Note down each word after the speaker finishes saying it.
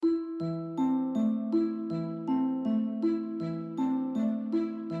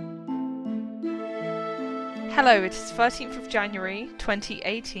Hello, it is 13th of January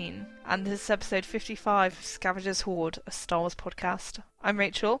 2018, and this is episode 55 of Scavenger's Hoard, a Star Wars podcast. I'm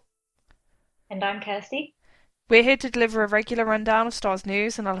Rachel. And I'm Kirsty. We're here to deliver a regular rundown of Star Wars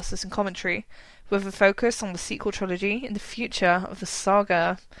news, analysis and commentary, with a focus on the sequel trilogy and the future of the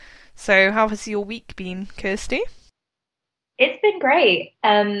saga. So how has your week been, Kirsty? It's been great.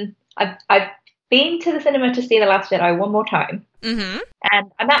 I've been to the cinema to see The Last Jedi one more time. Mm-hmm.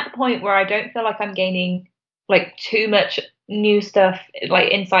 And I'm at the point where I don't feel like I'm gaining like too much new stuff,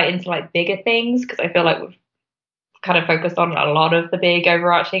 like insight into like bigger things, because I feel like we've kind of focused on a lot of the big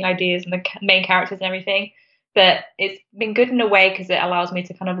overarching ideas and the main characters and everything. But it's been good in a way because it allows me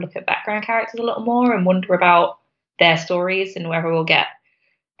to kind of look at background characters a little more and wonder about their stories and whether we'll get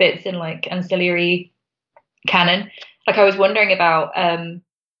bits in like ancillary canon. Like I was wondering about,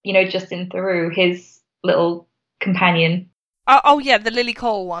 Justin Theroux, his little companion. Oh yeah, the Lily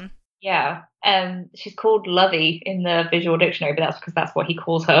Cole one. Yeah. She's called Lovey in the visual dictionary, but that's because that's what he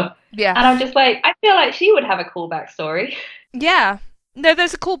calls her. Yeah. And I'm just like, I feel like she would have a cool backstory. Yeah. No,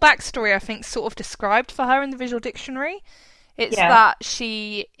 there's a cool backstory, I think, sort of described for her in the visual dictionary. It's that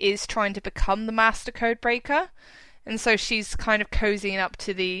she is trying to become the Master Codebreaker, and so she's kind of cozying up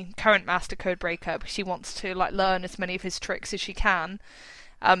to the current Master Codebreaker, but she wants to like learn as many of his tricks as she can.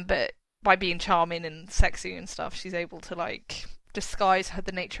 But by being charming and sexy and stuff, she's able to like disguise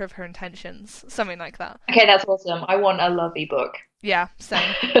the nature of her intentions, something like that. Okay, that's awesome. I want a Lovey book. Yeah,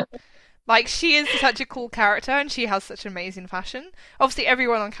 same. Like, she is such a cool character, and she has such amazing fashion. Obviously,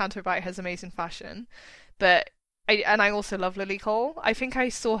 everyone on Canto Bight has amazing fashion, but I also love Lily Cole. I think I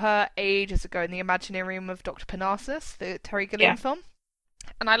saw her ages ago in the Imaginarium of Dr. Parnassus, the Terry Gilliam film,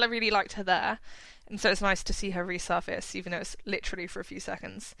 and I really liked her there. And so it's nice to see her resurface, even though it's literally for a few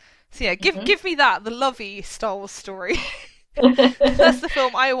seconds. So yeah, give me that, the lovey Star Wars story. That's the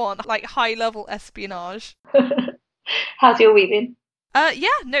film I want, like high-level espionage. How's your week been?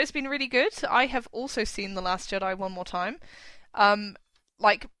 No, it's been really good. I have also seen The Last Jedi one more time.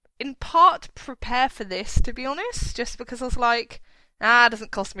 Like, in part, prepare for this, to be honest, just because I was like, it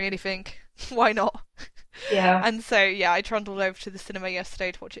doesn't cost me anything. Why not? Yeah. And so, yeah, I trundled over to the cinema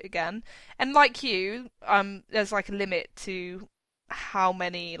yesterday to watch it again. And like you, there's like a limit to how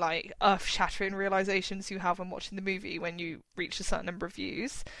many like earth-shattering realizations you have when watching the movie when you reach a certain number of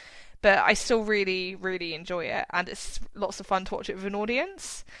views. But I still really, really enjoy it, and it's lots of fun to watch it with an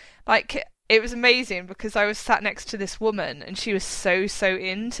audience. Like, it was amazing because I was sat next to this woman, and she was so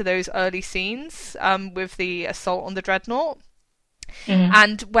into those early scenes with the assault on the Dreadnought. Mm-hmm.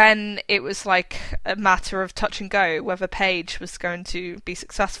 And when it was like a matter of touch and go whether Paige was going to be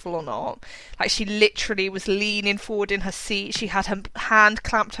successful or not, like she literally was leaning forward in her seat. She had her hand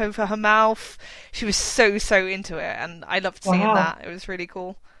clamped over her mouth. She was so into it, and I loved seeing that. It was really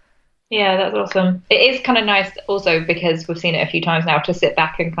cool. Yeah, that's awesome. It is kind of nice also because we've seen it a few times now to sit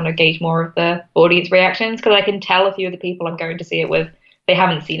back and kind of gauge more of the audience reactions, because I can tell a few of the people I'm going to see it with, they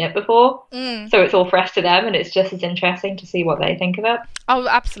haven't seen it before. So it's all fresh to them, and it's just as interesting to see what they think of it. Oh,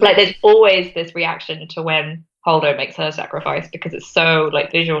 absolutely. Like there's always this reaction to when Holdo makes her sacrifice because it's so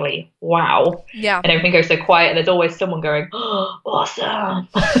like visually wow. Yeah. And everything goes so quiet, and there's always someone going, oh, awesome.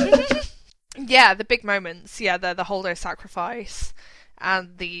 Yeah, the big moments. Yeah, the Holdo sacrifice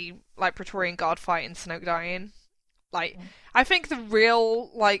and the like Praetorian Guard fight and Snoke dying. Like, I think the real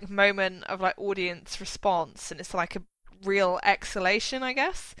like moment of like audience response, and it's like a real exhalation, I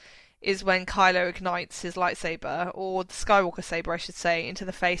guess, is when Kylo ignites his lightsaber, or the Skywalker saber, I should say, into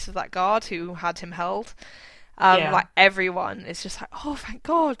the face of that guard who had him held. Like everyone is just like, oh, thank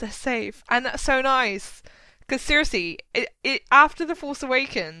God, they're safe, and that's so nice. Because seriously, it after The Force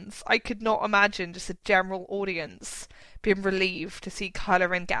Awakens, I could not imagine just a general audience being relieved to see Kylo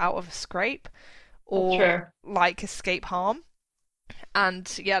Ren get out of a scrape or like escape harm.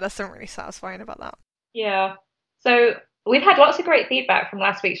 And yeah, there's something really satisfying about that. Yeah. So we've had lots of great feedback from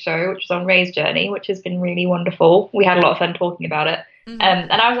last week's show, which was on Rey's journey, which has been really wonderful. We had a lot of fun talking about it. Mm-hmm.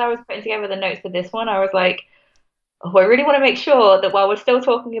 And as I was putting together the notes for this one, I was like, oh, I really want to make sure that while we're still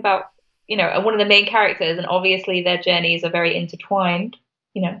talking about, one of the main characters, and obviously their journeys are very intertwined,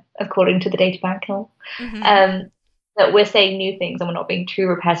 according to the databank and all, that we're saying new things and we're not being too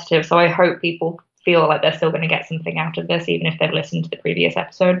repetitive. So I hope people feel like they're still going to get something out of this, even if they've listened to the previous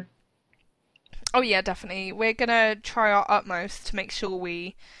episode. Oh yeah, definitely. We're going to try our utmost to make sure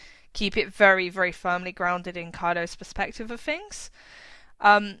we keep it very, very firmly grounded in Kylo's perspective of things.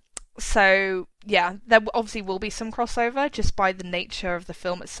 So yeah, there obviously will be some crossover just by the nature of the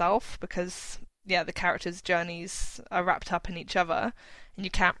film itself, because the characters' journeys are wrapped up in each other, and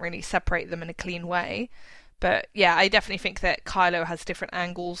you can't really separate them in a clean way. But yeah, I definitely think that Kylo has different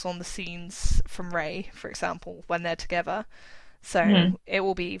angles on the scenes from Rey, for example, when they're together. So it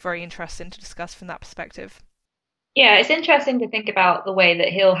will be very interesting to discuss from that perspective. Yeah, it's interesting to think about the way that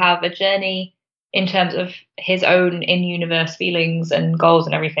he'll have a journey in terms of his own in-universe feelings and goals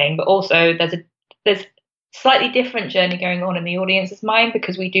and everything, but also there's slightly different journey going on in the audience's mind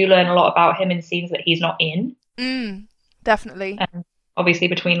because we do learn a lot about him in scenes that he's not in. Definitely. Obviously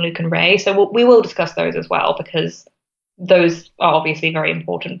between Luke and Rey, so we will discuss those as well because those are obviously very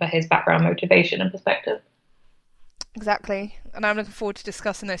important for his background motivation and perspective. Exactly, and I'm looking forward to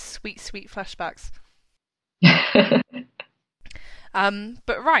discussing those sweet, sweet flashbacks.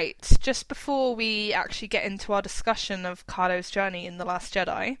 But right, just before we actually get into our discussion of Kylo's journey in The Last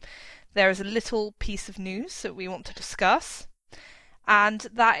Jedi, there is a little piece of news that we want to discuss, and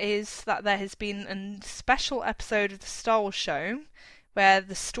that is that there has been a special episode of the Star Wars show where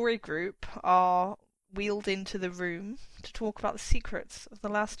the story group are wheeled into the room to talk about the secrets of The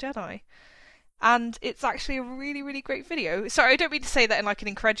Last Jedi. And it's actually a really, really great video. Sorry, I don't mean to say that in like an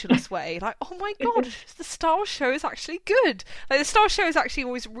incredulous way. Like, oh my god, the Star Wars show is actually good. Like, the Star Wars show is actually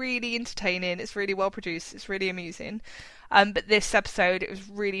always really entertaining. It's really well produced. It's really amusing. But this episode, it was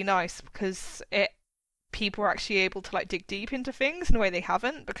really nice because people were actually able to like dig deep into things in a way they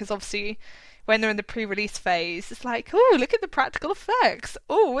haven't. Because obviously, when they're in the pre-release phase, it's like, oh, look at the practical effects.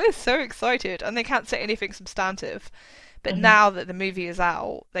 Oh, we're so excited, and they can't say anything substantive. But now that the movie is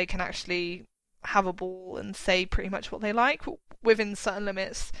out, they can actually have a ball and say pretty much what they like within certain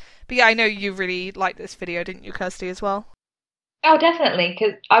limits. But yeah, I know you really liked this video, didn't you, Kirsty, as well? Oh, definitely,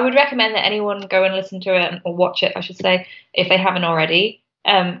 because I would recommend that anyone go and listen to it or watch it, I should say, if they haven't already,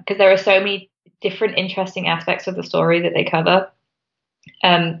 because there are so many different interesting aspects of the story that they cover.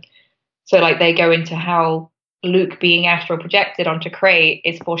 So like they go into how Luke being astral projected onto Crate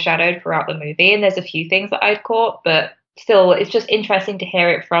is foreshadowed throughout the movie, and there's a few things that I'd caught, but still, it's just interesting to hear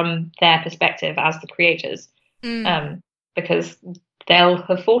it from their perspective as the creators, because they'll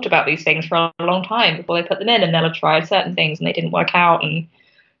have thought about these things for a long time before they put them in, and they'll have tried certain things and they didn't work out and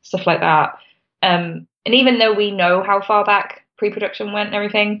stuff like that. And even though we know how far back pre-production went and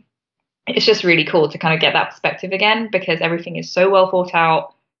everything, it's just really cool to kind of get that perspective again because everything is so well thought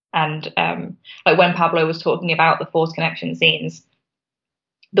out. And like when Pablo was talking about the Force connection scenes,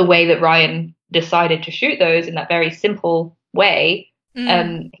 the way that Ryan decided to shoot those in that very simple way,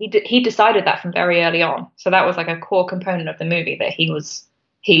 he decided that from very early on. So that was like a core component of the movie that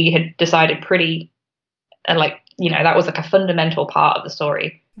he had decided pretty, and like, you know, that was like a fundamental part of the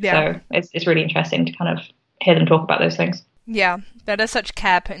story. Yeah. So it's really interesting to kind of hear them talk about those things. Yeah, there's such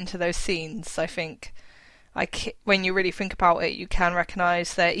care put into those scenes. I think, like, when you really think about it, you can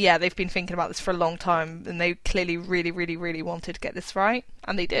recognise that, yeah, they've been thinking about this for a long time, and they clearly really, really, really wanted to get this right,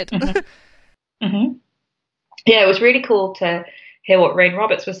 and they did. Yeah, it was really cool to hear what Rain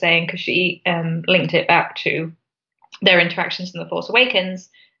Roberts was saying, because she linked it back to their interactions in The Force Awakens,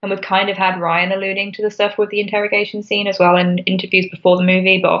 and we've kind of had Ryan alluding to the stuff with the interrogation scene as well in interviews before the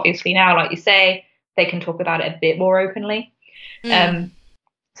movie, but obviously now, like you say, they can talk about it a bit more openly.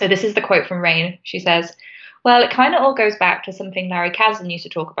 So this is the quote from Rain. She says, "Well, it kind of all goes back to something Larry Kasdan used to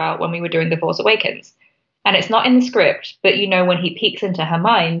talk about when we were doing The Force Awakens. And it's not in the script, but you know, when he peeks into her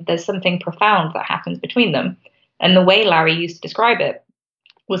mind, there's something profound that happens between them. And the way Larry used to describe it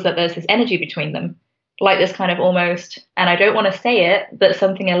was that there's this energy between them, like this kind of almost, and I don't want to say it, but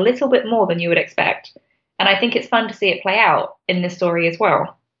something a little bit more than you would expect. And I think it's fun to see it play out in this story as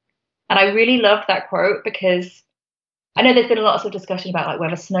well." And I really loved that quote because I know there's been lots of discussion about like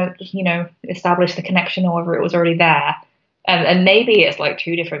whether Snoke, you know, established the connection or whether it was already there. And maybe it's like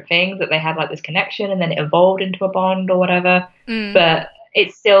two different things, that they had like this connection and then it evolved into a bond or whatever. But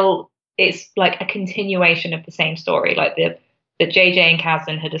it's like a continuation of the same story. Like the JJ and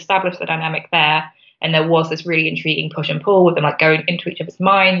Kasdan had established the dynamic there, and there was this really intriguing push and pull with them like going into each other's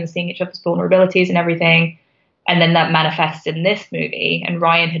minds and seeing each other's vulnerabilities and everything. And then that manifests in this movie, and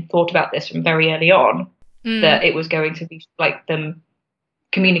Ryan had thought about this from very early on, that it was going to be like them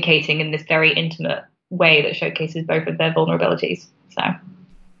communicating in this very intimate way that showcases both of their vulnerabilities. So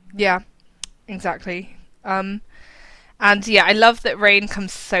yeah, exactly. And yeah, I love that Rain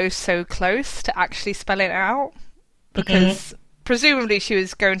comes so close to actually spelling it out, because presumably she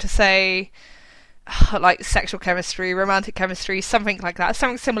was going to say like sexual chemistry, romantic chemistry, something like that,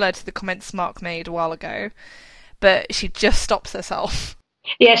 something similar to the comments Mark made a while ago, but she just stops herself.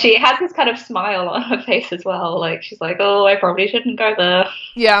 Yeah, she has this kind of smile on her face as well. Like, she's like, oh, I probably shouldn't go there.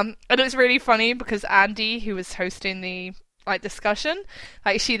 Yeah, and it's really funny because Andy, who was hosting the like discussion,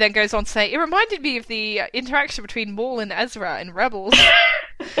 like she then goes on to say, it reminded me of the interaction between Maul and Ezra in Rebels.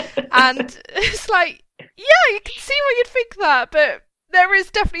 And it's like, Yeah, you can see why you'd think that, but there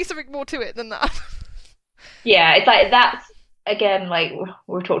is definitely something more to it than that. Yeah, it's like that's again like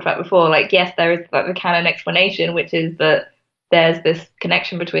we've talked about before. Like, yes, there is like the canon explanation, which is that there's this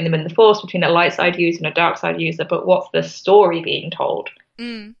connection between them in the Force, between a light side user and a dark side user. But what's the story being told?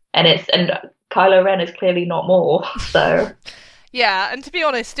 Mm. And Kylo Ren is clearly not Maul, so. Yeah, and to be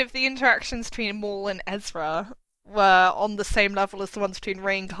honest, if the interactions between Maul and Ezra were on the same level as the ones between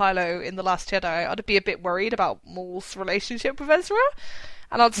Rey and Kylo in The Last Jedi, I'd be a bit worried about Maul's relationship with Ezra.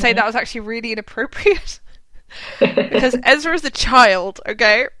 And I'd say that was actually really inappropriate. Because Ezra is a child,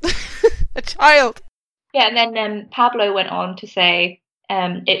 okay? A child. Yeah, and then Pablo went on to say,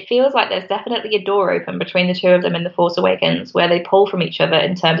 it feels like there's definitely a door open between the two of them in The Force Awakens where they pull from each other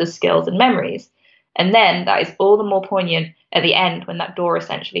in terms of skills and memories. And then that is all the more poignant at the end when that door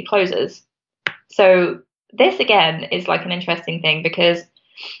essentially closes. So this, again, is like an interesting thing because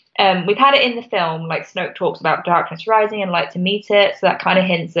we've had it in the film, like Snoke talks about darkness rising and light to meet it. So that kind of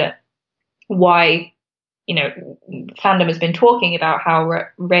hints at why, fandom has been talking about how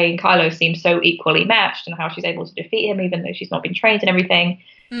Rey and Kylo seem so equally matched and how she's able to defeat him even though she's not been trained and everything.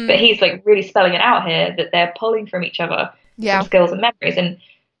 But he's like really spelling it out here that they're pulling from each other from skills and memories. And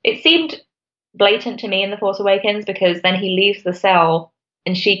it seemed blatant to me in The Force Awakens because then he leaves the cell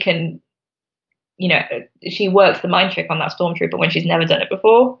and she can, she works the mind trick on that stormtrooper when she's never done it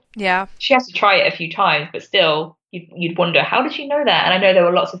before. Yeah. She has to try it a few times, but still, you'd wonder, how did she know that? And I know there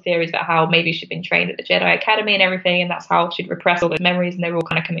were lots of theories about how maybe she'd been trained at the Jedi Academy and everything, and that's how she'd repress all those memories and they were all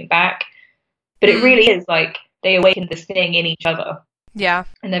kind of coming back. But it really is like they awakened this thing in each other. Yeah.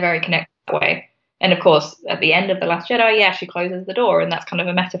 And they're very connected that way. And of course, at the end of The Last Jedi, yeah, she closes the door, and that's kind of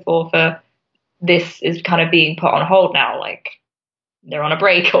a metaphor for this is kind of being put on hold now, like they're on a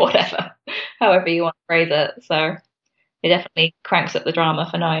break or whatever, however you want to phrase it. So it definitely cranks up the drama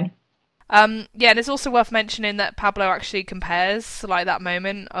for 9. Yeah, and it's also worth mentioning that Pablo actually compares like that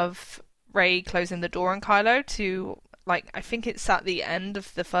moment of Rey closing the door on Kylo to like I think it's at the end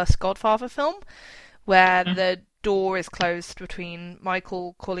of the first Godfather film where the door is closed between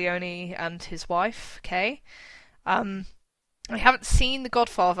Michael Corleone and his wife, Kay. I haven't seen The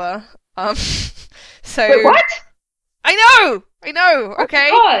Godfather, so Wait, what? I know, okay?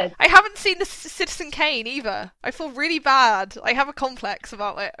 Oh my God. I haven't seen the Citizen Kane either. I feel really bad. I have a complex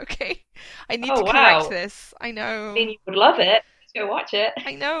about it, okay? I need to correct this. I know. I mean, you would love it. Let's go watch it.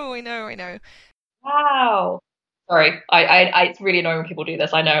 I know. Wow. Sorry, I it's really annoying when people do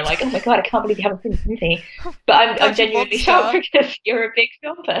this. I know, like, oh my God, I can't believe you haven't seen this movie. But I'm genuinely shocked because you're a big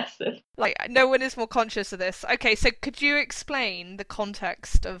film person. Like, no one is more conscious of this. Okay, so could you explain the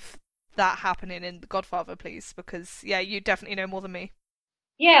context of that happening in The Godfather, please? Because, yeah, you definitely know more than me.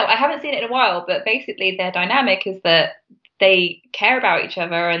 Yeah, I haven't seen it in a while, but basically their dynamic is that they care about each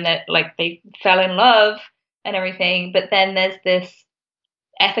other and that, like, they fell in love and everything, but then there's this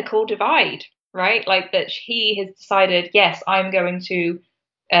ethical divide, right? Like that he has decided, yes, I'm going to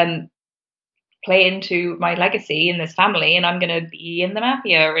play into my legacy in this family and I'm going to be in the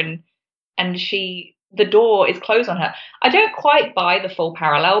mafia and the door is closed on her. I don't quite buy the full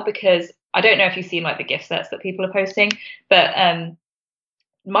parallel because I don't know if you've seen like the gift sets that people are posting, but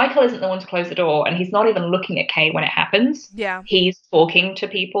Michael isn't the one to close the door and he's not even looking at Kay when it happens. Yeah. He's talking to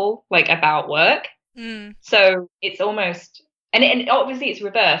people like about work. So it's almost, and obviously it's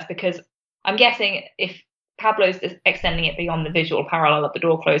reversed because I'm guessing if Pablo's extending it beyond the visual parallel of the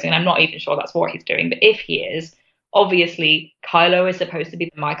door closing, I'm not even sure that's what he's doing, but if he is, obviously Kylo is supposed to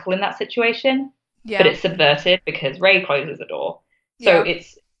be the Michael in that situation. Yeah. But it's subverted because Rey closes the door. So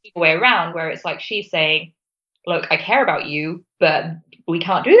it's the way around where it's like she's saying, look, I care about you, but we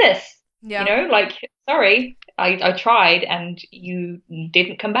can't do this. Yeah. Like, sorry, I tried and you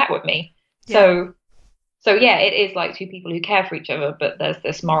didn't come back with me. Yeah. So yeah, it is like two people who care for each other, but there's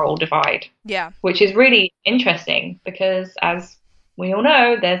this moral divide. Yeah. Which is really interesting because as we all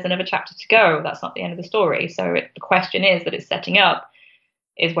know, there's another chapter to go. That's not the end of the story. So the question is that it's setting up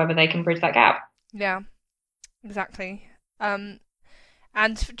is whether they can bridge that gap. Yeah, exactly. And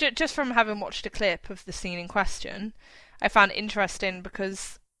just from having watched a clip of the scene in question, I found it interesting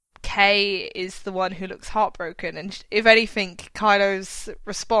because Kay is the one who looks heartbroken, and if anything, Kylo's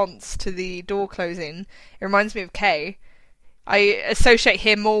response to the door closing, it reminds me of Kay. I associate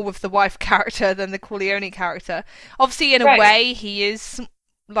him more with the wife character than the Corleone character. Obviously, in a way, he is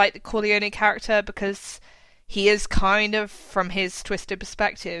like the Corleone character because he is kind of, from his twisted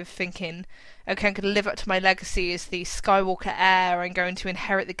perspective, thinking, okay, I'm going to live up to my legacy as the Skywalker heir. I'm going to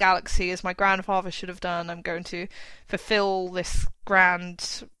inherit the galaxy as my grandfather should have done. I'm going to fulfill this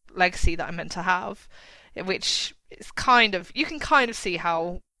grand legacy that I'm meant to have, which is kind of, you can kind of see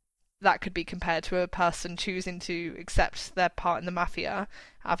how that could be compared to a person choosing to accept their part in the mafia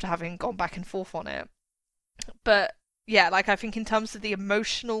after having gone back and forth on it. But yeah, like I think in terms of the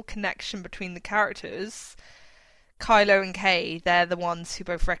emotional connection between the characters, Kylo and Kay, they're the ones who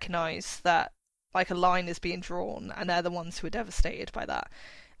both recognise that like a line is being drawn, and they're the ones who are devastated by that.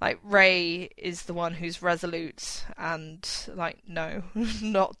 Like Rey is the one who's resolute and like no,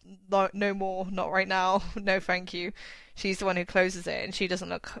 no more, not right now, no thank you. She's the one who closes it, and she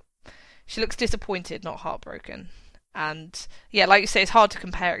looks disappointed, not heartbroken. And yeah, like you say, it's hard to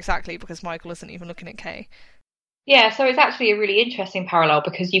compare exactly because Michael isn't even looking at Kay. Yeah, so it's actually a really interesting parallel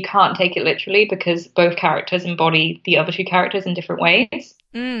because you can't take it literally because both characters embody the other two characters in different ways.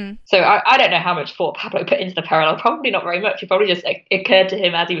 So I don't know how much thought Pablo put into the parallel. Probably not very much. It probably just occurred to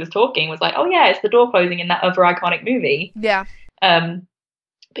him as he was talking, was like, oh yeah, it's the door closing in that other iconic movie. Yeah. But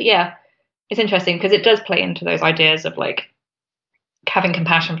yeah, it's interesting because it does play into those ideas of like having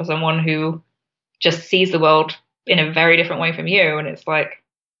compassion for someone who just sees the world in a very different way from you. And it's like,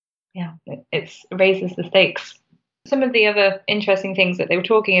 yeah, it raises the stakes. Some of the other interesting things that they were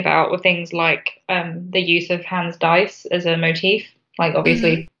talking about were things like the use of Han's dice as a motif. Like,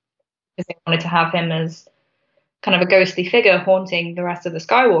 obviously, because they wanted to have him as kind of a ghostly figure haunting the rest of the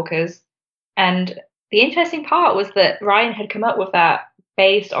Skywalkers. And the interesting part was that Rian had come up with that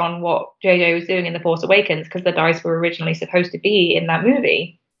based on what JJ was doing in The Force Awakens, because the dice were originally supposed to be in that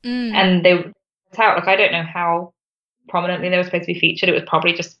movie. And they were out, like, I don't know how prominently they were supposed to be featured. It was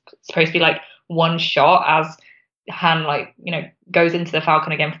probably just supposed to be like one shot as Han, like, you know, goes into the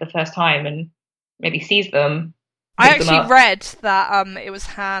Falcon again for the first time and maybe sees them. I actually read that it was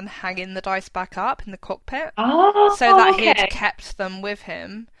Han hanging the dice back up in the cockpit, so that he had kept them with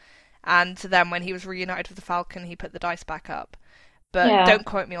him, and then when he was reunited with the Falcon, he put the dice back up. But don't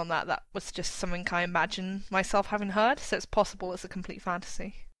quote me on that. That was just something I imagine myself having heard, so it's possible it's a complete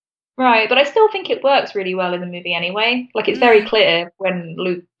fantasy. Right, but I still think it works really well in the movie anyway. Like, it's very clear when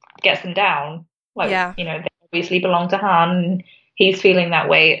Luke gets them down. Like, you know, they obviously belong to Han, and he's feeling that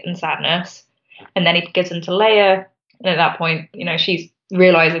weight and sadness. And then he gives them to Leia, and at that point, you know, she's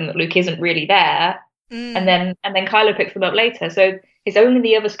realizing that Luke isn't really there. And then Kylo picks them up later. So it's only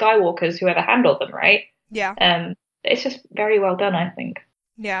the other Skywalkers who ever handled them, right? Yeah. It's just very well done, I think.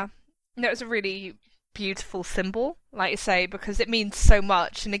 Yeah. No, it's a really beautiful symbol, like you say, because it means so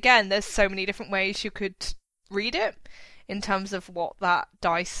much. And again, there's so many different ways you could read it in terms of what that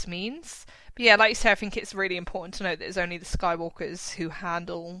dice means. But yeah, like you say, I think it's really important to note that it's only the Skywalkers who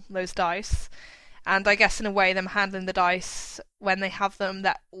handle those dice. And I guess in a way, them handling the dice when they have them,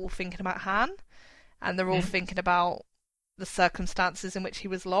 they're all thinking about Han, and they're all thinking about the circumstances in which he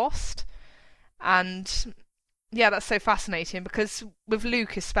was lost. And yeah, that's so fascinating because with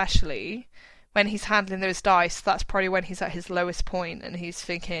Luke especially, when he's handling those dice, that's probably when he's at his lowest point and he's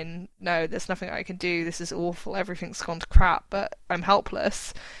thinking, no, there's nothing I can do, this is awful, everything's gone to crap, but I'm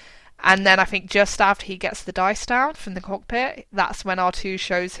helpless. And then I think just after he gets the dice down from the cockpit, that's when R2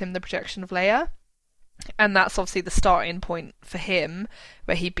 shows him the projection of Leia. And that's obviously the starting point for him,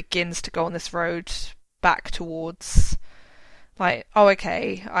 where he begins to go on this road back towards, like, oh,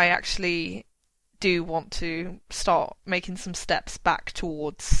 okay, I actually do want to start making some steps back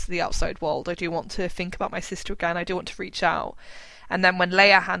towards the outside world. I do want to think about my sister again. I do want to reach out. And then when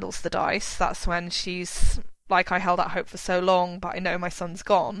Leia handles the dice, that's when she's like, I held out hope for so long, but I know my son's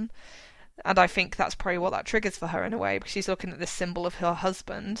gone. And I think that's probably what that triggers for her in a way, because she's looking at this symbol of her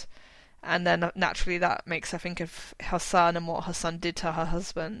husband. And then naturally that makes her think of her son and what her son did to her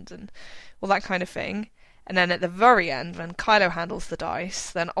husband and all that kind of thing. And then at the very end, when Kylo handles the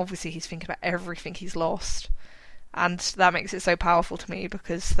dice, then obviously he's thinking about everything he's lost. And that makes it so powerful to me,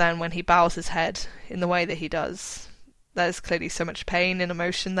 because then when he bows his head in the way that he does, there's clearly so much pain and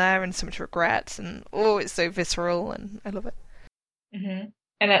emotion there and so much regret. And, oh, it's so visceral, and I love it. And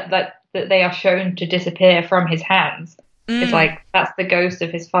that they are shown to disappear from his hands. It's like, that's the ghost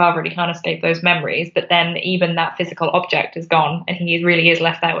of his father, and he can't escape those memories. But then even that physical object is gone, and he really is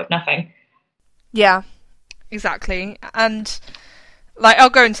left there with nothing. Yeah, exactly. And, like, I'll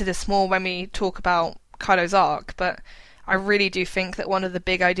go into this more when we talk about Kylo's arc, but I really do think that one of the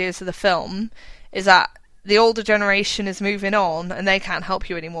big ideas of the film is that the older generation is moving on, and they can't help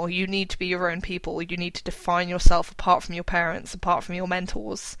you anymore. You need to be your own people. You need to define yourself apart from your parents, apart from your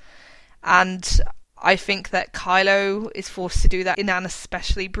mentors. And I think that Kylo is forced to do that in an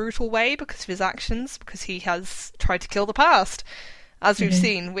especially brutal way because of his actions, because he has tried to kill the past, as we've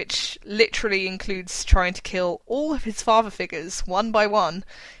seen, which literally includes trying to kill all of his father figures one by one.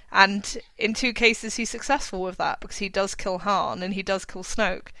 And in 2 cases he's successful with that, because he does kill Han and he does kill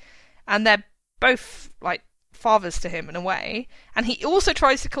Snoke. And they're both, like, fathers to him in a way, and he also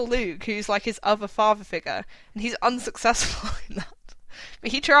tries to kill Luke, who's like his other father figure, and he's unsuccessful in that.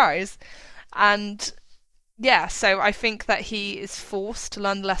 But he tries, and yeah, so I think that he is forced to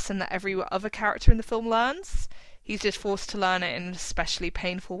learn the lesson that every other character in the film learns. He's just forced to learn it in an especially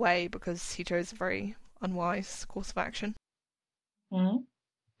painful way because he chose a very unwise course of action. Mm.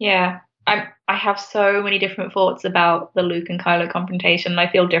 Yeah, I have so many different thoughts about the Luke and Kylo confrontation, and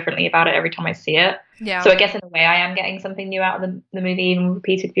I feel differently about it every time I see it. Yeah. So I guess in a way I am getting something new out of the movie in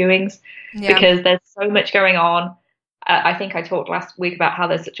repeated viewings Yeah. because there's so much going on. I think I talked last week about how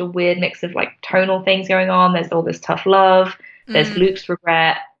there's such a weird mix of like tonal things going on. There's all this tough love. There's Luke's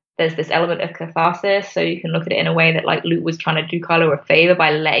regret. There's this element of catharsis. So you can look at it in a way that like Luke was trying to do Kylo a favor by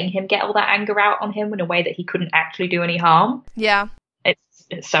letting him get all that anger out on him in a way that he couldn't actually do any harm. Yeah.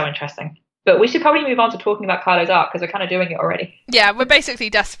 It's so interesting. But we should probably move on to talking about Kylo's arc because we're kind of doing it already. Yeah, we're basically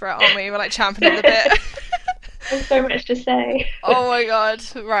desperate, aren't we? We're like champing at the bit. There's so much to say. Oh my god.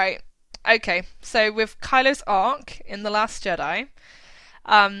 Right. Okay, so with Kylo's arc in The Last Jedi,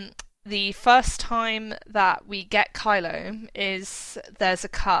 the first time that we get Kylo is there's a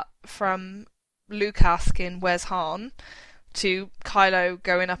cut from Luke asking where's Han to Kylo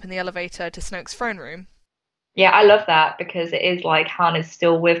going up in the elevator to Snoke's throne room. Yeah, I love that because it is like Han is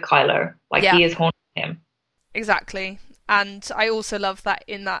still with Kylo. Like he is haunting him. Exactly. And I also love that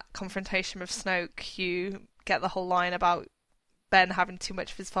in that confrontation with Snoke, you get the whole line about Ben having too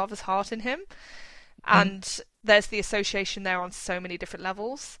much of his father's heart in him. And there's the association there on so many different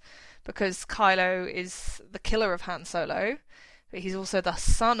levels because Kylo is the killer of Han Solo, but he's also the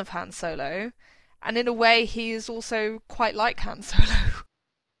son of Han Solo. And in a way, he is also quite like Han Solo.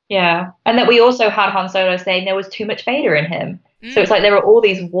 Yeah. And that we also had Han Solo saying there was too much Vader in him. So it's like there are all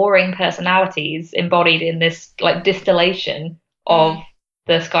these warring personalities embodied in this like distillation of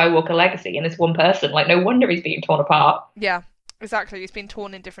the Skywalker legacy in this one person. Like no wonder he's being torn apart. Yeah. Exactly, he's been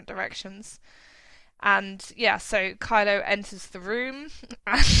torn in different directions. And yeah, so Kylo enters the room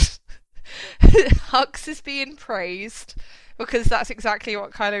and Hux is being praised because that's exactly what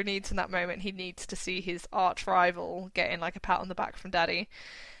Kylo needs in that moment. He needs to see his arch rival getting like a pat on the back from Daddy.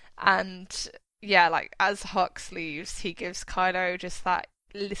 And yeah, like as Hux leaves, he gives Kylo just that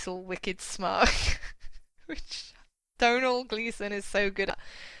little wicked smirk, which Domhnall Gleeson is so good at.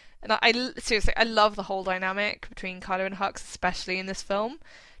 And seriously, I love the whole dynamic between Kylo and Hux, especially in this film.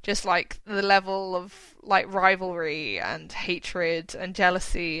 Just like the level of like rivalry and hatred and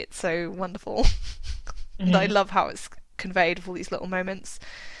jealousy, it's so wonderful. And I love how it's conveyed with all these little moments.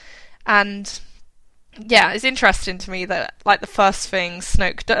 And yeah, it's interesting to me that like the first thing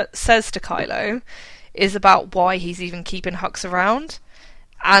Snoke says to Kylo is about why he's even keeping Hux around,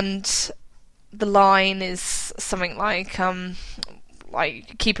 and the line is something like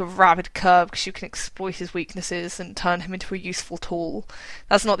keep a rabid cur because you can exploit his weaknesses and turn him into a useful tool.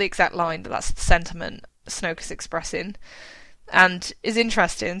 That's not the exact line, but that's the sentiment Snoke is expressing. And is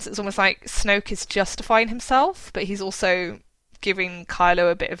interesting, so it's almost like Snoke is justifying himself, but he's also giving Kylo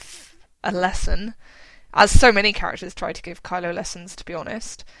a bit of a lesson, as so many characters try to give Kylo lessons, to be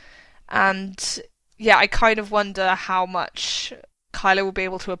honest. And yeah, I kind of wonder how much Kylo will be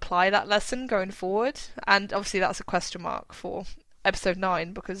able to apply that lesson going forward. And obviously that's a question mark for episode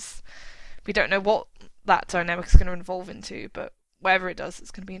 9 because we don't know what that dynamic is going to evolve into, but whatever it does, it's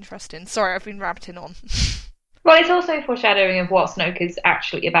going to be interesting. Sorry, I've been rabbiting on. Well, it's also foreshadowing of what Snoke is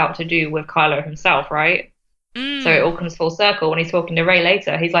actually about to do with Kylo himself, right? So it all comes full circle when he's talking to Rey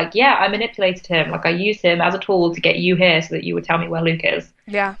later. He's like, yeah, I manipulated him. Like, I used him as a tool to get you here so that you would tell me where Luke is.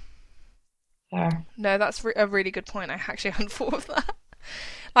 Yeah. So. No, that's a really good point. I actually hadn't thought of that.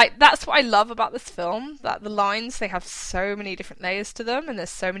 Like, that's what I love about this film, that the lines, they have so many different layers to them, and there's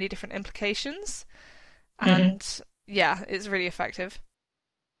so many different implications. And, yeah, it's really effective.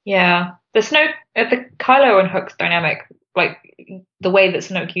 Yeah. The Kylo and Hux dynamic, like, the way that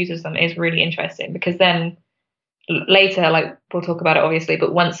Snoke uses them is really interesting, because then later, like, we'll talk about it, obviously,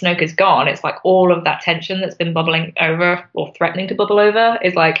 but once Snoke is gone, it's like all of that tension that's been bubbling over, or threatening to bubble over,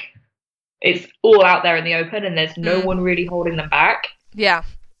 is like, it's all out there in the open, and there's no one really holding them back. Yeah.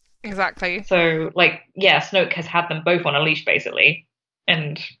 Exactly. So, like, yeah, Snoke has had them both on a leash, basically.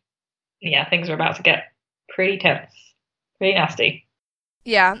 And, yeah, things are about to get pretty tense. Pretty nasty.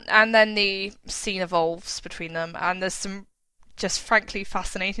 Yeah, and then the scene evolves between them, and there's some just frankly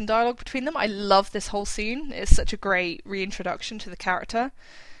fascinating dialogue between them. I love this whole scene. It's such a great reintroduction to the character.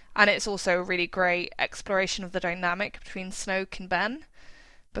 And it's also a really great exploration of the dynamic between Snoke and Ben.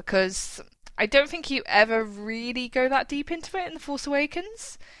 Because I don't think you ever really go that deep into it in The Force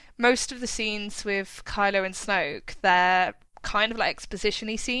Awakens. Most of the scenes with Kylo and Snoke, they're kind of like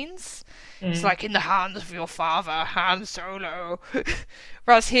exposition-y scenes. It's Mm. like, in the hands of your father, Han Solo.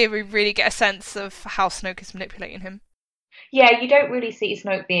 Whereas here we really get a sense of how Snoke is manipulating him. Yeah, you don't really see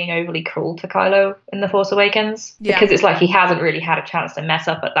Snoke being overly cruel to Kylo in The Force Awakens Yeah. because it's like he hasn't really had a chance to mess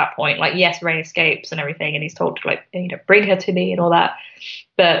up at that point. Like, yes, Rey escapes and everything, and he's told to like, bring her to me and all that,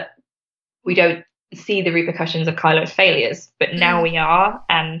 but we don't see the repercussions of Kylo's failures. But now we are,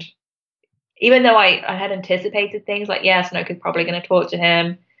 and even though I had anticipated things like, yeah, Snoke is probably going to torture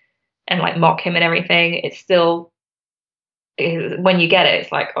him and like mock him and everything, it's still, when you get it,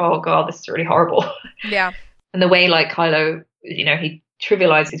 it's like, oh god, this is really horrible. Yeah. And the way like Kylo, he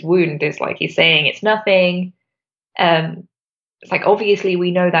trivialized his wound is like he's saying it's nothing. It's like obviously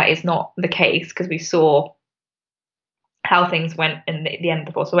we know that is not the case because we saw how things went in the end of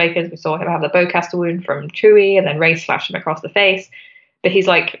The Force Awakens. We saw him have the bowcaster wound from Chewie, and then Rey slashed him across the face. But he's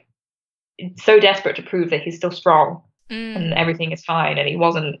like so desperate to prove that he's still strong and everything is fine, and he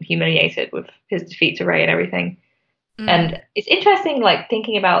wasn't humiliated with his defeat to Rey and everything. And it's interesting, like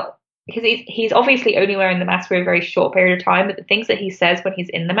thinking about, because he's obviously only wearing the mask for a very short period of time, but the things that he says when he's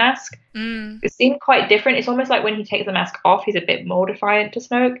in the mask it seem quite different. It's almost like when he takes the mask off, he's a bit more defiant to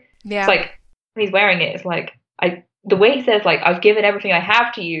Snoke. Yeah. It's like when he's wearing it, it's like the way he says like, I've given everything I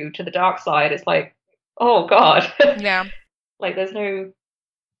have to you, to the dark side. It's like, oh god. Yeah. Like there's no,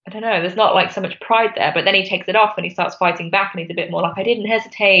 I don't know, there's not like so much pride there. But then he takes it off and he starts fighting back, and he's a bit more like, I didn't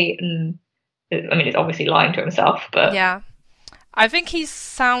hesitate. And I mean, he's obviously lying to himself, but yeah. I think he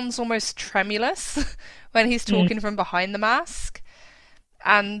sounds almost tremulous when he's talking from behind the mask.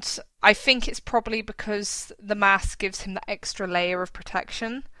 And I think it's probably because the mask gives him that extra layer of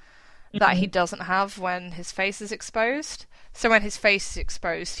protection that he doesn't have when his face is exposed. So when his face is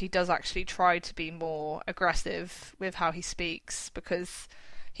exposed, he does actually try to be more aggressive with how he speaks, because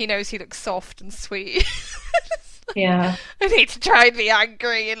he knows he looks soft and sweet. yeah. I need to try and be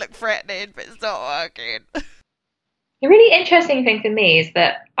angry and look threatening, but it's not working. The really interesting thing for me is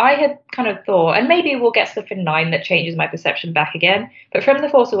that I had kind of thought, and maybe we'll get stuff in 9 that changes my perception back again, but from The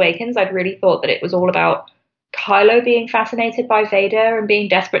Force Awakens, I'd really thought that it was all about Kylo being fascinated by Vader and being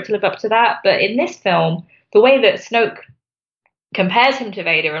desperate to live up to that. But in this film, the way that Snoke compares him to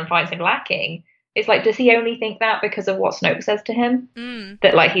Vader and finds him lacking, it's like, does he only think that because of what Snoke says to him?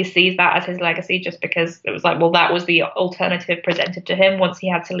 That like he sees that as his legacy just because it was like, well, that was the alternative presented to him once he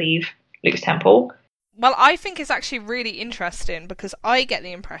had to leave Luke's temple. Well, I think it's actually really interesting because I get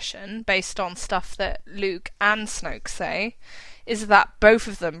the impression, based on stuff that Luke and Snoke say, is that both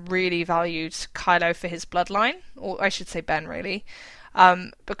of them really valued Kylo for his bloodline, or I should say Ben, really,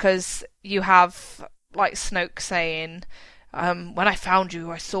 because you have like Snoke saying, when I found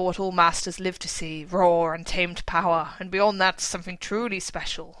you, I saw what all masters live to see, raw and tamed power, and beyond that, something truly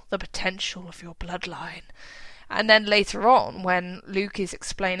special, the potential of your bloodline. And then later on, when Luke is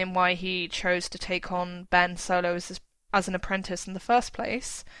explaining why he chose to take on Ben Solo as an apprentice in the first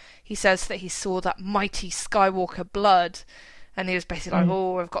place, he says that he saw that mighty Skywalker blood, and he was basically like,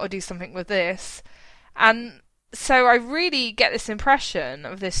 oh, I've got to do something with this. And so I really get this impression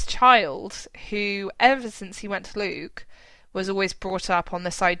of this child who, ever since he went to Luke, was always brought up on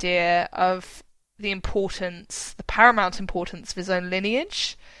this idea of the importance, the paramount importance of his own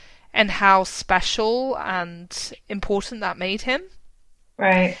lineage, and how special and important that made him.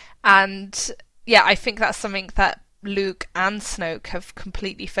 Right. And yeah, I think that's something that Luke and Snoke have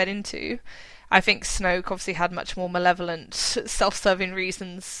completely fed into. I think Snoke obviously had much more malevolent, self-serving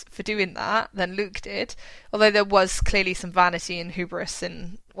reasons for doing that than Luke did, although there was clearly some vanity and hubris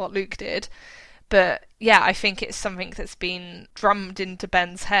in what Luke did. But yeah, I think it's something that's been drummed into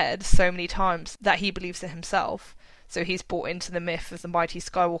Ben's head so many times that he believes it himself. So he's bought into the myth of the mighty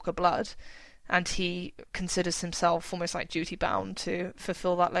Skywalker blood, and he considers himself almost like duty-bound to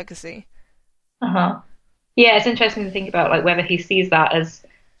fulfill that legacy. Yeah, it's interesting to think about like whether he sees that as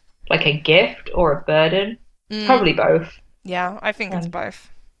like a gift or a burden. Probably both. Yeah, I think it's both.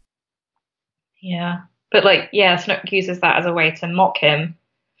 Yeah. But like, yeah, Snoke uses that as a way to mock him,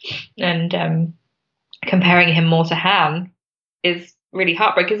 and comparing him more to Han is really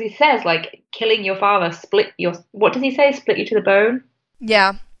heartbreaking, because he says like, killing your father what does he say, split you to the bone?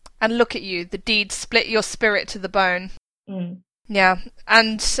 Yeah, and look at you, the deed split your spirit to the bone. Yeah,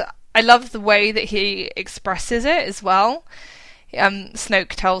 and I love the way that he expresses it as well.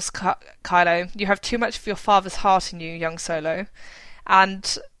 Snoke tells Kylo, you have too much of your father's heart in you, young Solo.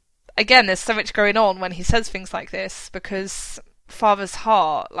 And again, there's so much going on when he says things like this, because father's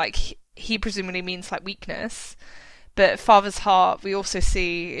heart, like, he presumably means like weakness. But father's heart, we also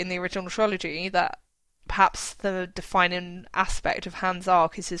see in the original trilogy that perhaps the defining aspect of Han's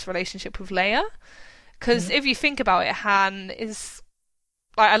arc is his relationship with Leia, Because if you think about it, Han is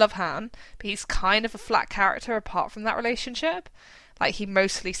like, I love Han, but he's kind of a flat character apart from that relationship. Like, he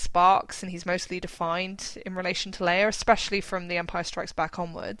mostly sparks and he's mostly defined in relation to Leia, especially from The Empire Strikes Back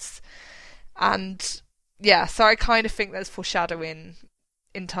onwards. And yeah, so I kind of think there's foreshadowing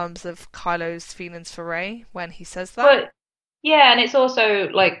in terms of Kylo's feelings for Rey when he says that. But yeah, and it's also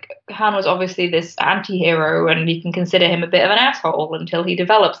like Han was obviously this anti-hero, and you can consider him a bit of an asshole until he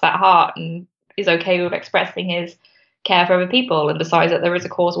develops that heart and is okay with expressing his care for other people and decides that there is a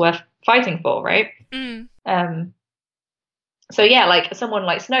cause worth fighting for, right? So yeah, like someone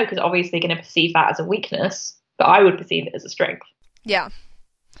like Snoke is obviously going to perceive that as a weakness, but I would perceive it as a strength. Yeah,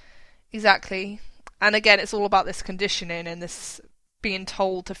 exactly. And again, it's all about this conditioning and this being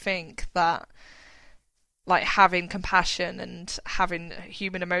told to think that, like, having compassion and having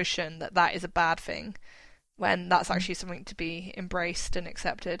human emotion, that is a bad thing, when that's actually something to be embraced and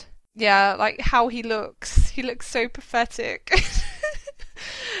accepted. Yeah, like how he looks so pathetic.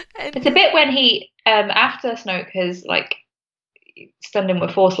 And it's a bit when he after Snoke has like stunned him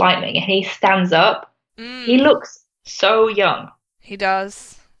with Force lightning and he stands up, he looks so young. He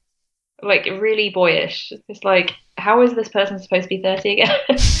does. Like really boyish. It's like, how is this person supposed to be 30 again?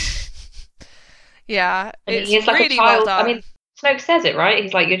 Yeah, it's he is like really a child. well done. I mean, Snoke says it, right?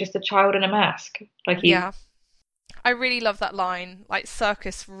 He's like, you're just a child in a mask. Like, yeah. I really love that line. Like,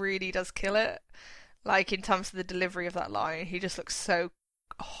 Serkis really does kill it. Like, in terms of the delivery of that line, he just looks so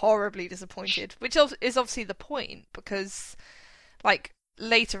horribly disappointed, which is obviously the point, because, like,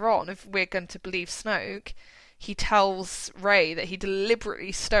 later on, if we're going to believe Snoke, he tells Rey that he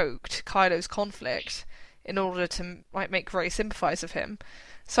deliberately stoked Kylo's conflict in order to, like, make Rey sympathise with him.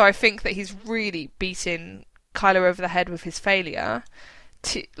 So I think that he's really beating Kylo over the head with his failure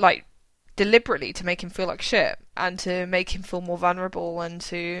to, like, deliberately to make him feel like shit and to make him feel more vulnerable and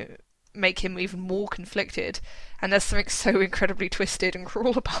to make him even more conflicted. And there's something so incredibly twisted and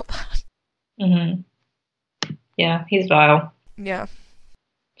cruel about that. Yeah, he's vile. Yeah.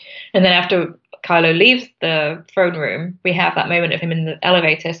 And then after Kylo leaves the throne room, we have that moment of him in the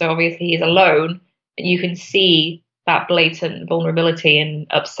elevator. So obviously he's alone, and you can see that blatant vulnerability and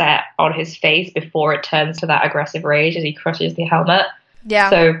upset on his face before it turns to that aggressive rage as he crushes the helmet. Yeah.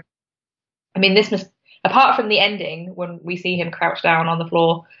 So, I mean, this must, apart from the ending when we see him crouch down on the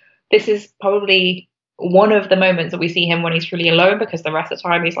floor, this is probably one of the moments that we see him when he's truly alone, because the rest of the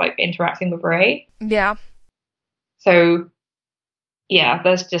time he's like interacting with Rey. Yeah. So, yeah,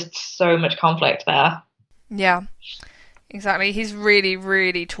 there's just so much conflict there. Yeah, exactly. He's really,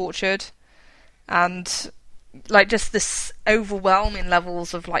 really tortured, and like just this overwhelming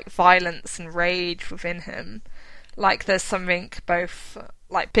levels of like violence and rage within him. Like there's something both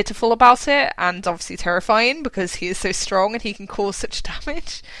like pitiful about it and obviously terrifying, because he is so strong and he can cause such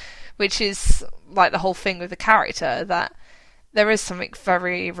damage, which is like the whole thing with the character, that there is something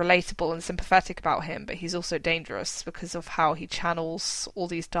very relatable and sympathetic about him, but he's also dangerous because of how he channels all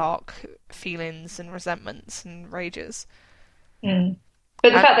these dark feelings and resentments and rages.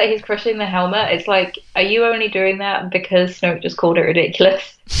 But the fact that he's crushing the helmet, it's like, are you only doing that because Snoke just called it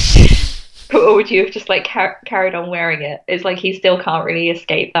ridiculous? Or would you have just like carried on wearing it? It's like he still can't really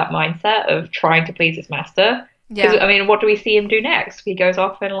escape that mindset of trying to please his master. Yeah. I mean, what do we see him do next? He goes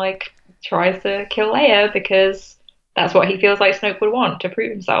off and like tries to kill Leia because that's what he feels like Snoke would want to prove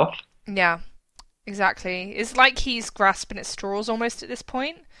himself. Yeah, exactly. It's like he's grasping at straws almost at this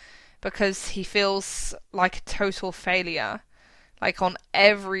point, because he feels like a total failure, like on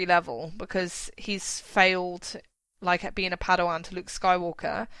every level, because he's failed like at being a Padawan to Luke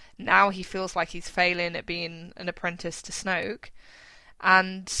Skywalker. Now he feels like he's failing at being an apprentice to Snoke.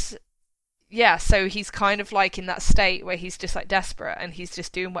 And yeah, so he's kind of like in that state where he's just like desperate and he's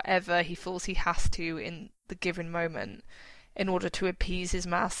just doing whatever he feels he has to in the given moment in order to appease his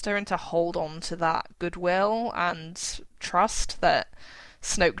master and to hold on to that goodwill and trust that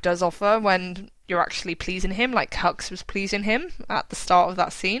Snoke does offer when you're actually pleasing him, like Hux was pleasing him at the start of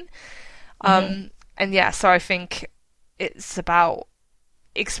that scene. And yeah, so I think it's about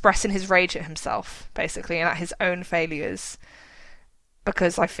expressing his rage at himself, basically, and at his own failures,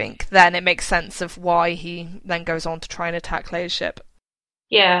 because I think then it makes sense of why he then goes on to try and attack Leia's ship.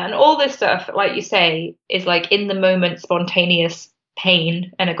 Yeah, and all this stuff, like you say, is like in the moment spontaneous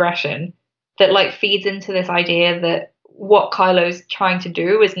pain and aggression that like feeds into this idea that what Kylo's trying to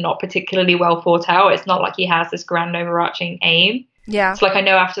do is not particularly well thought out. It's not like he has this grand overarching aim. Yeah. It's like, I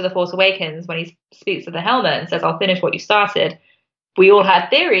know after The Force Awakens, when he speaks to the helmet and says, I'll finish what you started, we all had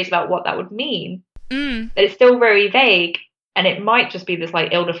theories about what that would mean. But it's still very vague, and it might just be this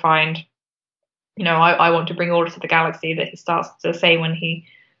like ill-defined, you know, I want to bring order to the galaxy that he starts to say when he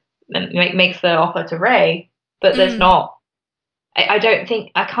makes the offer to Rey, but there's Mm. not.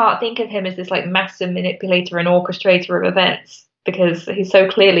 I can't think of him as this like master manipulator and orchestrator of events because he's so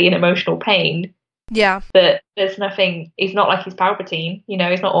clearly in emotional pain Yeah. that there's nothing. He's not like he's Palpatine, you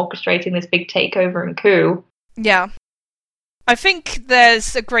know. He's not orchestrating this big takeover and coup. Yeah. I think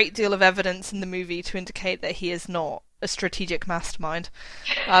there's a great deal of evidence in the movie to indicate that he is not a strategic mastermind,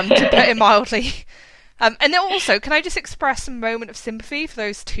 to put it mildly. And then also, can I just express a moment of sympathy for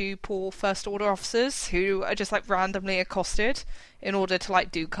those two poor First Order officers who are just like randomly accosted in order to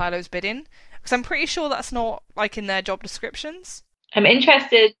like do Kylo's bidding? Because I'm pretty sure that's not like in their job descriptions. I'm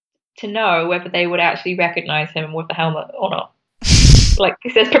interested to know whether they would actually recognize him with the helmet or not. Like,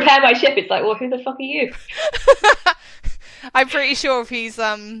 it says, prepare my ship. It's like, well, who the fuck are you? I'm pretty sure if he's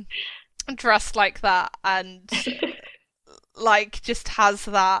dressed like that and like just has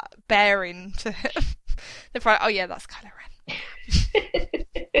that bearing to him, they're probably, oh yeah, that's Kylo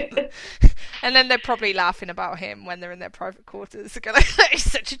Ren. And then they're probably laughing about him when they're in their private quarters. They're like,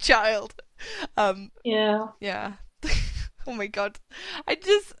 he's such a child. Yeah. Yeah. Oh my god.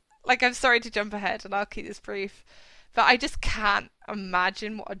 I'm sorry to jump ahead and I'll keep this brief, but I just can't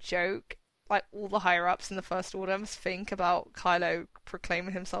imagine what a joke like all the higher ups in the First Order must think about Kylo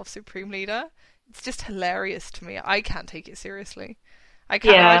proclaiming himself Supreme Leader. It's just hilarious to me. I can't take it seriously. I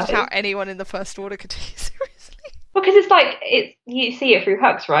can't imagine how anyone in the First Order could take it seriously. Well, because you see it through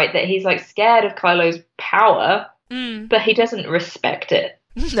Hux, right? That he's like scared of Kylo's power, but he doesn't respect it.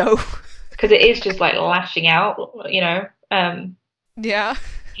 No. Because it is just like lashing out, you know. Yeah.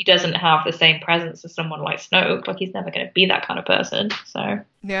 He doesn't have the same presence as someone like Snoke. Like, he's never going to be that kind of person. So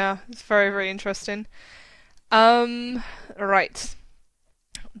yeah, it's very, very interesting. Right.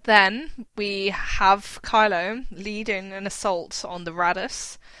 Then we have Kylo leading an assault on the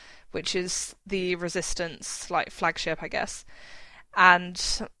Raddus, which is the Resistance like flagship, I guess. And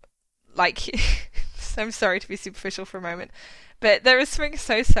like, I'm sorry to be superficial for a moment, but there is something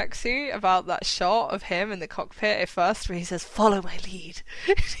so sexy about that shot of him in the cockpit at first, where he says, "Follow my lead."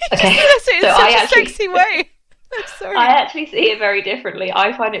 Okay. In such a sexy way. I'm sorry. I actually see it very differently.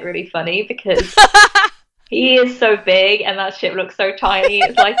 I find it really funny because he is so big and that ship looks so tiny.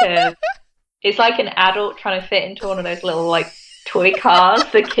 It's like an adult trying to fit into one of those little like toy cars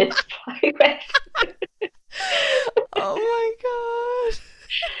the kids play with. Oh my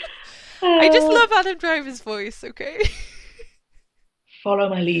god. I just love Adam Driver's voice, okay? Follow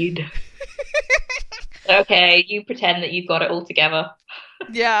my lead. Okay, you pretend that you've got it all together.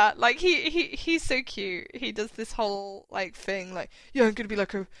 Yeah, like he's so cute. He does this whole like thing, like, yeah, I'm gonna be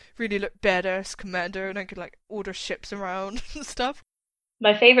like a really badass commander, and I could like order ships around and stuff.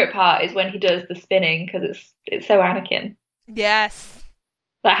 My favorite part is when he does the spinning because it's so Anakin. Yes,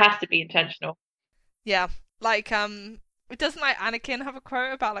 that has to be intentional. Yeah, like doesn't like Anakin have a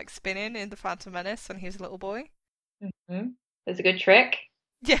quote about like spinning in the Phantom Menace when he was a little boy? Mm-hmm. There's a good trick.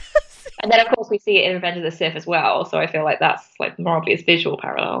 Yes. And then, of course, we see it in Revenge of the Sith as well, so I feel like that's like the more obvious visual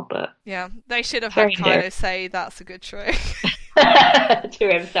parallel, but... Yeah, they should have had Kylo say that's a good trick. To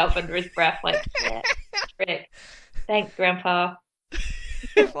himself under his breath, like, yeah, trick. Thanks, Grandpa.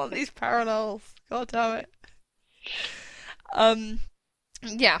 I want these parallels. God damn it.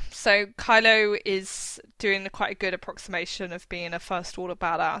 Yeah, so Kylo is doing quite a good approximation of being a First Order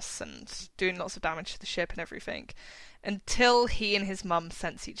badass and doing lots of damage to the ship and everything, until he and his mum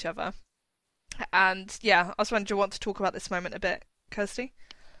sense each other. And yeah, I was wondering, do you want to talk about this moment a bit, Kirsty?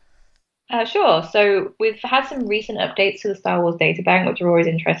 Sure. So we've had some recent updates to the Star Wars databank, which are always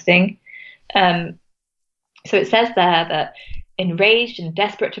interesting. So it says there that enraged and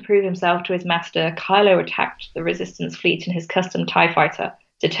desperate to prove himself to his master, Kylo attacked the Resistance fleet in his custom TIE fighter,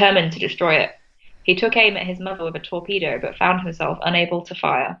 determined to destroy it. He took aim at his mother with a torpedo, but found himself unable to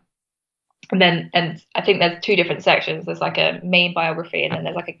fire. And I think there's two different sections. There's like a main biography, and then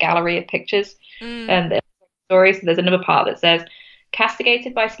there's like a gallery of pictures and stories. So there's another part that says,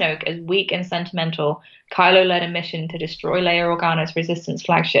 castigated by Snoke as weak and sentimental, Kylo led a mission to destroy Leia Organa's Resistance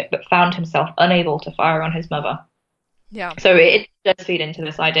flagship, but found himself unable to fire on his mother. Yeah. So it does feed into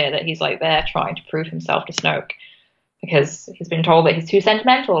this idea that he's like there trying to prove himself to Snoke because he's been told that he's too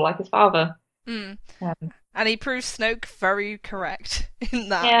sentimental, like his father. And he proves Snoke very correct in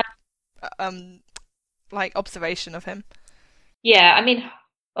that. Like observation of him. Yeah, I mean,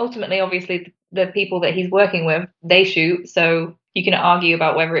 ultimately, obviously, the people that he's working with, they shoot, so you can argue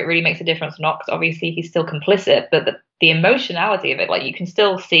about whether it really makes a difference or not, because obviously he's still complicit, but the emotionality of it, like, you can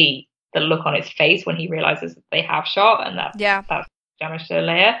still see the look on his face when he realizes that they have shot, and that's damage to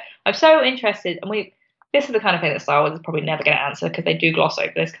Leia. I'm so interested, and this is the kind of thing that Star Wars is probably never going to answer, because they do gloss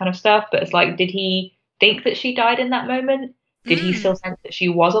over this kind of stuff, but it's like, did he think that she died in that moment? did he still sense that she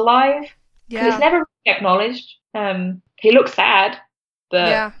was alive? Because Yeah. it's never really acknowledged. He looks sad, but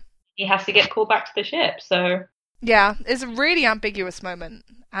Yeah. he has to get called back to the ship. So Yeah, it's a really ambiguous moment,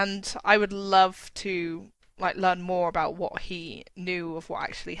 and I would love to like learn more about what he knew of what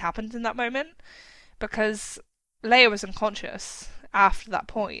actually happened in that moment, because Leia was unconscious after that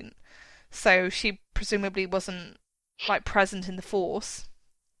point, so she presumably wasn't like present in the Force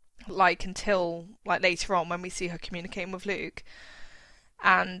like until like later on when we see her communicating with Luke.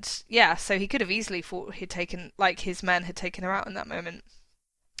 And yeah, so he could have easily thought he'd taken like his men had taken her out in that moment.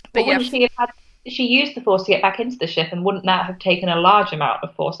 But But yeah, wouldn't she have had? She used the Force to get back into the ship, and wouldn't that have taken a large amount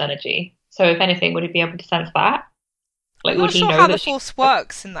of Force energy? So, if anything, would he be able to sense that? I'm Like, not would he sure know how the that she? Force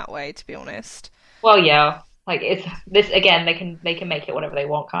works in that way, to be honest. Well, yeah. Like it's this again. They can make it whatever they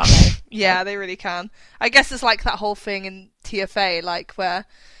want, can't they? Yeah, they really can. I guess it's like that whole thing in TFA, like where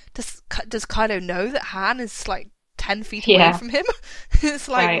does Kylo know that Han is like 10 feet away Yeah. from him? It's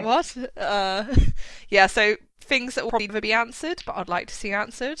like Right. what? Yeah, so things that will probably never be answered, but I'd like to see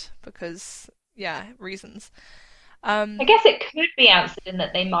answered because yeah, reasons. I guess it could be answered in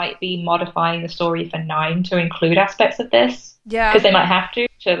that they might be modifying the story for 9 to include aspects of this Yeah, because they might have to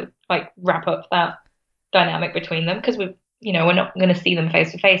like wrap up that dynamic between them because we're not going to see them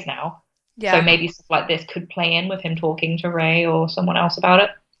face to face now. So yeah, maybe stuff like this could play in with him talking to Ray or someone else about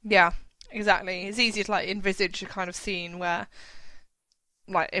it. yeah, exactly. It's easy to like envisage a kind of scene where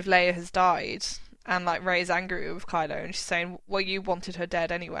like if Leia has died and like Rey's angry with Kylo and she's saying, "Well, you wanted her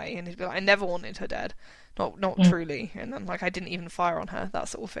dead anyway," and he'd be like, "I never wanted her dead, not Mm. truly," and then like I didn't even fire on her, that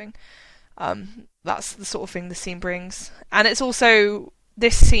sort of thing. That's the sort of thing the scene brings, and it's also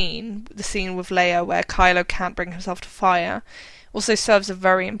this scene, the scene with Leia where Kylo can't bring himself to fire, also serves a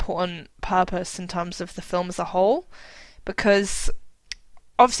very important purpose in terms of the film as a whole, because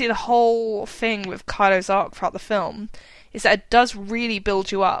obviously the whole thing with Kylo's arc throughout the film is that it does really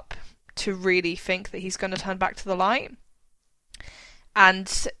build you up to really think that he's going to turn back to the light.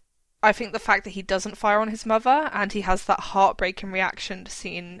 And I think the fact that he doesn't fire on his mother and he has that heartbreaking reaction to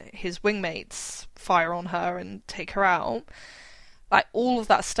seeing his wingmates fire on her and take her out, like all of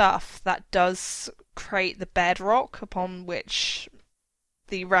that stuff, that does create the bedrock upon which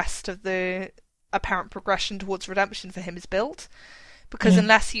the rest of the apparent progression towards redemption for him is built. Because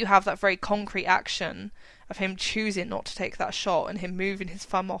unless you have that very concrete action of him choosing not to take that shot and him moving his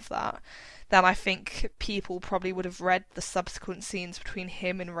thumb off that, then I think people probably would have read the subsequent scenes between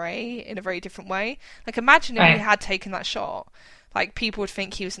him and Rey in a very different way. Like, imagine if he had taken that shot. Like, people would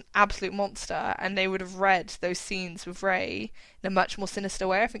think he was an absolute monster, and they would have read those scenes with Rey in a much more sinister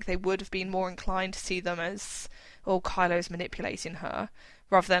way. I think they would have been more inclined to see them as, oh, Kylo's manipulating her,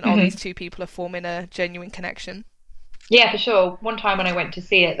 rather than, oh, these two people are forming a genuine connection. Yeah, for sure. One time when I went to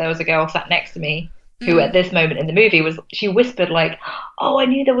see it, there was a girl sat next to me who at this moment in the movie she whispered like, "Oh, I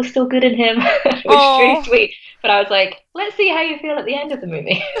knew there was still good in him," which was really sweet. But I was like, let's see how you feel at the end of the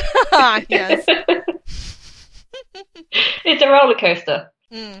movie. Yes. It's a roller coaster.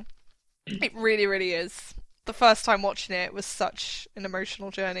 It really, really is. The first time watching it was such an emotional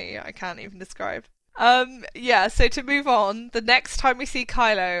journey I can't even describe. Yeah, so to move on, the next time we see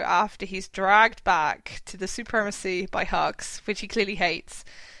Kylo after he's dragged back to the Supremacy by Hux, which he clearly hates,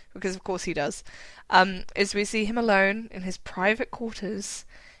 because of course he does, is we see him alone in his private quarters,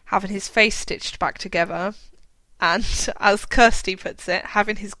 having his face stitched back together, and, as Kirsty puts it,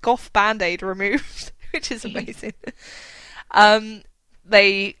 having his goth band-aid removed, which is amazing.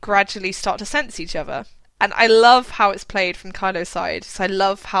 They gradually start to sense each other. And I love how it's played from Kylo's side. So I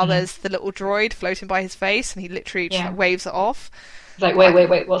love how there's the little droid floating by his face, and he literally just like, waves it off. It's like,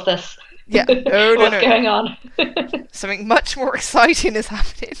 wait, what's this? Yeah, no, what's going on? Something much more exciting is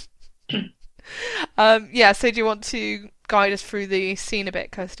happening. Yeah, so do you want to guide us through the scene a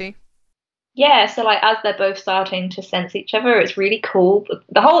bit, Kirsty? Yeah, so like as they're both starting to sense each other, it's really cool.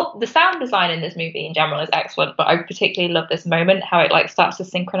 The sound design in this movie in general is excellent, but I particularly love this moment, how it like starts to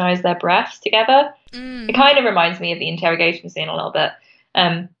synchronize their breaths together. It kind of reminds me of the interrogation scene a little bit.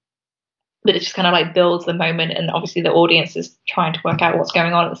 But it just kind of like builds the moment, and obviously the audience is trying to work out what's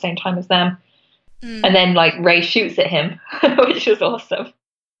going on at the same time as them. And then like Rey shoots at him, which was awesome.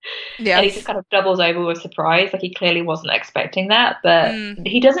 Yeah. And he just kind of doubles over with surprise, like he clearly wasn't expecting that, but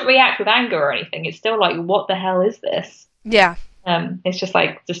he doesn't react with anger or anything. It's still like, what the hell is this? Yeah. It's just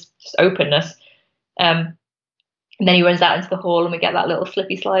like just openness. And then he runs out into the hall, and we get that little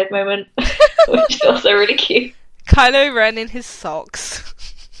slippy slide moment, which is also really cute. Kylo Ren in his socks.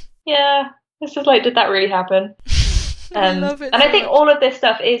 Yeah, it's just like, did that really happen? I love it. And I think all of this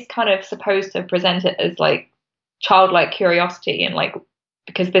stuff is kind of supposed to present it as like childlike curiosity, and like,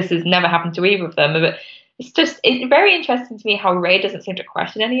 because this has never happened to either of them, but it's very interesting to me how Rey doesn't seem to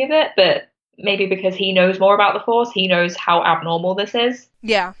question any of it, but maybe because he knows more about the Force, he knows how abnormal this is.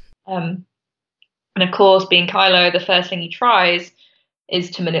 Yeah. And of course, being Kylo, the first thing he tries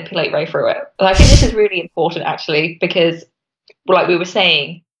is to manipulate Rey through it. And I think this is really important, actually, because, like we were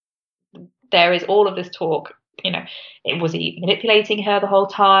saying, there is all of this talk. Was he manipulating her the whole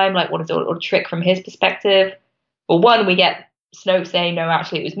time? Like, what is a trick from his perspective? Well, one, we get Snoke saying, no,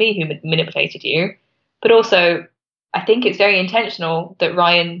 actually, it was me who manipulated you. But also, I think it's very intentional that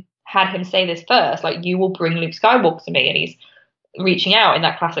Rian had him say this first, like, you will bring Luke Skywalker to me. And he's reaching out in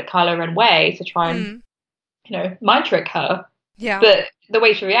that classic Kylo Ren way to try and, mind trick her. Yeah. But the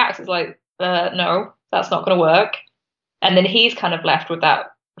way she reacts is like, no, that's not going to work. And then he's kind of left with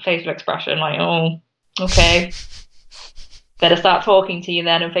that facial expression, like, oh, okay. Better start talking to you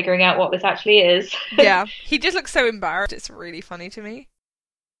then and figuring out what this actually is. Yeah. He just looks so embarrassed. It's really funny to me.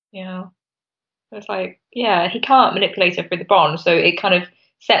 Yeah. It's like, yeah, he can't manipulate her through the bond, so it kind of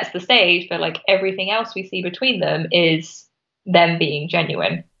sets the stage for, like, everything else we see between them is them being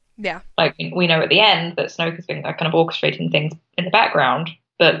genuine. Yeah. Like, we know at the end that Snoke has been kind of orchestrating things in the background,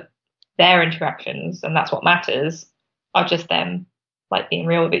 but their interactions, and that's what matters, are just them, like, being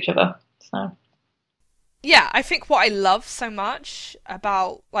real with each other. So. Yeah, I think what I love so much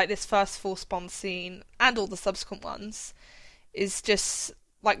about, like, this first Force Bond scene and all the subsequent ones is just,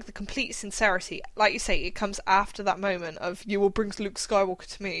 like, the complete sincerity. Like you say, it comes after that moment of, you will bring Luke Skywalker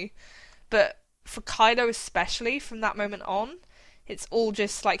to me. But for Kylo especially, from that moment on, it's all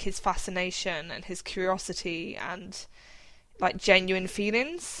just, like, his fascination and his curiosity and, like, genuine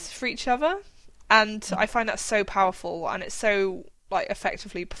feelings for each other. And I find that so powerful, and it's so, like,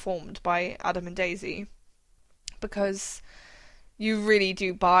 effectively performed by Adam and Daisy. Because you really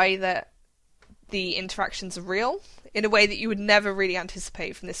do buy that the interactions are real in a way that you would never really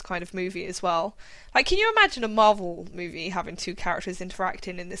anticipate from this kind of movie as well. Like, can you imagine a Marvel movie having two characters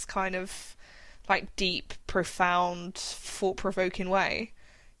interacting in this kind of, like, deep, profound, thought-provoking way?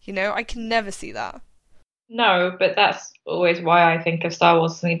 I can never see that. No, but that's always why I think of Star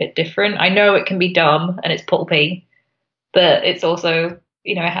Wars as something a bit different. I know it can be dumb and it's pulpy, but it's also,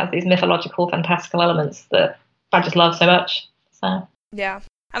 it has these mythological, fantastical elements that I just love so much. So. Yeah.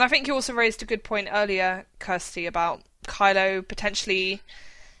 And I think you also raised a good point earlier, Kirsty, about Kylo potentially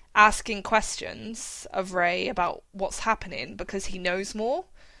asking questions of Rey about what's happening because he knows more.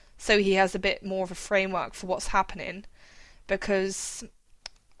 So he has a bit more of a framework for what's happening. Because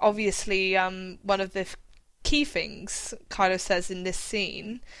obviously one of the key things Kylo says in this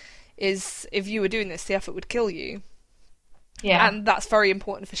scene is, if you were doing this, the effort would kill you. Yeah. And that's very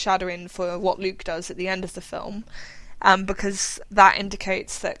important foreshadowing for what Luke does at the end of the film. Because that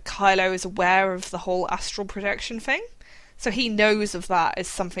indicates that Kylo is aware of the whole astral projection thing. So he knows of that as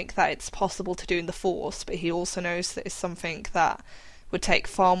something that it's possible to do in the Force, but he also knows that it's something that would take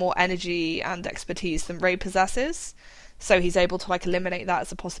far more energy and expertise than Rey possesses. So he's able to, like, eliminate that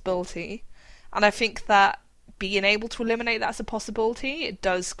as a possibility. And I think that being able to eliminate that as a possibility, it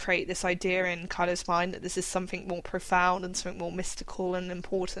does create this idea in Kylo's mind that this is something more profound and something more mystical and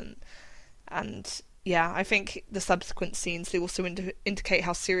important. And yeah, I think the subsequent scenes, they also indicate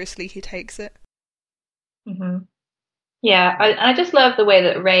how seriously he takes it. Mm-hmm. Yeah, I just love the way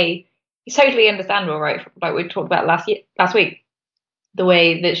that Rey is totally understandable, right? Like we talked about last week, the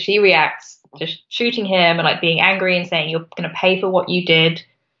way that she reacts, just shooting him and, like, being angry and saying, you're going to pay for what you did.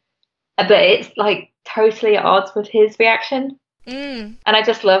 But it's, like, totally at odds with his reaction. And I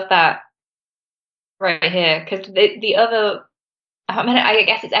just love that right here, because the other, I mean, I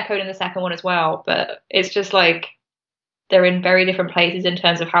guess it's echoed in the second one as well, but it's just like they're in very different places in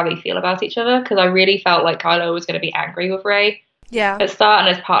terms of how they feel about each other, because I really felt like Kylo was going to be angry with Rey at the start,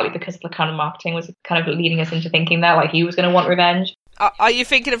 and it's partly because the kind of marketing was kind of leading us into thinking that, like, he was going to want revenge. Are you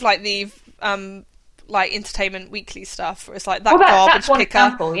thinking of, like, the like Entertainment Weekly stuff, where it's like that garbage that's one picker?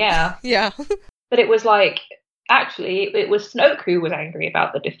 Example, yeah. Yeah. But it was like, actually, it was Snoke who was angry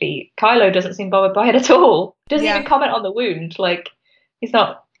about the defeat. Kylo doesn't seem bothered by it at all. Doesn't even comment on the wound. Like, he's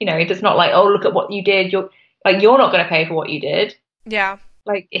not, he does not, like, oh, look at what you did. You're not going to pay for what you did. Yeah.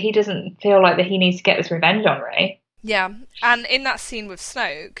 Like, he doesn't feel like that he needs to get this revenge on Rey. Yeah, and in that scene with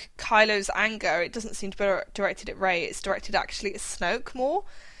Snoke, Kylo's anger, it doesn't seem to be directed at Rey, it's directed actually at Snoke more.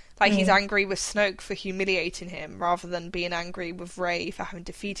 Like, he's angry with Snoke for humiliating him, rather than being angry with Rey for having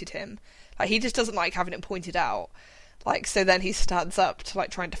defeated him. Like, he just doesn't like having it pointed out. Like, so then he stands up to, like,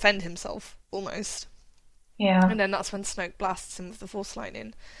 try and defend himself, almost. Yeah. And then that's when Snoke blasts him with the Force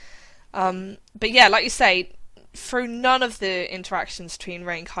lightning. But yeah, like you say, through none of the interactions between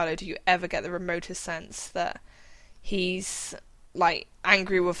Rey and Kylo do you ever get the remotest sense that he's like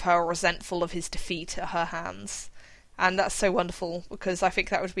angry with her or resentful of his defeat at her hands. And that's so wonderful, because I think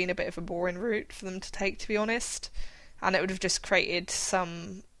that would have been a bit of a boring route for them to take, to be honest. And it would have just created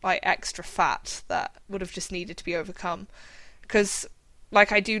some like extra fat that would have just needed to be overcome. Because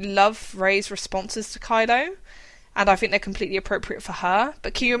like, I do love Rey's responses to Kylo, and I think they're completely appropriate for her.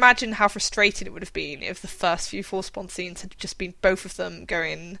 But can you imagine how frustrated it would have been if the first few Force Bond scenes had just been both of them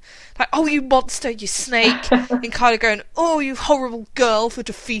going like, "Oh, you monster, you snake," and Kylo going, "Oh, you horrible girl for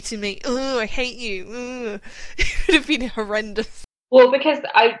defeating me. Oh, I hate you." Ugh. It would have been horrendous. Well, because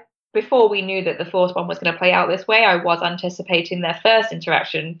before we knew that the Force Bond was going to play out this way, I was anticipating their first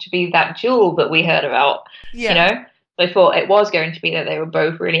interaction to be that duel that we heard about. Yeah. You know? I thought it was going to be that they were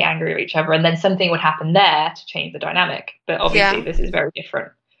both really angry at each other, and then something would happen there to change the dynamic. But obviously, this is very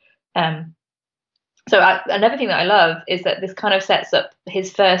different. Another thing that I love is that this kind of sets up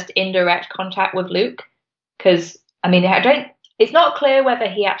his first indirect contact with Luke. Because I mean, it's not clear whether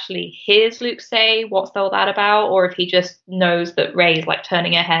he actually hears Luke say what's all that about, or if he just knows that Rey's like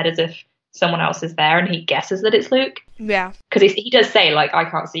turning her head as if someone else is there, and he guesses that it's Luke. Yeah. Because he does say like, "I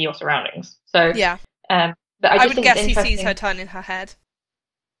can't see your surroundings." So yeah. But I would guess he sees her turning her head.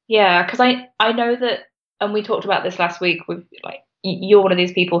 Yeah, because I know that, and we talked about this last week with like, you're one of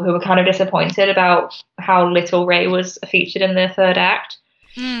these people who were kind of disappointed about how little Rey was featured in the third act.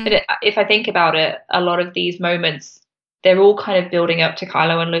 But if I think about it, a lot of these moments, they're all kind of building up to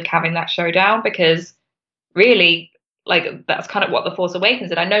Kylo and Luke having that showdown, because really, like, that's kind of what The Force Awakens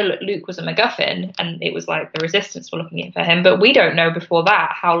did. I know Luke was a MacGuffin, and it was like the Resistance were looking for him, but we don't know before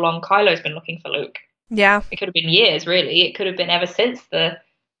that how long Kylo's been looking for Luke. Yeah. It could have been years, really. It could have been ever since the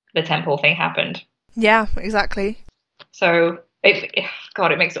temple thing happened. Yeah, exactly. So,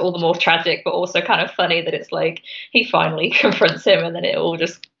 God, it makes it all the more tragic, but also kind of funny that it's like he finally confronts him and then it all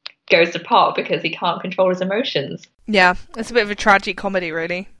just goes apart because he can't control his emotions. Yeah, it's a bit of a tragic comedy,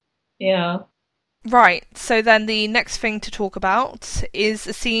 really. Yeah. Right, so then the next thing to talk about is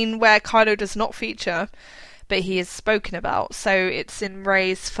a scene where Kylo does not feature, but he is spoken about. So it's in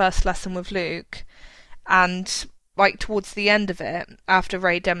Rey's first lesson with Luke. And, like, towards the end of it, after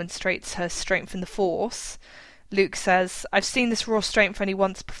Rey demonstrates her strength in the Force, Luke says, "I've seen this raw strength only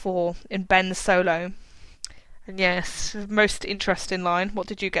once before, in Ben Solo." And yes, most interesting line. What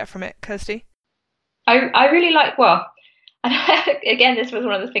did you get from it, Kirsty? I really like, well, again, this was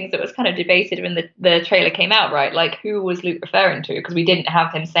one of the things that was kind of debated when the trailer came out, right? Like, who was Luke referring to? Because we didn't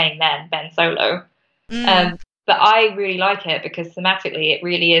have him saying then, Ben Solo. But I really like it because thematically it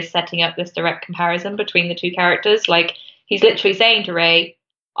really is setting up this direct comparison between the two characters. Like, he's literally saying to Rey,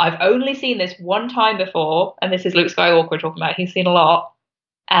 "I've only seen this one time before," and this is Luke Skywalker we're talking about. He's seen a lot.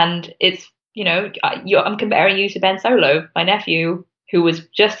 And it's, you know, I'm comparing you to Ben Solo, my nephew, who was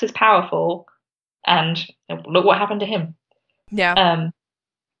just as powerful, and look what happened to him. Yeah.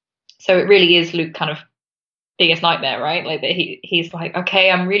 So it really is Luke kind of biggest nightmare, right? Like that he's like,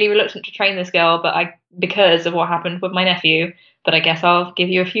 okay, I'm really reluctant to train this girl, but because of what happened with my nephew, but I guess I'll give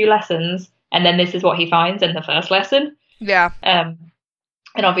you a few lessons. And then this is what he finds in the first lesson. Yeah. And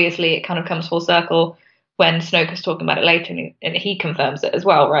obviously it kind of comes full circle when Snoke is talking about it later, and he confirms it as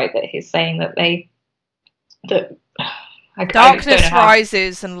well, right? That he's saying that darkness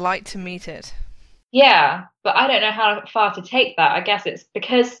rises and light to meet it. Yeah, but I don't know how far to take that. I guess it's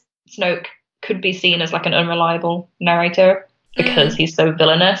because Snoke could be seen as like an unreliable narrator because he's so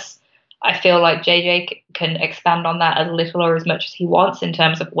villainous. I feel like JJ can expand on that as little or as much as he wants in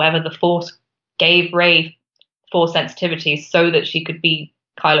terms of whether the Force gave Rey Force sensitivity so that she could be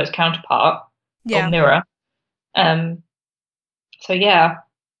Kylo's counterpart or mirror. So yeah,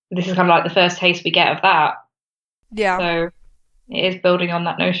 this is kind of like the first taste we get of that. Yeah. So it is building on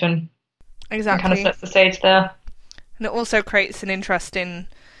that notion. Exactly. It kind of sets the stage there. And it also creates an interesting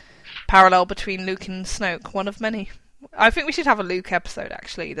parallel between Luke and Snoke, one of many. I think we should have a Luke episode,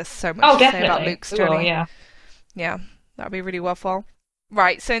 actually. There's so much to say about Luke's journey. Yeah, that would be really worthwhile.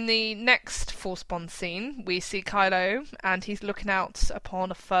 Right, so in the next Force Bond scene, we see Kylo, and he's looking out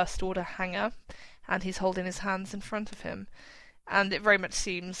upon a First Order hangar, and he's holding his hands in front of him. And it very much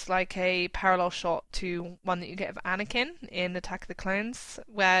seems like a parallel shot to one that you get of Anakin in Attack of the Clones,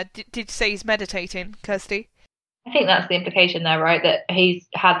 where, did you say he's meditating, Kirsty? I think that's the implication there, right? That he's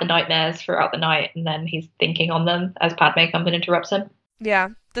had the nightmares throughout the night, and then he's thinking on them as Padme comes and interrupts him. Yeah.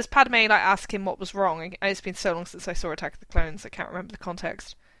 Does Padme ask him what was wrong? It's been so long since I saw Attack of the Clones, I can't remember the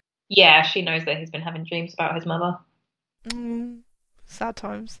context. Yeah, she knows that he's been having dreams about his mother. Sad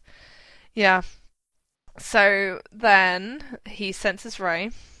times. Yeah. So then he senses Rey,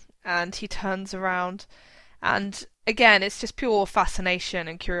 and he turns around, and again, it's just pure fascination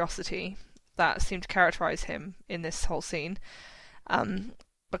and curiosity that seem to characterize him in this whole scene.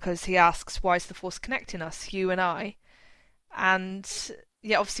 because he asks, why is the Force connecting us, you and I? And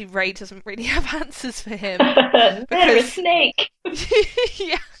yeah, obviously Rey doesn't really have answers for him. They're a snake.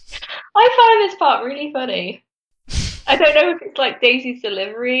 Yeah. I find this part really funny. I don't know if it's like Daisy's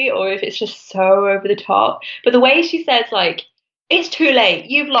delivery or if it's just so over the top. But the way she says, like, it's too late,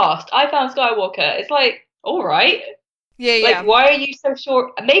 you've lost, I found Skywalker. It's like, all right. Yeah, Like, why are you so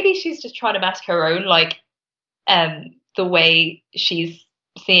sure? Maybe she's just trying to mask her own, like, the way she's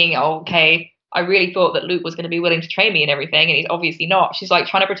seeing, oh, okay, I really thought that Luke was going to be willing to train me and everything, and he's obviously not. She's like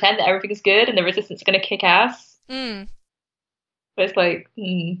trying to pretend that everything's good and the Resistance is going to kick ass. Mm. But it's like,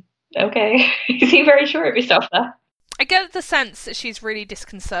 okay. You seem very sure of yourself there. I get the sense that she's really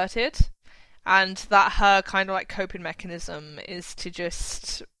disconcerted, and that her kind of like coping mechanism is to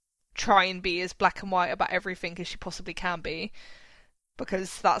just try and be as black and white about everything as she possibly can be,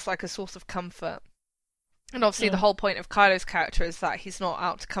 because that's like a source of comfort. And obviously the whole point of Kylo's character is that he's not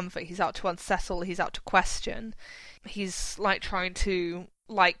out to comfort, he's out to unsettle, he's out to question. He's like trying to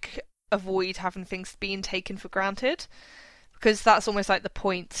like avoid having things being taken for granted. Because that's almost like the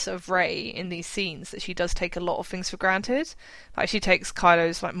point of Rey in these scenes, that she does take a lot of things for granted. Like, she takes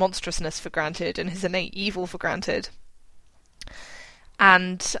Kylo's like monstrousness for granted and his innate evil for granted.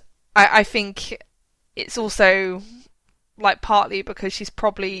 And I think it's also like partly because she's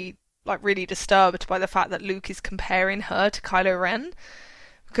probably like really disturbed by the fact that Luke is comparing her to Kylo Ren.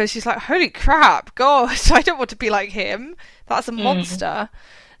 Because she's like, holy crap, God, I don't want to be like him. That's a monster.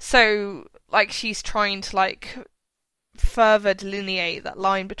 So, like, she's trying to like further delineate that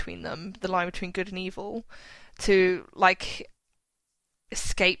line between them, the line between good and evil, to like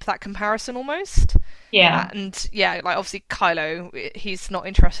escape that comparison almost. Yeah. And yeah, like obviously Kylo, he's not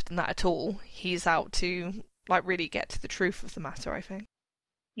interested in that at all. He's out to like really get to the truth of the matter, I think.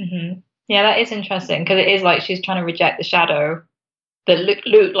 Yeah, that is interesting, because it is like she's trying to reject the shadow that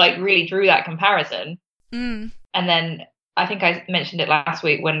Luke like really drew that comparison. And then I think I mentioned it last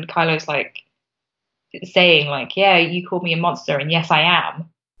week when Kylo's like saying like, yeah, you called me a monster, and yes, I am.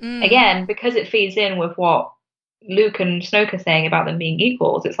 Again, because it feeds in with what Luke and Snoke are saying about them being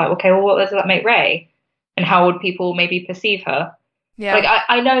equals. It's like, okay, well, what does that make Rey? And how would people maybe perceive her? Yeah. Like,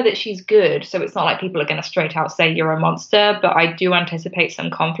 I know that she's good, so it's not like people are going to straight out say you're a monster, but I do anticipate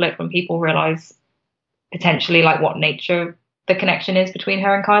some conflict when people realize potentially like what nature the connection is between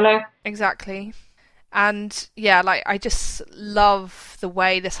her and Kylo. Exactly. And yeah, like I just love the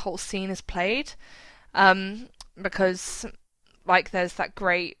way this whole scene is played. Because like there's that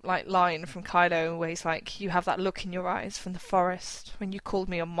great like line from Kylo where he's like, you have that look in your eyes from the forest when you called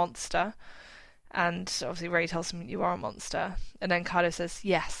me a monster. And obviously Rey tells him, you are a monster. And then Kylo says,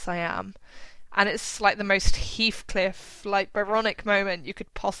 yes, I am. And it's like the most Heathcliff, like Byronic moment you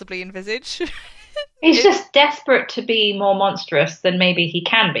could possibly envisage. He's just desperate to be more monstrous than maybe he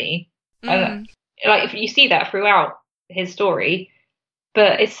can be. And, like, if you see that throughout his story.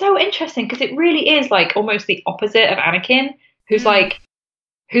 But it's so interesting because it really is like almost the opposite of Anakin, who's like,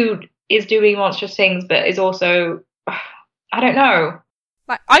 who is doing monstrous things, but is also, I don't know.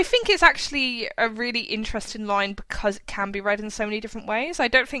 Like, I think it's actually a really interesting line because it can be read in so many different ways. I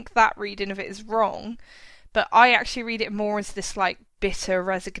don't think that reading of it is wrong, but I actually read it more as this like bitter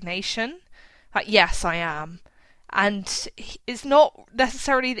resignation. Like, yes, I am. And it's not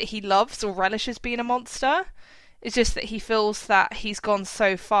necessarily that he loves or relishes being a monster. It's just that he feels that he's gone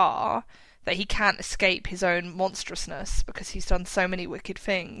so far that he can't escape his own monstrousness because he's done so many wicked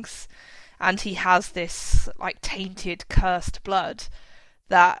things. And he has this like tainted, cursed blood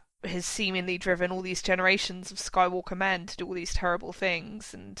that has seemingly driven all these generations of Skywalker men to do all these terrible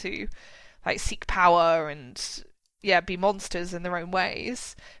things and to like seek power and be monsters in their own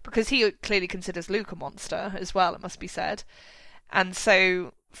ways, because he clearly considers Luke a monster as well, it must be said. And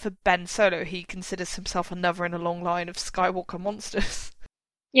so for Ben Solo, he considers himself another in a long line of Skywalker monsters.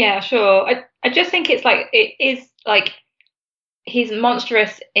 Yeah, sure. I just think it's like, it is like he's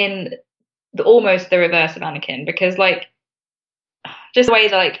monstrous in almost the reverse of Anakin, because like just the way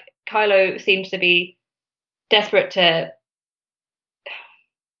that like Kylo seems to be desperate to,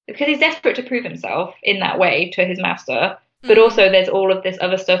 because he's desperate to prove himself in that way to his master, but also there's all of this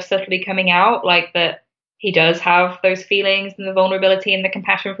other stuff subtly coming out, like that he does have those feelings and the vulnerability and the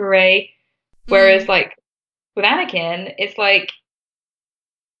compassion for Rey, whereas like with Anakin, it's like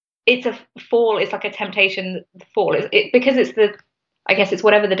it's a fall, it's like a temptation fall, because it's the, I guess it's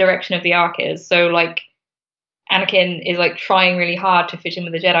whatever the direction of the arc is. So like Anakin is like trying really hard to fit in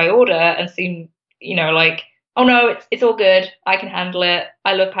with the Jedi Order and seem, you know, like, oh no, it's all good, I can handle it,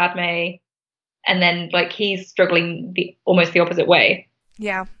 I love Padme. And then like he's struggling almost the opposite way.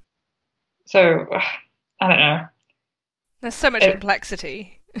 Yeah. So I don't know. There's so much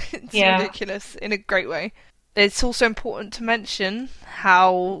complexity. It's ridiculous in a great way. It's also important to mention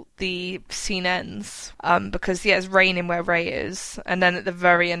how the scene ends, because it's raining where Rey is, and then at the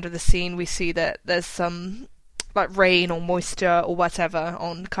very end of the scene we see that there's some like rain or moisture or whatever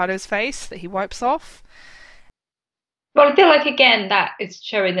on Kylo's face that he wipes off. Well, I feel like again that is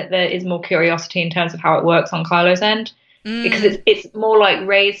showing that there is more curiosity in terms of how it works on Kylo's end, because it's more like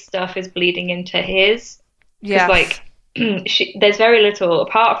Rey's stuff is bleeding into his. Yeah, like there's very little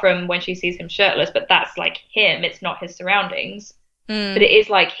apart from when she sees him shirtless, but that's like him. It's not his surroundings. But it is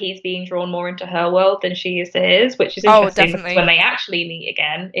like he's being drawn more into her world than she is to his, which is interesting. Definitely. When they actually meet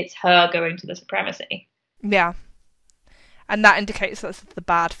again, it's her going to the supremacy. Yeah. And that indicates that's the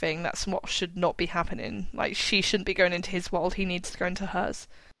bad thing. That's what should not be happening. Like, she shouldn't be going into his world. He needs to go into hers.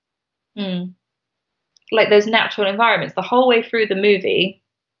 Like those natural environments, the whole way through the movie,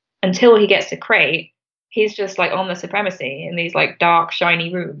 until he gets to Crate, he's just like on the supremacy in these like dark,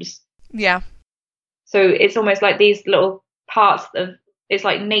 shiny rooms. Yeah. So it's almost like these little parts of, it's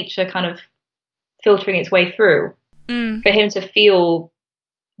like nature kind of filtering its way through. For him to feel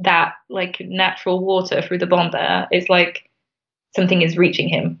that like natural water through the bond there is like something is reaching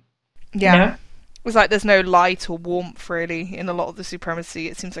him. Yeah. You know? It's like there's no light or warmth really in a lot of the supremacy.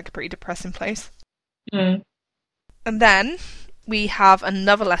 It seems like a pretty depressing place. And then we have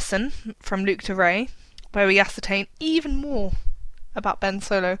another lesson from Luke to Rey, where we ascertain even more about Ben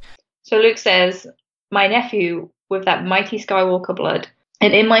Solo. So Luke says, "My nephew with that mighty Skywalker blood,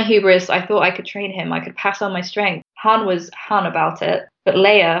 and in my hubris I thought I could train him, I could pass on my strength. Han was Han about it, but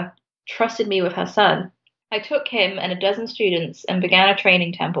Leia trusted me with her son. I took him and a dozen students and began a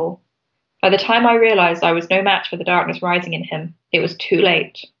training temple. By the time I realized I was no match for the darkness rising in him, it was too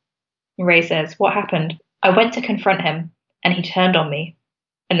late." Rey says, "What happened?" "I went to confront him, and he turned on me."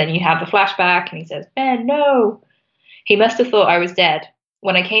 And then you have the flashback, and he says, "Ben, no." "He must have thought I was dead.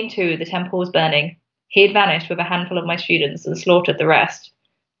 When I came to, the temple was burning. He had vanished with a handful of my students and slaughtered the rest.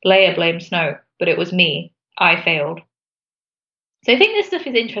 Leia blamed Snoke, but it was me. I failed." So I think this stuff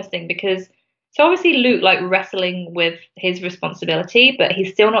is interesting because, so obviously Luke like wrestling with his responsibility, but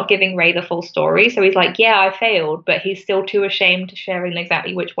he's still not giving Rey the full story. So he's like, yeah, I failed, but he's still too ashamed to share in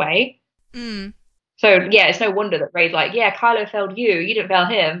exactly which way. So yeah, it's no wonder that Rey's like, yeah, Kylo failed you. You didn't fail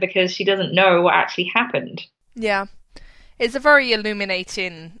him, because she doesn't know what actually happened. Yeah. It's a very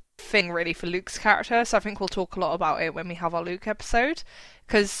illuminating thing really for Luke's character, so I think we'll talk a lot about it when we have our Luke episode,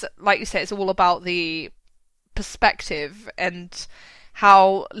 because like you said, it's all about the perspective and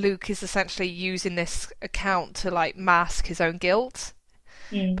how Luke is essentially using this account to like mask his own guilt,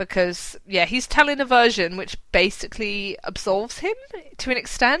 because he's telling a version which basically absolves him to an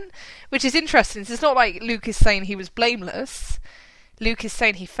extent, which is interesting. So it's not like Luke is saying he was blameless. Luke is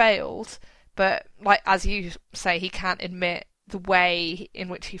saying he failed, but like as you say, he can't admit the way in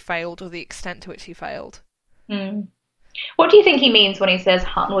which he failed or the extent to which he failed. What do you think he means when he says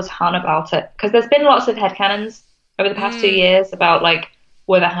Han was Han about it? Because there's been lots of headcanons over the past 2 years about like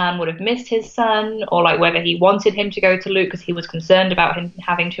whether Han would have missed his son, or like whether he wanted him to go to Luke because he was concerned about him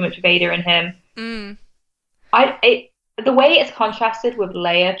having too much Vader in him. The way it's contrasted with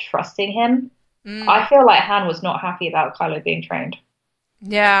Leia trusting him, I feel like Han was not happy about Kylo being trained.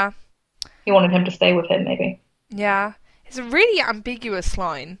 Yeah. He wanted him to stay with him, maybe. Yeah. It's a really ambiguous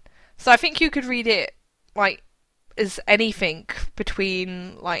line. So I think you could read it like as anything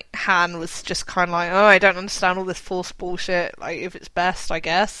between like Han was just kind of like, oh, I don't understand all this Force bullshit. Like, if it's best, I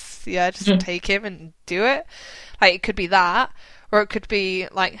guess, just take him and do it. Like, it could be that, or it could be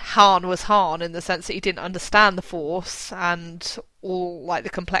like Han was Han in the sense that he didn't understand the Force and all like the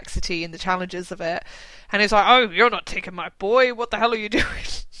complexity and the challenges of it, and he's like, oh, you're not taking my boy. What the hell are you doing?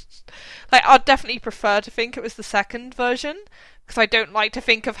 Like, I'd definitely prefer to think it was the second version, because I don't like to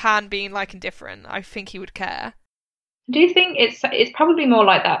think of Han being like indifferent. I think he would care. Do you think it's probably more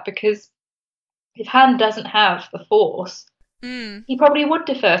like that, because if Han doesn't have the Force, he probably would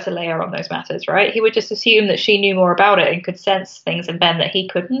defer to Leia on those matters, right? He would just assume that she knew more about it and could sense things in Ben that he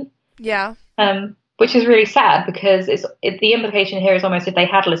couldn't. Yeah. Which is really sad, because the implication here is almost if they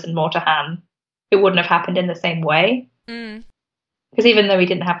had listened more to Han, it wouldn't have happened in the same way. Because even though he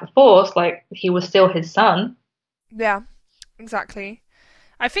didn't have the Force, like, he was still his son. Yeah, exactly.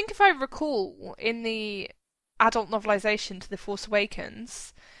 I think if I recall, in the adult novelization to The Force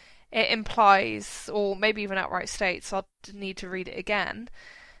Awakens, it implies, or maybe even outright states, I'd need to read it again,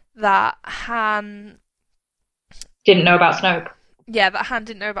 that Han didn't know about Snoke. Yeah, that Han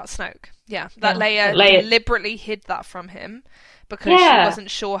didn't know about Snoke. Yeah, that Leia deliberately hid that from him because she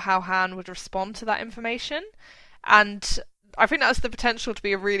wasn't sure how Han would respond to that information. And I think that's the potential to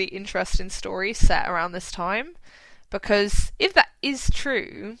be a really interesting story set around this time, Because if that is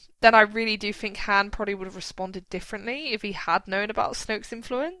true, then I really do think Han probably would have responded differently if he had known about Snoke's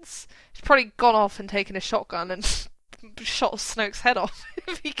influence. He's probably gone off and taken a shotgun and shot Snoke's head off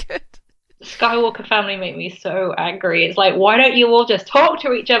if he could. Skywalker family make me so angry. It's like, why don't you all just talk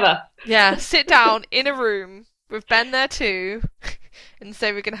to each other? Yeah, sit down in a room with Ben there too and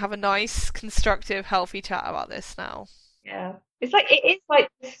say we're going to have a nice, constructive, healthy chat about this now. Yeah. It's like, it is like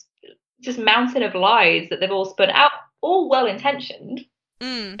this just mountain of lies that they've all spun out, all well intentioned,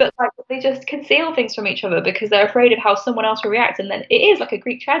 but like they just conceal things from each other because they're afraid of how someone else will react. And then it is like a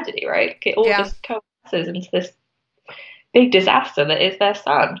Greek tragedy, right? Like it all just coalesces into this big disaster that is their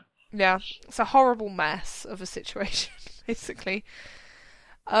son. Yeah, it's a horrible mess of a situation, basically.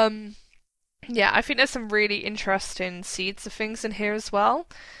 Yeah, I think there's some really interesting seeds of things in here as well.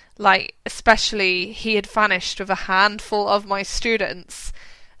 Like, especially, he had vanished with a handful of my students.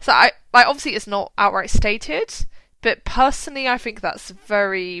 So, obviously it's not outright stated, but personally I think that's a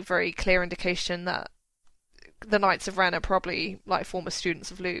very, very clear indication that the Knights of Ren are probably, like, former students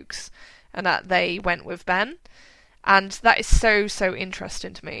of Luke's, and that they went with Ben. And that is so, so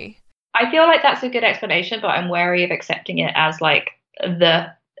interesting to me. I feel like that's a good explanation, but I'm wary of accepting it as, like, the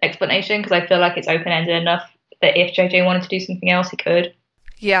explanation, because I feel like it's open-ended enough that if JJ wanted to do something else, he could.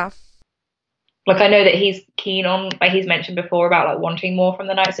 Yeah. Like, I know that he's keen on, like, he's mentioned before about, like, wanting more from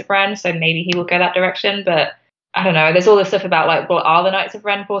the Knights of Ren, so maybe he will go that direction, but I don't know. There's all this stuff about, like, well, are the Knights of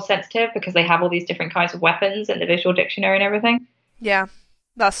Ren force sensitive because they have all these different kinds of weapons in the visual dictionary and everything? Yeah,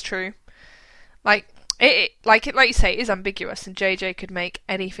 that's true. Like you say, it is ambiguous, and JJ could make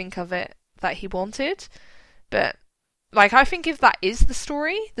anything of it that he wanted, but, like, I think if that is the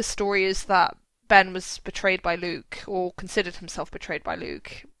story is that Ben was betrayed by Luke, or considered himself betrayed by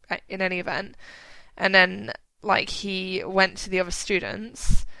Luke, in any event, and then, like, he went to the other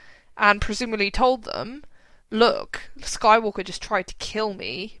students and presumably told them, look, Skywalker just tried to kill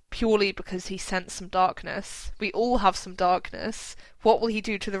me purely because he sensed some darkness. We all have some darkness. What will he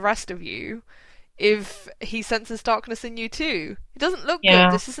do to the rest of you if he senses darkness in you too? It doesn't look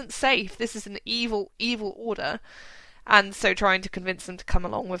good. This isn't safe. This is an evil, evil order. And so trying to convince them to come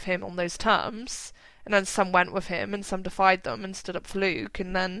along with him on those terms. And then some went with him and some defied them and stood up for Luke.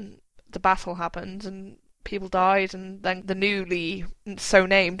 And then the battle happened and people died. And then the newly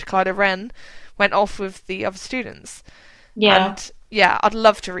so-named Kylo Ren went off with the other students. Yeah. And yeah, I'd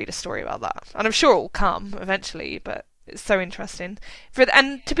love to read a story about that. And I'm sure it will come eventually, but it's so interesting.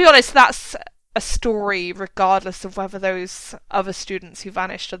 And to be honest, that's a story regardless of whether those other students who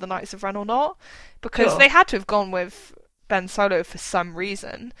vanished are the Knights of Ren or not. Because they had to have gone with Ben Solo for some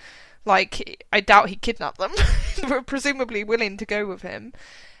reason. Like, I doubt he kidnapped them. They were presumably willing to go with him.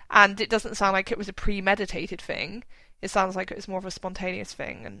 And it doesn't sound like it was a premeditated thing. It sounds like it was more of a spontaneous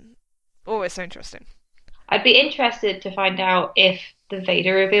thing. And, oh, it's so interesting. I'd be interested to find out if the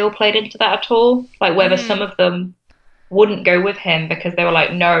Vader reveal played into that at all. Like, whether some of them wouldn't go with him because they were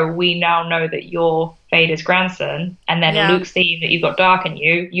like, no, we now know that you're Vader's grandson. And then Luke seeing that you've got dark in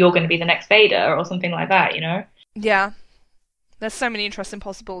you, you're going to be the next Vader or something like that, you know? Yeah. There's so many interesting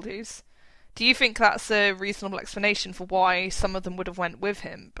possibilities. Do you think that's a reasonable explanation for why some of them would have went with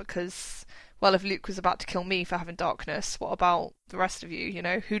him? Because, well, if Luke was about to kill me for having darkness, what about the rest of you, you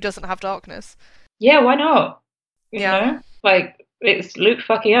know? Who doesn't have darkness? Yeah, why not? You know? Like, it's Luke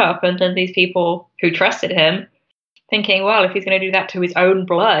fucking up, and then these people who trusted him thinking, well, if he's going to do that to his own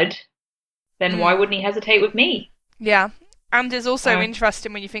blood, then why wouldn't he hesitate with me? Yeah. And it's also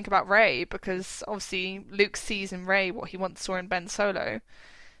interesting when you think about Rey, because obviously Luke sees in Rey what he once saw in Ben Solo.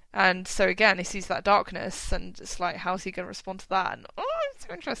 And so again, he sees that darkness, and it's like, how's he going to respond to that? And, it's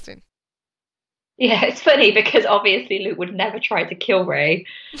so interesting. Yeah, it's funny because obviously Luke would never try to kill Rey,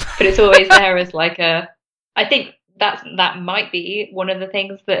 but it's always there as like I think that might be one of the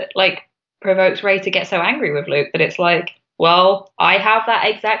things that, like, provokes Rey to get so angry with Luke, that it's like, well, I have that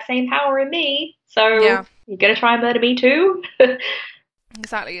exact same power in me, so you're going to try and murder me too?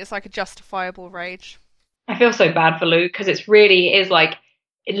 Exactly, it's like a justifiable rage. I feel so bad for Luke, because it really is like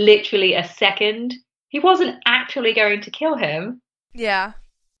literally a second. He wasn't actually going to kill him. Yeah.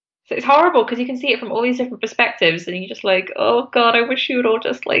 So it's horrible because you can see it from all these different perspectives, and you're just like, oh God, I wish you would all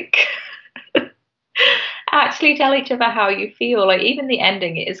just like actually tell each other how you feel. Like, even the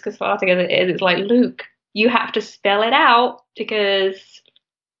ending is cathartic as it is. It's like, Luke, you have to spell it out because,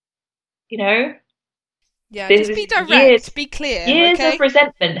 you know. Yeah, just be direct, be clear. Years of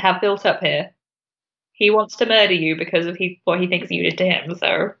resentment have built up here. He wants to murder you because of what he thinks you did to him,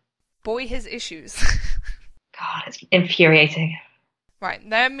 so. Boy, his issues. God, it's infuriating. Right,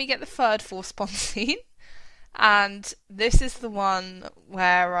 then we get the third Force spawn scene. And this is the one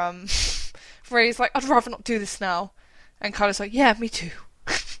where Rey's like, I'd rather not do this now. And Kylo's like, yeah, me too.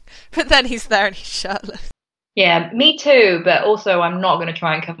 But then he's there and he's shirtless. Yeah, me too, but also I'm not going to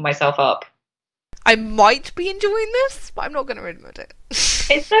try and cover myself up. I might be enjoying this, but I'm not going to admit it.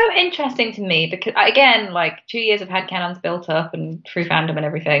 It's so interesting to me because, again, like 2 years of headcanons built up and through fandom and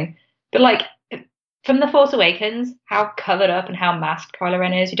everything. But like from The Force Awakens, how covered up and how masked Kylo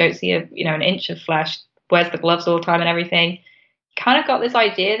Ren is. You don't see an inch of flesh, wears the gloves all the time and everything. Kind of got this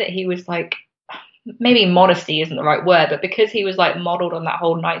idea that he was like, maybe modesty isn't the right word, but because he was like modeled on that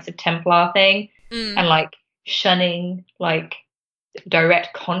whole Knights of Templar thing and like shunning like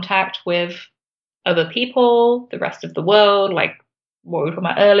direct contact with other people, the rest of the world, like what we were talking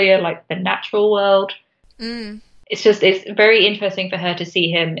about earlier, like the natural world. It's very interesting for her to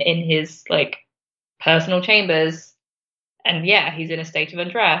see him in his like personal chambers, and yeah, he's in a state of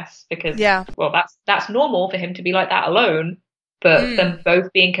undress because well, that's normal for him to be like that alone. But them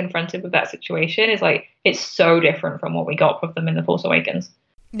both being confronted with that situation is like, it's so different from what we got from them in The Force Awakens.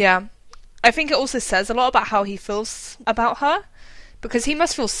 Yeah. I think it also says a lot about how he feels about her, because he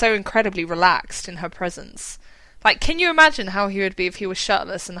must feel so incredibly relaxed in her presence. Like, can you imagine how he would be if he was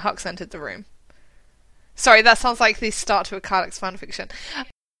shirtless and Hux entered the room? Sorry, that sounds like the start to a Kylix fanfiction.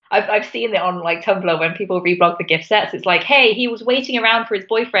 I've seen it on like Tumblr when people reblog the gift sets. It's like, hey, he was waiting around for his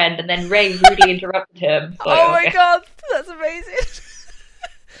boyfriend, and then Rey rudely interrupted him. Like, oh my god, that's amazing.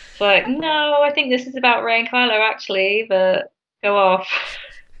 It's like, no, I think this is about Rey and Kylo actually, but go off.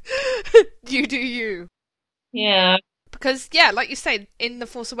 You do you. Yeah. Because, yeah, like you say, in The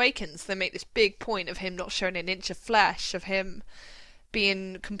Force Awakens, they make this big point of him not showing an inch of flesh, of him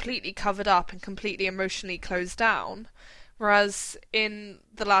being completely covered up and completely emotionally closed down. Whereas in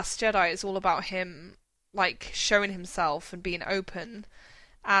The Last Jedi, it's all about him, like, showing himself and being open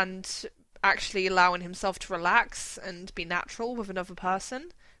and actually allowing himself to relax and be natural with another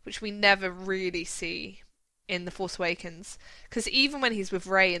person, which we never really see in The Force Awakens. Because even when he's with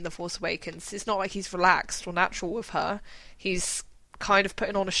Rey in The Force Awakens, it's not like he's relaxed or natural with her. He's kind of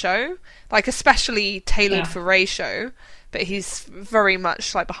putting on a show, like especially tailored for Rey's show, but he's very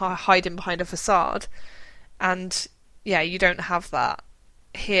much like hiding behind a facade. And yeah, you don't have that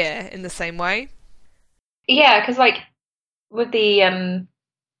here in the same way. Yeah, because like with the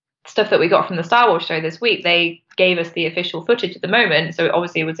stuff that we got from the Star Wars show this week, they gave us the official footage at the moment, so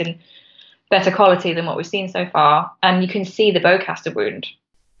obviously it was in better quality than what we've seen so far, and you can see the bowcaster wound.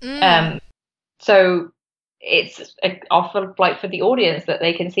 So it's often like for the audience that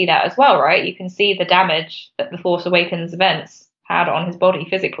they can see that as well, right? You can see the damage that the Force Awakens events had on his body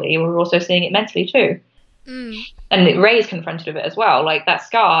physically. We're also seeing it mentally too. And Rey is confronted with it as well. Like that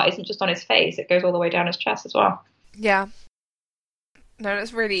scar isn't just on his face; it goes all the way down his chest as well. Yeah. No,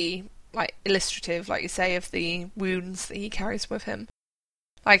 it's really like illustrative, like you say, of the wounds that he carries with him.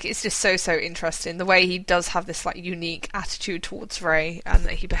 Like, it's just so interesting the way he does have this like unique attitude towards Rey, and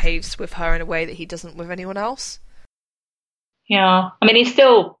that he behaves with her in a way that he doesn't with anyone else. Yeah, I mean, he's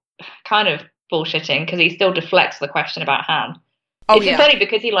still kind of bullshitting because he still deflects the question about Han. It's funny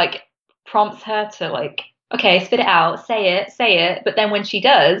because he like prompts her to like, okay, spit it out, say it, but then when she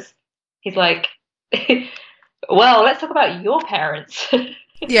does, he's like, well, let's talk about your parents.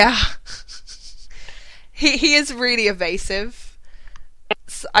 Yeah. He is really evasive.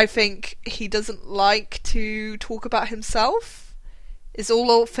 I think he doesn't like to talk about himself. It's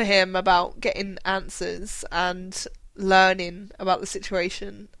all for him about getting answers and learning about the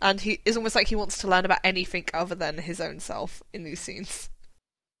situation, and he is almost like he wants to learn about anything other than his own self in these scenes.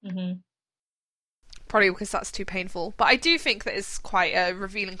 Probably because that's too painful. But I do think that it's quite a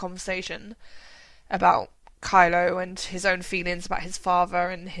revealing conversation about Kylo and his own feelings about his father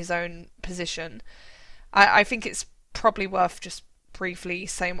and his own position. I think it's probably worth just briefly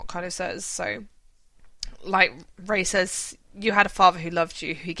saying what Kylo says. So, like, Rey says, you had a father who loved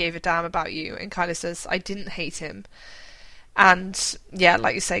you, who gave a damn about you, and Kylo says, I didn't hate him. And yeah,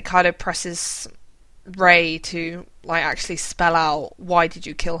 like you say, Kylo presses Rey to like actually spell out why did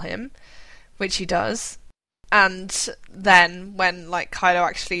you kill him, which he does. And then when like Kylo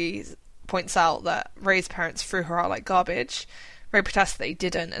actually points out that Rey's parents threw her out like garbage, Rey protests that he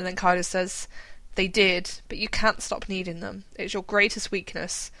didn't, and then Kylo says, they did, but you can't stop needing them. It's your greatest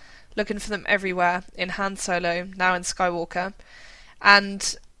weakness. Looking for them everywhere, in Han Solo, now in Skywalker.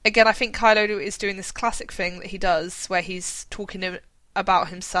 And again, I think Kylo is doing this classic thing that he does, where he's talking about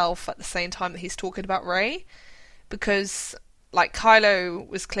himself at the same time that he's talking about Rey. Because, like, Kylo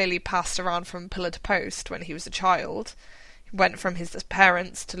was clearly passed around from pillar to post when he was a child. He went from his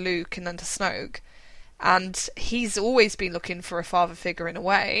parents to Luke and then to Snoke. And he's always been looking for a father figure in a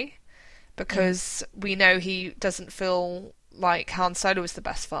way, because we know he doesn't feel like Han Solo was the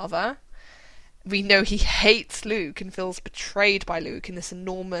best father. We know he hates Luke and feels betrayed by Luke in this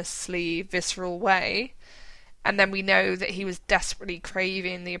enormously visceral way. And then we know that he was desperately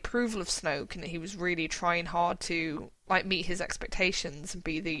craving the approval of Snoke, and that he was really trying hard to like meet his expectations and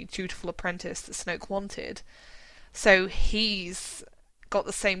be the dutiful apprentice that Snoke wanted. So he's got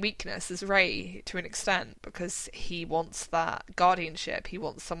the same weakness as Rey to an extent, because he wants that guardianship. He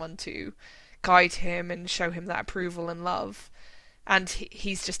wants someone to guide him and show him that approval and love. And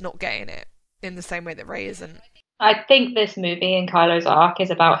he's just not getting it in the same way that Rey isn't. I think this movie and Kylo's arc is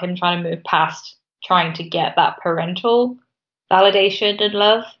about him trying to move past trying to get that parental validation and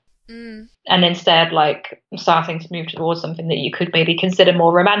love, and instead like starting to move towards something that you could maybe consider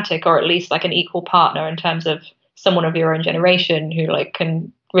more romantic, or at least like an equal partner in terms of someone of your own generation who like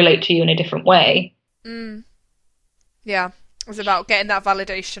can relate to you in a different way. Yeah, it's about getting that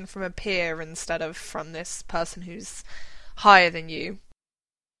validation from a peer instead of from this person who's higher than you.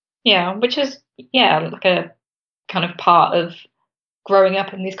 Yeah, which is like a kind of part of growing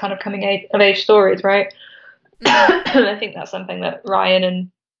up in these kind of coming of age stories, right? I think that's something that Ryan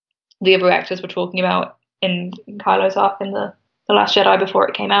and the other actors were talking about in Kylo's arc in the Last Jedi before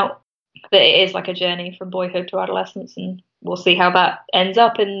it came out. That it is like a journey from boyhood to adolescence, and we'll see how that ends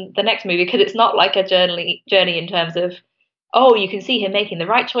up in the next movie, because it's not like a journey in terms of, oh, you can see him making the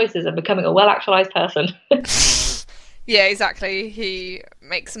right choices and becoming a well-actualized person. Yeah, exactly. He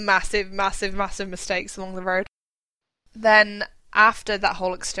makes massive mistakes along the road. Then after that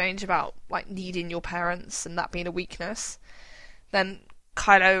whole exchange about like needing your parents and that being a weakness, then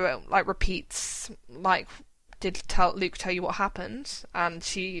Kylo like repeats like, did Luke tell you what happened? And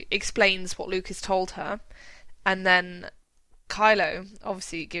she explains what Luke has told her, and then Kylo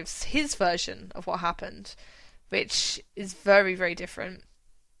obviously gives his version of what happened, which is very, very different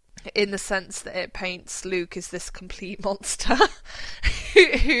in the sense that it paints Luke as this complete monster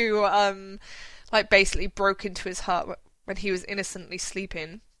who like basically broke into his hut when he was innocently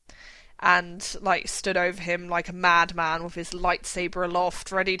sleeping, and like stood over him like a madman with his lightsaber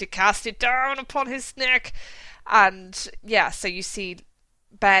aloft, ready to cast it down upon his neck. And yeah, so you see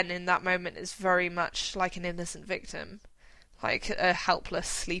Ben in that moment is very much like an innocent victim, like a helpless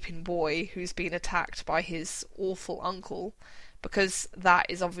sleeping boy who's been attacked by his awful uncle, because that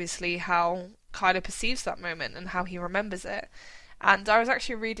is obviously how Kylo perceives that moment and how he remembers it. And I was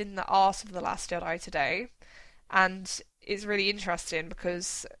actually reading the Art of the Last Jedi today, and it's really interesting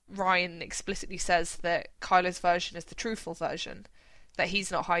because Ryan explicitly says that Kylo's version is the truthful version, that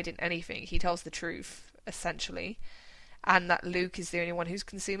he's not hiding anything, he tells the truth, essentially, and that Luke is the only one who's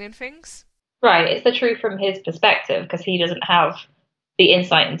concealing things. Right, it's the truth from his perspective, because he doesn't have the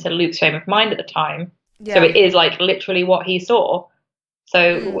insight into Luke's frame of mind at the time. Yeah. So it is like literally what he saw.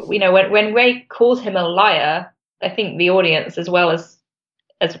 So, you know, when Rey calls him a liar, I think the audience, as well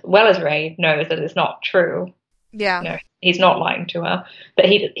as Rey, knows that it's not true. Yeah. You know, he's not lying to her, but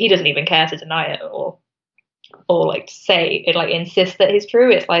he doesn't even care to deny it or like say it, like insist that he's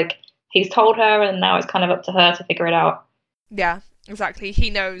true. It's like he's told her, and now it's kind of up to her to figure it out. Yeah, exactly. He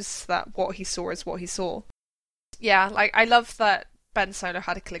knows that what he saw is what he saw. Yeah, like I love that Ben Solo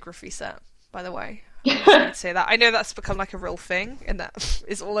had a calligraphy set, by the way. I just need to say that. I know that's become like a real thing, and that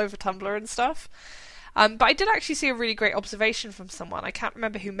is all over Tumblr and stuff. But I did actually see a really great observation from someone. I can't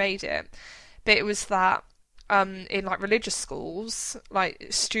remember who made it, but it was that in like religious schools, like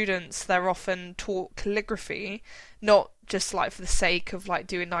students, they're often taught calligraphy, not just like for the sake of like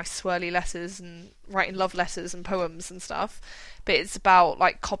doing nice swirly letters and writing love letters and poems and stuff, but it's about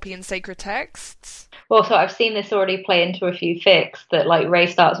like copying sacred texts. Well, so I've seen this already play into a few fics that like Rey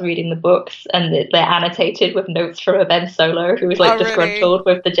starts reading the books and they're annotated with notes from a Ben Solo who was like disgruntled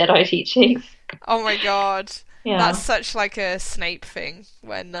with the Jedi teachings. Oh my god. Yeah. That's such like a Snape thing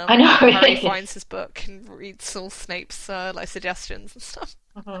when I know, Harry finds his book and reads all Snape's like suggestions and stuff.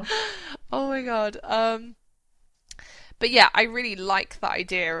 Uh-huh. Oh my god. But yeah, I really like the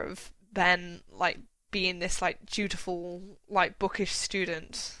idea of Ben like being this like dutiful, like bookish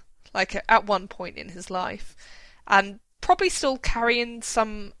student, like at one point in his life, and probably still carrying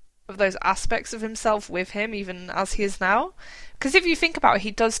some of those aspects of himself with him even as he is now. Because if you think about it, he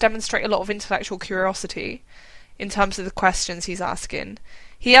does demonstrate a lot of intellectual curiosity in terms of the questions he's asking.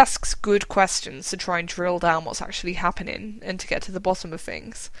 He asks good questions to try and drill down what's actually happening and to get to the bottom of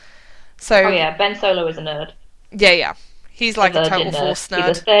things. So, oh yeah, Ben Solo is a nerd. Yeah. He's like a total Force nerd.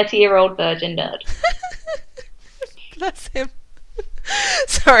 He's a 30-year-old virgin nerd. Bless him.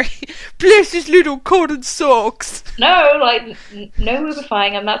 Sorry. Bless his little cotton socks. No, like, no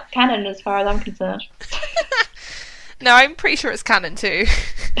Uberfying, and that's canon as far as I'm concerned. No, I'm pretty sure it's canon too.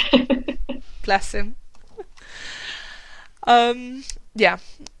 Bless him. Yeah.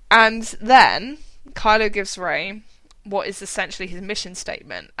 And then Kylo gives Rey what is essentially his mission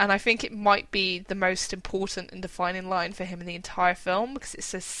statement, and I think it might be the most important and defining line for him in the entire film, because it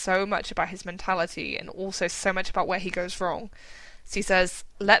says so much about his mentality and also so much about where he goes wrong. So he says,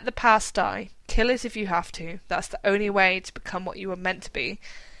 "Let the past die. Kill it if you have to. That's the only way to become what you were meant to be."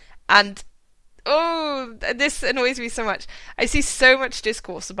 And oh, this annoys me so much. I see so much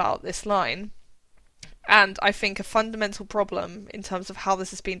discourse about this line, and I think a fundamental problem in terms of how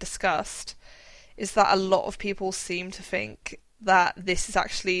this has been discussed is that a lot of people seem to think that this is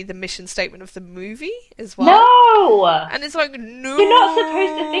actually the mission statement of the movie as well. No! And it's like, no! You're not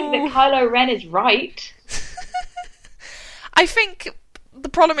supposed to think that Kylo Ren is right. I think the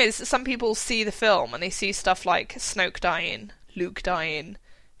problem is that some people see the film and they see stuff like Snoke dying, Luke dying,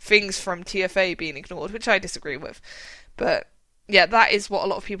 things from TFA being ignored, which I disagree with. But yeah, that is what a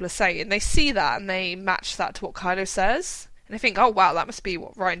lot of people are saying. They see that and they match that to what Kylo says. And I think, oh wow, that must be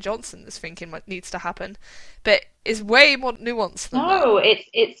what Rian Johnson is thinking needs to happen. But it's way more nuanced than that. No,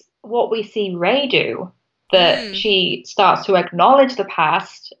 it's what we see Rey do. That she starts to acknowledge the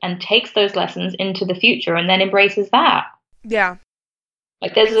past and takes those lessons into the future and then embraces that. Yeah.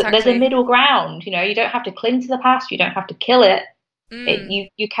 Like there's a middle ground, you know, you don't have to cling to the past, you don't have to kill it.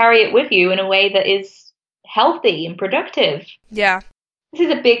 You carry it with you in a way that is healthy and productive. Yeah. This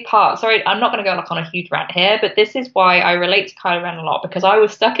is a big part. Sorry, I'm not going to go on a huge rant here, but this is why I relate to Kylo Ren a lot, because I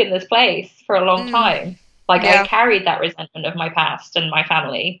was stuck in this place for a long time. Like, I carried that resentment of my past and my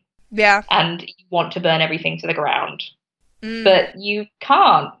family. Yeah. And you want to burn everything to the ground. But you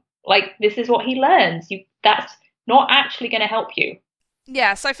can't. Like, this is what he learns. That's not actually going to help you.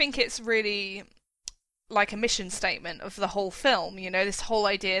 Yes, I think it's really like a mission statement of the whole film, you know, this whole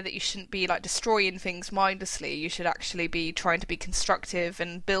idea that you shouldn't be like destroying things mindlessly. You should actually be trying to be constructive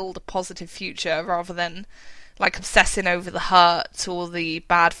and build a positive future rather than like obsessing over the hurt or the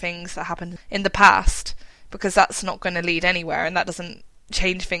bad things that happened in the past, because that's not going to lead anywhere and that doesn't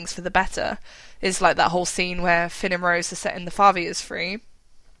change things for the better. It's like that whole scene where Finn and Rose are setting the Faviers free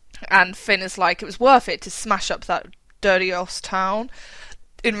and Finn is like, it was worth it to smash up that dirty ass town.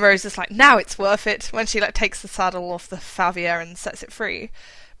 And Rose is like, now it's worth it, when she like takes the saddle off the Favier and sets it free,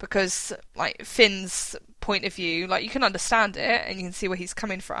 because like Finn's point of view, like you can understand it and you can see where he's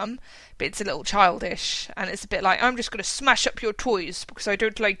coming from, but it's a little childish and it's a bit like, I'm just going to smash up your toys because I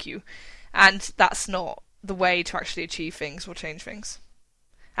don't like you, and that's not the way to actually achieve things or change things.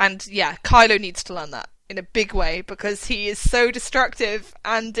 And yeah, Kylo needs to learn that in a big way, because he is so destructive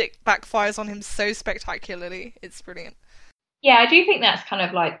and it backfires on him so spectacularly. It's brilliant. Yeah, I do think that's kind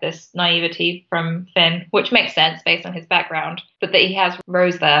of like this naivety from Finn, which makes sense based on his background, but that he has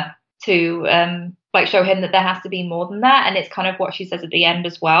Rose there to like show him that there has to be more than that. And it's kind of what she says at the end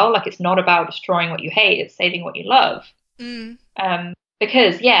as well. Like, it's not about destroying what you hate, it's saving what you love.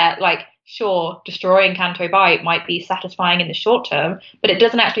 Because yeah, like, sure, destroying Canto Bight might be satisfying in the short term, but it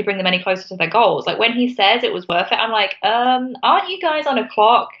doesn't actually bring them any closer to their goals. Like, when he says it was worth it, I'm like, aren't you guys on a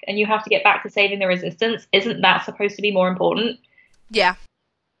clock and you have to get back to saving the Resistance? Isn't that supposed to be more important? Yeah.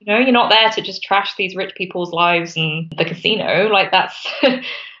 You know, you're not there to just trash these rich people's lives and the casino. Like, that's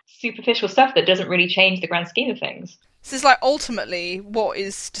superficial stuff that doesn't really change the grand scheme of things. This is like, ultimately, what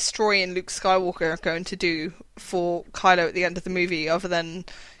is destroying Luke Skywalker going to do for Kylo at the end of the movie, other than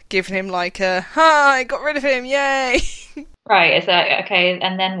giving him like I got rid of him, yay! Right, is that, okay,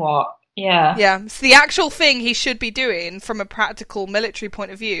 and then what? Yeah. Yeah, so the actual thing he should be doing from a practical military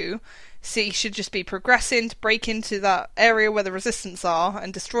point of view, so he should just be progressing to break into that area where the Resistance are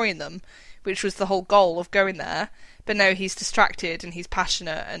and destroying them, which was the whole goal of going there. But no, he's distracted and he's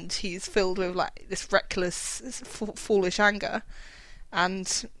passionate and he's filled with like this reckless, foolish anger.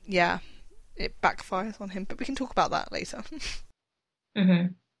 And yeah, it backfires on him. But we can talk about that later.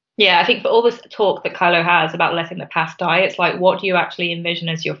 Yeah, I think for all this talk that Kylo has about letting the past die, it's like, what do you actually envision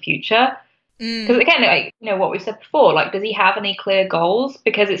as your future? Because again, like, you know, what we said before, like, does he have any clear goals?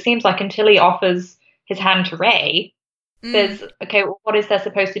 Because it seems like until he offers his hand to Rey, there's, okay, well, what is there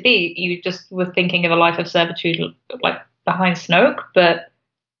supposed to be? You just were thinking of a life of servitude, like, behind Snoke, but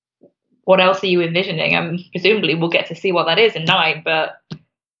what else are you envisioning? Presumably we'll get to see what that is in 9, but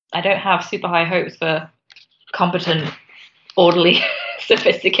I don't have super high hopes for competent, orderly,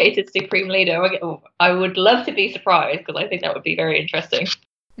 sophisticated Supreme Leader. I would love to be surprised, because I think that would be very interesting.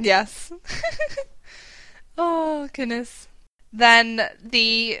 Yes. Oh, goodness. Then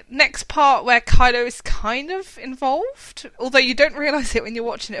the next part where Kylo is kind of involved, although you don't realise it when you're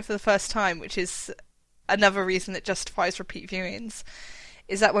watching it for the first time, which is another reason that justifies repeat viewings,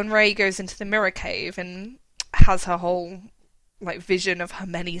 is that when Rey goes into the mirror cave and has her whole like vision of her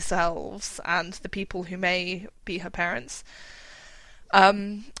many selves and the people who may be her parents,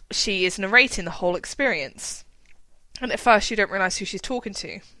 she is narrating the whole experience. And at first you don't realise who she's talking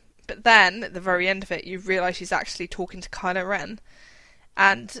to. But then, at the very end of it, you realise she's actually talking to Kylo Ren.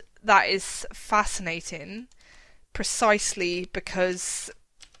 And that is fascinating, precisely because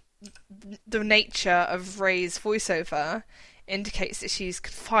the nature of Rey's voiceover indicates that she's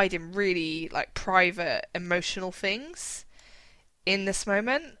confiding really, like, private, emotional things in this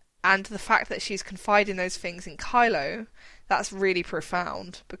moment. And the fact that she's confiding those things in Kylo, that's really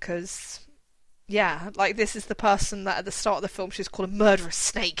profound, because, yeah, like, this is the person that at the start of the film she's called a murderous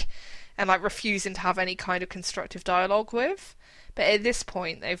snake, and, like, refusing to have any kind of constructive dialogue with. But at this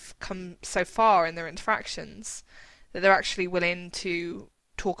point, they've come so far in their interactions that they're actually willing to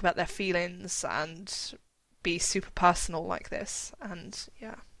talk about their feelings and be super personal like this. And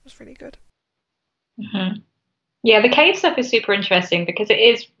yeah, it was really good. Mm-hmm. Yeah, the cave stuff is super interesting because it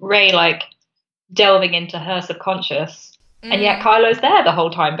is Rey, like, delving into her subconscious, and yet Kylo's there the whole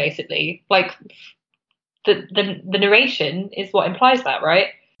time, basically. Like, the narration is what implies that, right?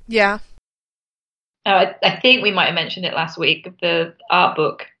 Yeah. I think we might have mentioned it last week. The art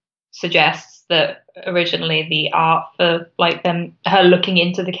book suggests that originally the art for, like, her looking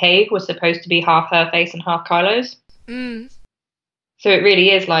into the cave was supposed to be half her face and half Kylo's. So it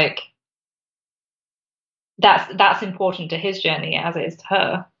really is like that's important to his journey as it is to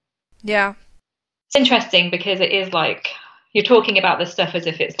her. Yeah. It's interesting because it is like you're talking about this stuff as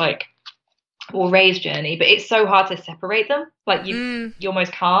if it's like Rey's journey, but it's so hard to separate them. Like you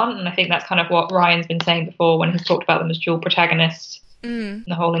almost can't, and I think that's kind of what Ryan's been saying before when he's talked about them as dual protagonists, and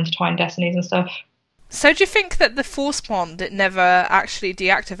the whole intertwined destinies and stuff. So do you think that the Force Bond, it never actually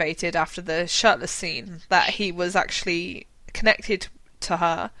deactivated after the shirtless scene, that he was actually connected to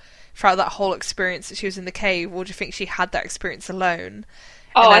her throughout that whole experience that she was in the cave, or do you think she had that experience alone?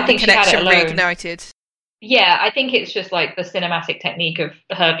 I think she had it alone. Reignited? Yeah, I think it's just like the cinematic technique of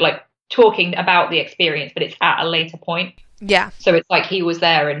her, like, talking about the experience, but it's at a later point. Yeah. So it's like he was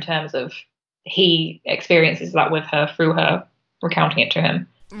there in terms of he experiences that with her through her recounting it to him.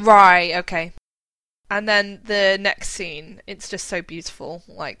 Right, okay. And then the next scene, it's just so beautiful,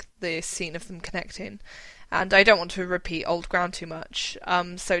 like the scene of them connecting. And I don't want to repeat old ground too much,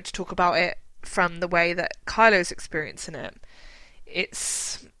 so to talk about it from the way that Kylo's experiencing it,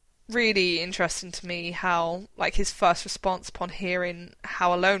 it's really interesting to me how, like, his first response upon hearing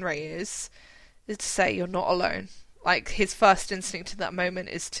how alone Rey is to say, you're not alone. Like, his first instinct in that moment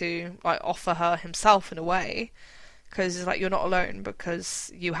is to, like, offer her himself in a way, because it's like, you're not alone because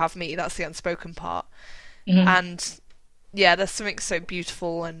you have me. That's the unspoken part. And yeah, there's something so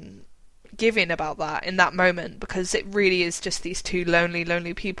beautiful and giving about that in that moment, because it really is just these two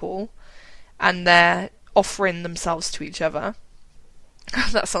lonely people, and they're offering themselves to each other.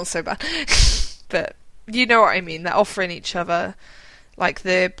 That sounds so bad. But you know what I mean. They're offering each other, like,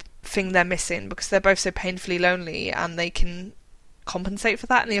 the thing they're missing, because they're both so painfully lonely, and they can compensate for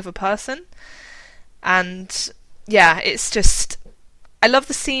that in the other person. And yeah, it's just, I love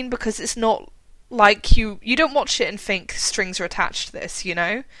the scene because it's not like you don't watch it and think strings are attached to this, you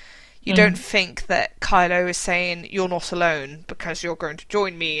know? You don't think that Kylo is saying, you're not alone because you're going to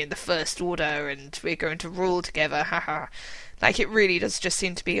join me in the First Order and we're going to rule together, haha. Like, it really does just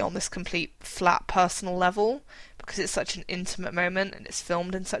seem to be on this complete flat personal level, because it's such an intimate moment and it's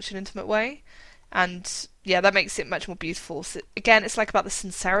filmed in such an intimate way. And yeah, that makes it much more beautiful. So, again, it's like about the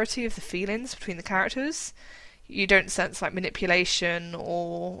sincerity of the feelings between the characters. You don't sense, like, manipulation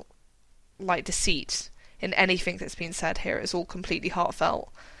or, like, deceit in anything that's been said here. It's all completely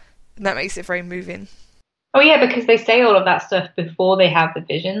heartfelt. And that makes it very moving. Oh yeah, because they say all of that stuff before they have the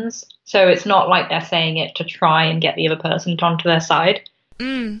visions. So it's not like they're saying it to try and get the other person onto their side.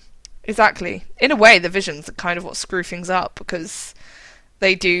 Exactly. In a way, the visions are kind of what screw things up, because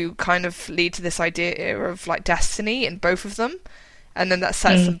they do kind of lead to this idea of, like, destiny in both of them. And then that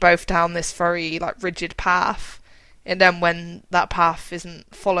sets them both down this very, like, rigid path. And then when that path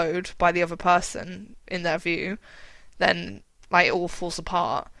isn't followed by the other person, in their view, then, like, it all falls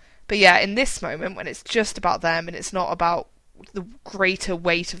apart. But yeah, in this moment, when it's just about them and it's not about the greater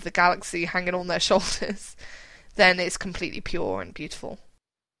weight of the galaxy hanging on their shoulders, then it's completely pure and beautiful.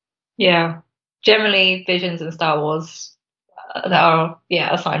 Yeah. Generally, visions in Star Wars are,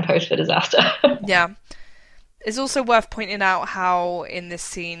 a signpost for disaster. Yeah. It's also worth pointing out how in this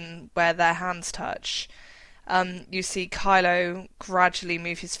scene where their hands touch, you see Kylo gradually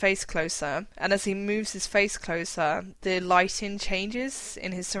move his face closer, and as he moves his face closer, the lighting changes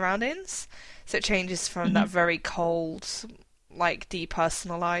in his surroundings. So it changes from that very cold, like,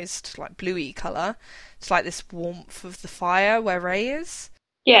 depersonalized, like, bluey colour to, like, this warmth of the fire where Rey is.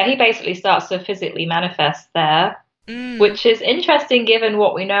 Yeah, he basically starts to physically manifest there. Mm. which is interesting given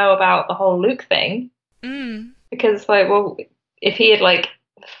what we know about the whole Luke thing. Mm. Because, like, well, if he had, like,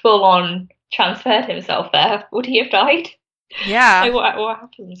 full on transferred himself there, would he have died? Yeah. Like, what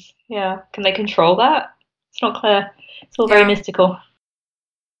happens? Yeah. Can they control that? It's not clear. It's all very Yeah. mystical.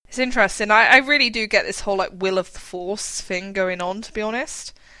 It's interesting. I really do get this whole like will of the force thing going on, to be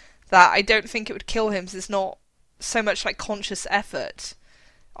honest. That I don't think it would kill him, because it's not so much like conscious effort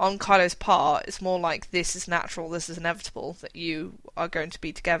on Kylo's part. It's more like this is natural, this is inevitable, that you are going to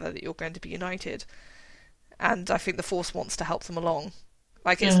be together, that you're going to be united. And I think the force wants to help them along.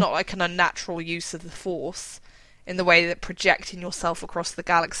 Like, it's not like an unnatural use of the force in the way that projecting yourself across the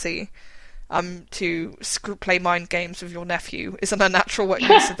galaxy to play mind games with your nephew is an unnatural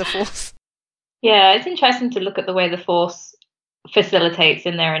use of the force. Yeah, it's interesting to look at the way the Force facilitates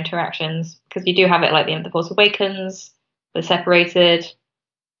in their interactions, because you do have it like the end of the Force Awakens, they're separated.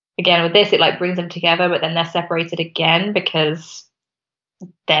 Again, with this, it like brings them together, but then they're separated again because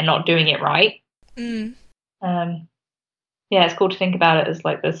they're not doing it right. Mm. Yeah, it's cool to think about it as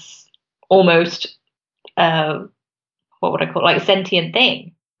like this almost, what would I call it? Like a sentient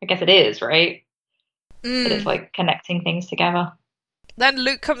thing. I guess it is, right? But it's like connecting things together. Then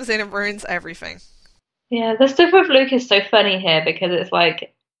Luke comes in and ruins everything. Yeah, the stuff with Luke is so funny here because it's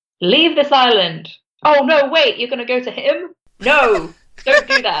like, leave this island. Oh no, wait, you're gonna go to him? No, don't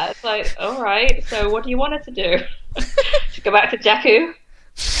do that. It's like, all right, so what do you want her to do? To go back to Jakku?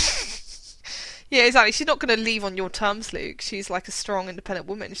 Yeah, exactly. She's not going to leave on your terms, Luke. She's like a strong, independent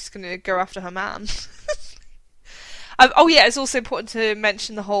woman. She's going to go after her man. Oh yeah, it's also important to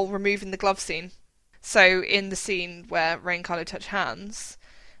mention the whole removing the glove scene. So in the scene where Rey and Kylo touch hands,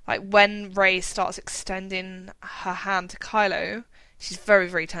 like when Rey starts extending her hand to Kylo, she's very,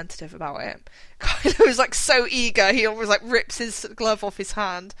 very tentative about it. Kylo is like so eager, he almost like rips his glove off his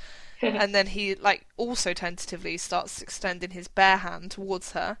hand, and then he like also tentatively starts extending his bare hand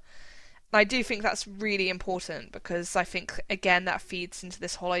towards her. And I do think that's really important, because I think again that feeds into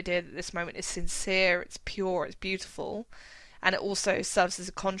this whole idea that this moment is sincere, it's pure, it's beautiful, and it also serves as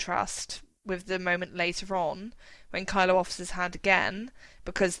a contrast with the moment later on when Kylo offers his hand again,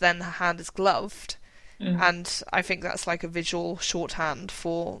 because then her hand is gloved. And I think that's like a visual shorthand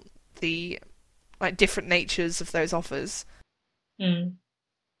for the like different natures of those offers.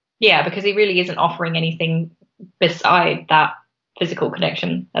 Yeah, because he really isn't offering anything beside that physical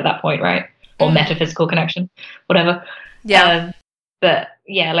connection at that point, right? Or metaphysical connection, whatever. Yeah. But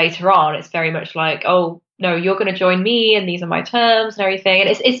yeah, later on, it's very much like, oh no, you're going to join me, and these are my terms and everything. And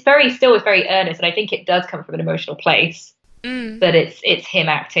it's very earnest, and I think it does come from an emotional place. But it's him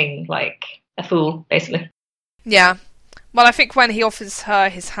acting like a fool, basically. Yeah. Well, I think when he offers her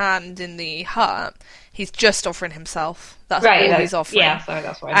his hand in the hut, he's just offering himself. That's all he's offering. Yeah, so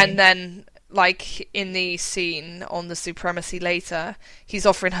that's what I mean. And then, like, in the scene on the Supremacy later, he's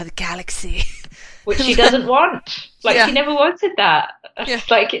offering her the galaxy. Which she doesn't want. Like, she never wanted that. Yeah.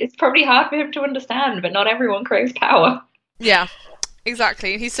 Like, it's probably hard for him to understand, but not everyone craves power. Yeah,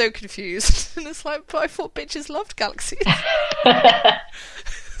 exactly. And he's so confused. And it's like, but I thought bitches loved galaxies.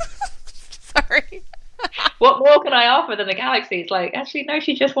 Sorry. What more can I offer than the galaxy? It's like, actually, no,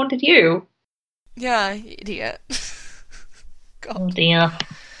 she just wanted you. Yeah, idiot. God. Oh, dear.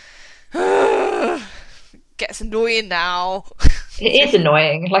 Gets annoying now. It is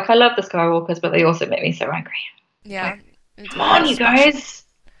annoying. Like, I love the Skywalkers, but they also make me so angry. Yeah. Like, come on, you guys.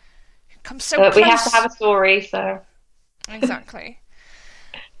 Come so close. We have to have a story, so. Exactly.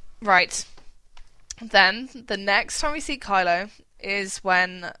 Right. Then, the next time we see Kylo is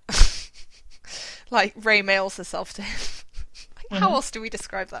when, like, Rey mails herself to him. How else do we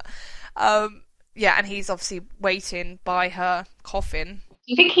describe that? Yeah, and he's obviously waiting by her coffin. Do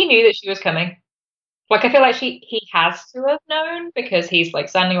you think he knew that she was coming? Like, I feel like he has to have known, because he's, like,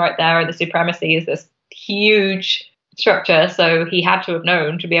 standing right there, and the Supremacy is this huge structure, so he had to have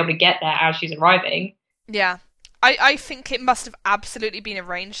known to be able to get there as she's arriving. Yeah. I think it must have absolutely been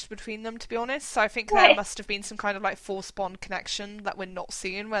arranged between them, to be honest. So I think there must have been some kind of like force bond connection that we're not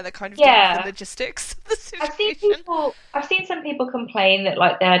seeing, where they're kind of doing the logistics of the situation. I've seen some people complain that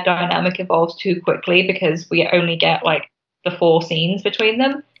like their dynamic evolves too quickly because we only get like the 4 scenes between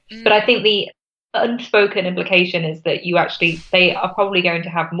them. But I think the unspoken implication is that they are probably going to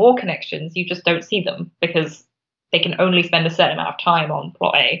have more connections. You just don't see them because they can only spend a certain amount of time on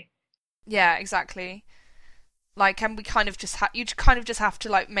plot A. Yeah, exactly. Like, and we kind of just you kind of just have to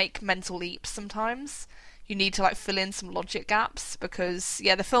like make mental leaps sometimes. You need to like fill in some logic gaps, because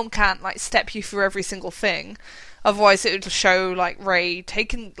the film can't like step you through every single thing. Otherwise, it would show like Rey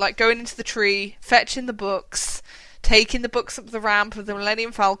going into the tree, fetching the books, taking the books up the ramp of the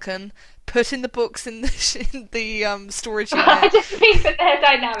Millennium Falcon, putting the books in the storage I unit. just think that their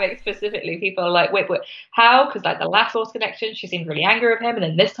dynamic specifically, people are like, wait, how? Because like the last Force connection, she seemed really angry with him, and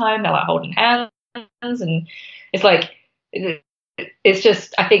then this time they're like holding hands, and it's like it's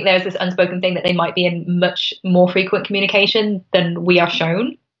just, I think there's this unspoken thing that they might be in much more frequent communication than we are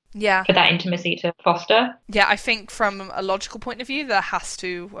shown Yeah. for that intimacy to foster. Yeah, I think from a logical point of view, there has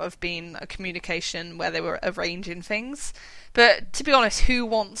to have been a communication where they were arranging things. But to be honest, who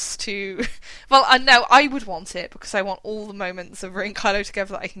wants to... Well, I know I would want it because I want all the moments of Rey and Kylo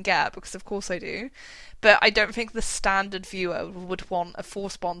together that I can get, because of course I do. But I don't think the standard viewer would want a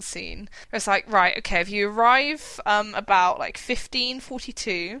Force Bond scene. It's like, right, okay, if you arrive about like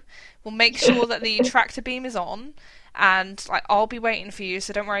 15:42, we'll make sure that the tractor beam is on, and like I'll be waiting for you,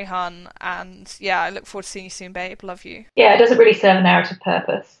 so don't worry, hun. And yeah, I look forward to seeing you soon, babe. Love you. Yeah, it doesn't really serve a narrative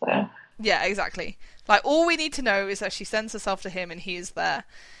purpose. So Yeah, exactly. Like, all we need to know is that she sends herself to him and he is there.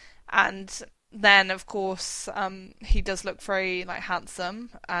 And then, of course, he does look very, like, handsome.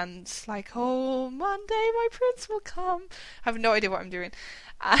 And, like, oh, Monday my prince will come. I have no idea what I'm doing.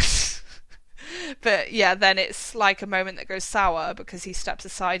 And but, yeah, then it's, like, a moment that goes sour because he steps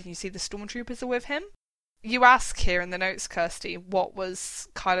aside and you see the stormtroopers are with him. You ask here in the notes, Kirsty, what was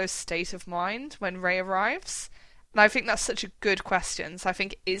Kylo's state of mind when Rey arrives? And I think that's such a good question. So I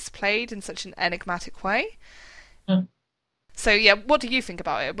think it is played in such an enigmatic way. Mm. So yeah, what do you think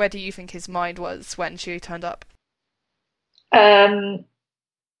about it? Where do you think his mind was when she turned up?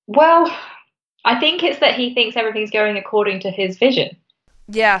 well, I think it's that he thinks everything's going according to his vision.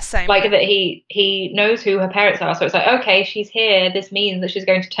 Yeah, same. Like that he knows who her parents are, so it's like, okay, she's here. This means that she's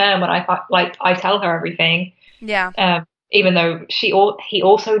going to turn when I tell her everything. Yeah. Even though he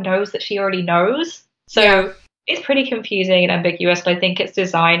also knows that she already knows. So Yeah. It's pretty confusing and ambiguous. But I think it's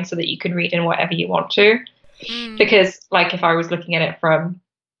designed so that you can read in whatever you want to. Because like if I was looking at it from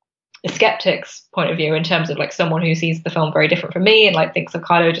a skeptic's point of view, in terms of like someone who sees the film very different from me and like thinks of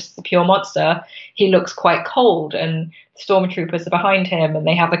Kylo just as a pure monster, he looks quite cold, and the stormtroopers are behind him and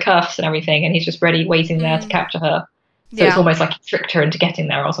they have the cuffs and everything, and he's just ready, waiting there to capture her. So it's almost like he tricked her into getting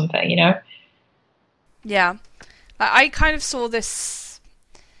there or something, you know? Yeah. I kind of saw this...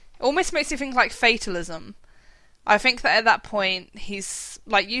 It almost makes me think like fatalism. I think that at that point, he's,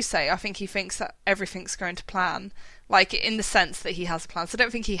 like you say, I think he thinks that everything's going to plan. Like, in the sense that he has a plan. So I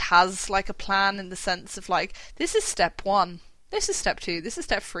don't think he has, like, a plan in the sense of, like, this is step 1, this is step 2, this is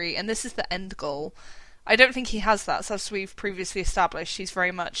step 3, and this is the end goal. I don't think he has that. So as we've previously established, he's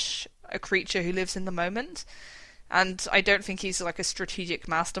very much a creature who lives in the moment. And I don't think he's, like, a strategic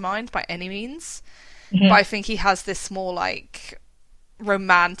mastermind by any means. Mm-hmm. But I think he has this more, like,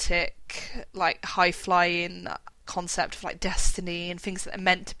 romantic, like, high-flying concept of, like, destiny and things that are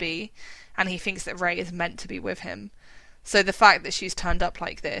meant to be. And he thinks that Rey is meant to be with him. So the fact that she's turned up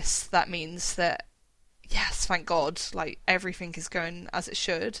like this, that means that, yes, thank God, like, everything is going as it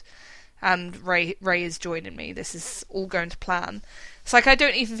should. And Rey is joining me. This is all going to plan. It's like, I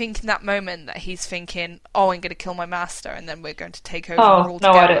don't even think in that moment that he's thinking, oh, I'm going to kill my master and then we're going to take over all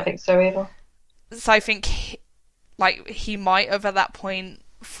together. No, I don't think so either. So I think, he might have at that point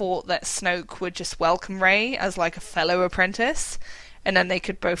thought that Snoke would just welcome Rey as, like, a fellow apprentice, and then they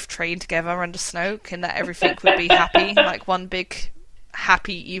could both train together under Snoke, and that everything would be happy, like one big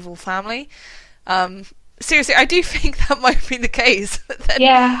happy evil family. Seriously, I do think that might be the case.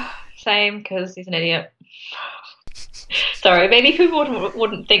 Yeah, same, because he's an idiot. Sorry, maybe people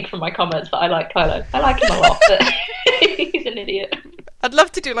wouldn't think from my comments that I like Kylo. I like him a lot, but he's an idiot. I'd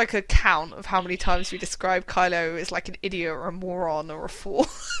love to do, like, a count of how many times we describe Kylo as, like, an idiot or a moron or a fool.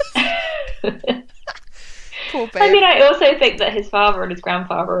 Poor babe. I mean, I also think that his father and his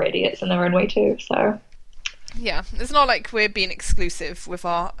grandfather are idiots in their own way too, so... Yeah, it's not like we're being exclusive with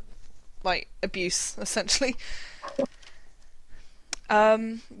our, like, abuse, essentially.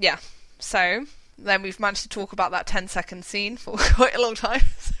 Yeah, so... Then we've managed to talk about that 10-second scene for quite a long time.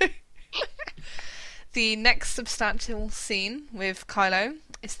 So. The next substantial scene with Kylo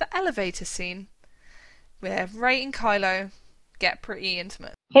is the elevator scene, where Rey and Kylo get pretty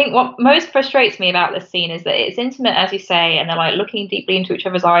intimate. I think what most frustrates me about this scene is that it's intimate, as you say, and they're like looking deeply into each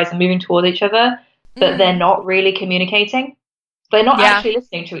other's eyes and moving towards each other, but they're not really communicating. They're not actually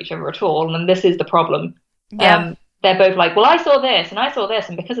listening to each other at all, and this is the problem. Yeah. They're both like, well, I saw this,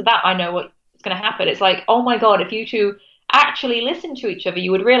 and because of that, I know what's going to happen. It's like, oh my god, if you two actually listen to each other,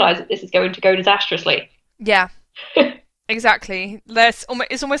 you would realise that this is going to go disastrously. Yeah. Exactly. It's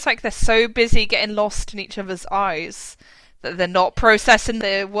almost like they're so busy getting lost in each other's eyes that they're not processing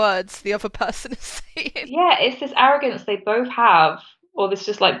the words the other person is saying. Yeah, it's this arrogance they both have, or this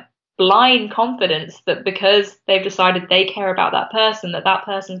just like blind confidence that because they've decided they care about that person, that that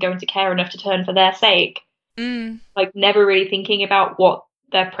person's going to care enough to turn for their sake. Like, never really thinking about what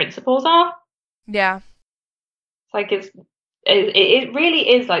their principles are. Yeah. It's like it really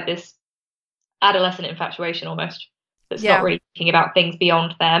is like this adolescent infatuation almost. That's not really thinking about things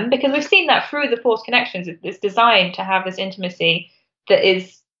beyond them, because we've seen that through the Forced Connections. It's designed to have this intimacy that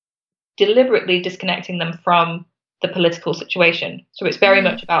is deliberately disconnecting them from the political situation. So it's very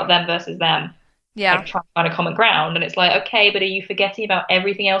much about them versus them. Yeah. Like, trying to find a common ground. And it's like, okay, but are you forgetting about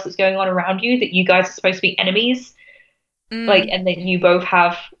everything else that's going on around you, that you guys are supposed to be enemies? Like, and that you both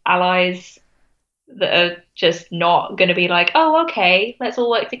have allies that are just not going to be like, oh, okay, let's all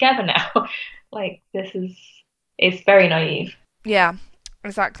work together now. Like, it's very naive. Yeah,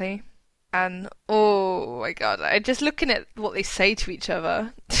 exactly. And oh my god, I just looking at what they say to each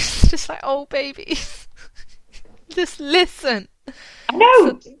other, it's just like, oh baby, just listen. I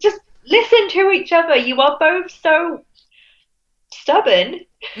know, just listen to each other. You are both so stubborn.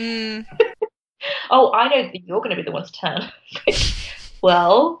 Oh, I know that you're going to be the one to turn. Like,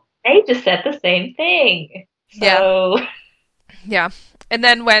 well, they just said the same thing. So... Yeah. And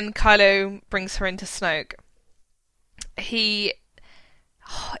then when Kylo brings her into Snoke,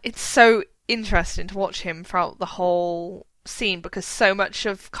 it's so interesting to watch him throughout the whole scene, because so much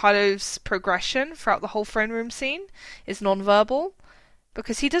of Kylo's progression throughout the whole throne room scene is non-verbal,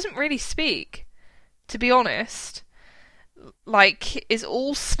 because he doesn't really speak, to be honest. Like, is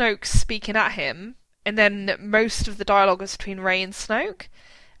all Snoke speaking at him, and then most of the dialogue is between Rey and Snoke,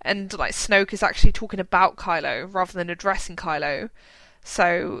 and like Snoke is actually talking about Kylo rather than addressing Kylo.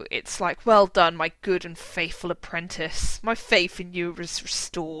 So it's like, well done, my good and faithful apprentice. My faith in you is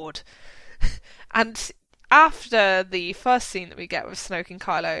restored. And after the first scene that we get with Snoke and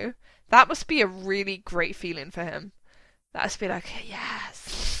Kylo, that must be a really great feeling for him. That must be like,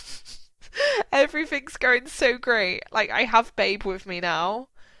 yes, everything's going so great. Like, I have Babe with me now.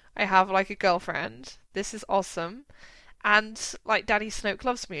 I have like a girlfriend. This is awesome. And like, Daddy Snoke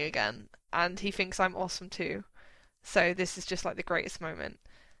loves me again, and he thinks I'm awesome too. So this is just like the greatest moment.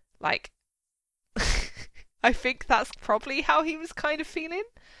 Like, I think that's probably how he was kind of feeling.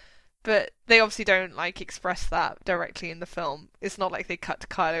 But they obviously don't like express that directly in the film. It's not like they cut to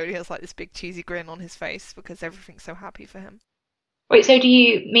Kylo and he has like this big cheesy grin on his face because everything's so happy for him. Wait, so do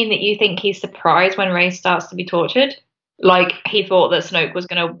you mean that you think he's surprised when Rey starts to be tortured? Like, he thought that Snoke was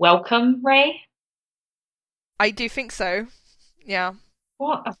going to welcome Rey? I do think so. Yeah.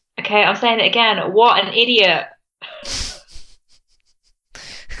 What? Okay, I'm saying it again. What an idiot.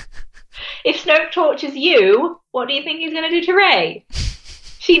 If Snoke tortures you, what do you think he's going to do to Rey?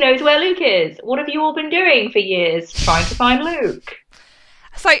 She knows where Luke is. What have you all been doing for years? Trying to find Luke.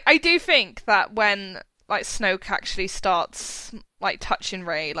 So I do think that when like Snoke actually starts like touching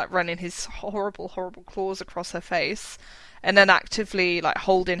Rey, like running his horrible, horrible claws across her face, and then actively like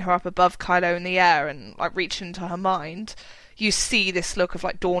holding her up above Kylo in the air and like reaching into her mind, you see this look of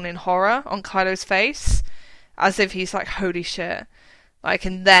like dawning horror on Kylo's face, as if he's like, holy shit. Like,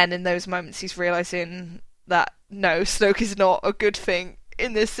 and then in those moments he's realizing that no, Snoke is not a good thing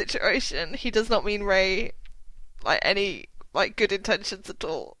in this situation. He does not mean Rey like any like good intentions at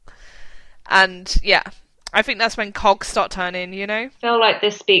all. And yeah, I think that's when cogs start turning, you know? I feel like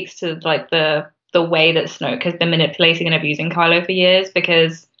this speaks to like the way that Snoke has been manipulating and abusing Kylo for years,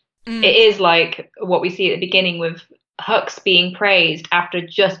 because it is like what we see at the beginning with Hux being praised after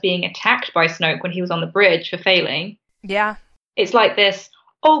just being attacked by Snoke when he was on the bridge for failing. Yeah. It's like this,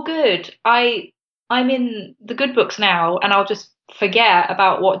 oh good, I'm in the good books now and I'll just forget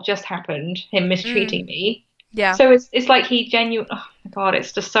about what just happened, him mistreating me. Yeah. So it's like he oh my god,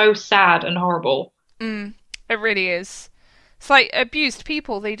 it's just so sad and horrible. It really is. It's like abused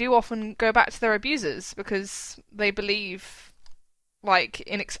people, they do often go back to their abusers because they believe, like,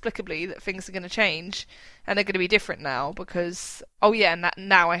 inexplicably that things are going to change and they're going to be different now because, oh yeah, and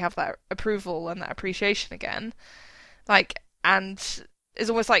now I have that approval and that appreciation again. Like, and it's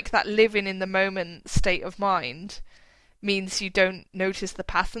almost like that living in the moment state of mind means you don't notice the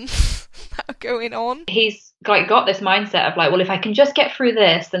patterns that are going on. He's like got this mindset of like, well, if I can just get through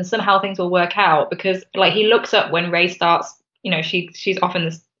this, then somehow things will work out. Because like he looks up when Rey starts, you know, she's off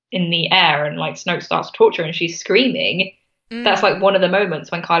in the air and like Snoke starts to torture her and she's screaming. That's like one of the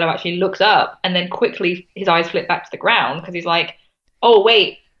moments when Kylo actually looks up and then quickly his eyes flip back to the ground because he's like, oh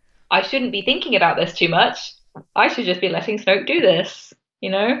wait, I shouldn't be thinking about this too much. I should just be letting Snoke do this, you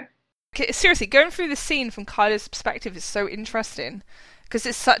know? Seriously, going through the scene from Kylo's perspective is so interesting because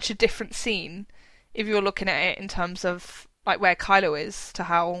it's such a different scene if you're looking at it in terms of like where Kylo is to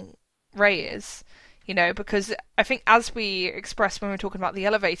how Rey is. because I think as we expressed when we were talking about the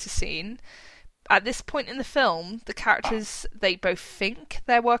elevator scene, at this point in the film, the characters, they both think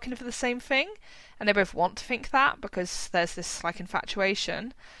they're working for the same thing, and they both want to think that because there's this like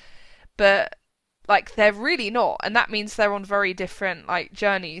infatuation, but like they're really not, and that means they're on very different like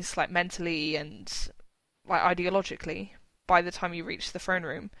journeys, like mentally and like ideologically by the time you reach the throne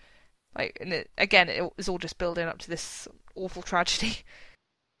room. Like, and it is all just building up to this awful tragedy.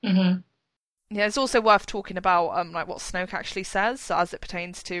 Mm-hmm. Yeah, it's also worth talking about like what Snoke actually says as it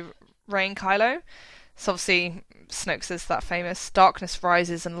pertains to Rey and Kylo. So obviously Snoke says that famous "darkness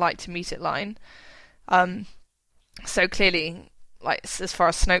rises and light to meet it" line. So clearly, like as far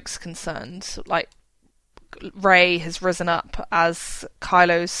as Snoke's concerned, like Rey has risen up as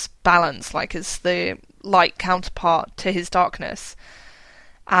Kylo's balance, like as the light counterpart to his darkness.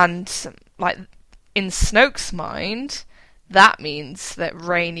 And like in Snoke's mind, that means that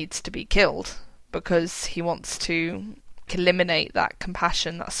Rey needs to be killed because he wants to eliminate that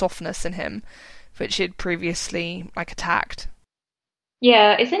compassion, that softness in him, which he'd previously like attacked.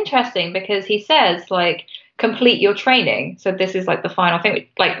 Yeah, it's interesting because he says like complete your training. So this is like the final thing.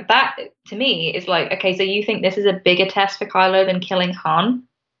 Like that to me is like, okay, so you think this is a bigger test for Kylo than killing Han?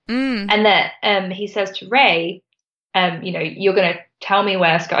 And that he says to Rey, you're going to tell me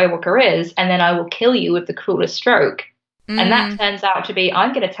where Skywalker is, and then I will kill you with the cruelest stroke. And that turns out to be,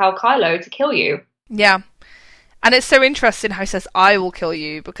 I'm going to tell Kylo to kill you. Yeah. And it's so interesting how he says, I will kill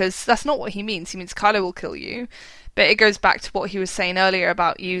you, because that's not what he means. He means Kylo will kill you. But it goes back to what he was saying earlier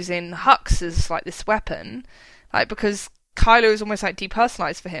about using Hux as like this weapon. Like, because Kylo is almost like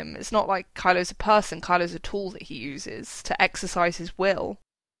depersonalized for him. It's not like Kylo's a person. Kylo's a tool that he uses to exercise his will.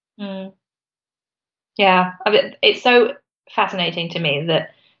 Yeah, I mean, it's so fascinating to me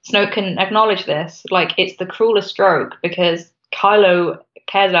that Snoke can acknowledge this. Like, it's the cruelest stroke because Kylo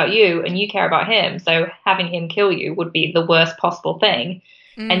cares about you and you care about him. So having him kill you would be the worst possible thing.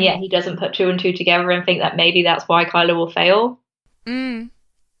 And yet he doesn't put two and two together and think that maybe that's why Kylo will fail.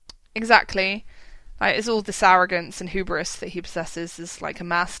 Exactly. Like, it's all this arrogance and hubris that he possesses as like a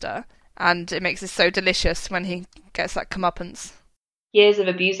master. And it makes it so delicious when he gets that comeuppance. Years of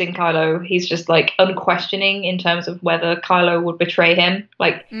abusing Kylo, he's just like unquestioning in terms of whether Kylo would betray him.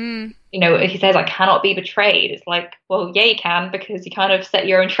 Like, he says, I cannot be betrayed. It's like, well, yeah, you can, because you kind of set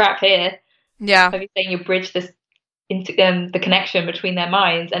your own trap here. Yeah. Like you're saying, you bridge this into the connection between their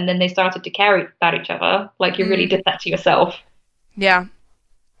minds, and then they started to care about each other. Like, you really did that to yourself. Yeah.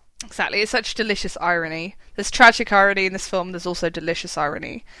 Exactly. It's such delicious irony. There's tragic irony in this film, there's also delicious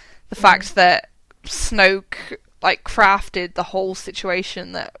irony. The fact that Snoke like crafted the whole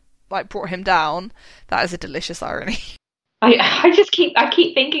situation that like brought him down, that is a delicious irony. I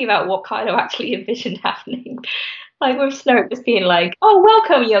keep thinking about what Kylo actually envisioned happening. Like with Snoke just being like, "Oh,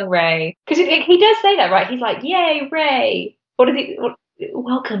 welcome, young Rey," because he does say that, right? He's like, "Yay, Rey!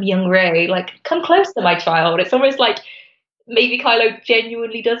 Welcome, young Rey! Like, come closer, my child." It's almost like maybe Kylo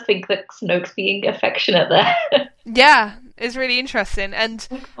genuinely does think that Snoke's being affectionate there. Yeah, it's really interesting. And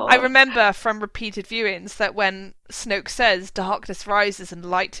I remember from repeated viewings that when Snoke says darkness rises and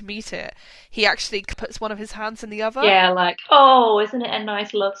light to meet it, he actually puts one of his hands in the other. Yeah, like, oh, isn't it a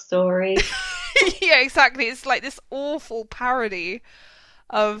nice love story? Yeah, exactly. It's like this awful parody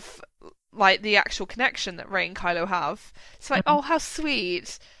of like the actual connection that Rey and Kylo have. It's like, oh, how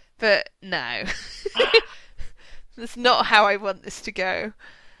sweet. But no. That's not how I want this to go.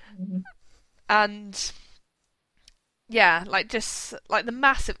 And yeah, like just like the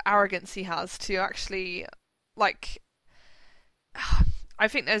massive arrogance he has to actually like I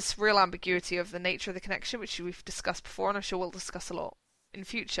think there's real ambiguity of the nature of the connection, which we've discussed before, and I'm sure we'll discuss a lot in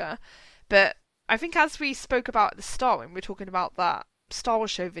future. But I think as we spoke about at the start when we were talking about that Star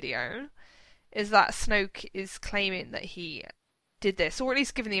Wars show video, is that Snoke is claiming that he did this, or at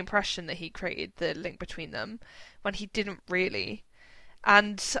least given the impression that he created the link between them, when he didn't really.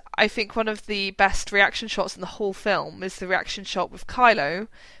 And I think one of the best reaction shots in the whole film is the reaction shot with Kylo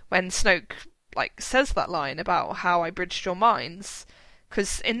when Snoke like says that line about how I bridged your minds,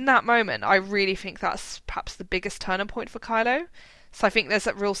 because in that moment I really think that's perhaps the biggest turning point for Kylo. So I think there's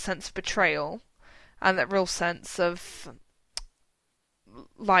that real sense of betrayal and that real sense of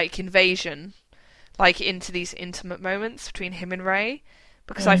like invasion, like into these intimate moments between him and Rey.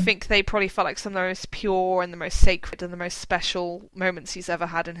 Because I think they probably felt like some of the most pure and the most sacred and the most special moments he's ever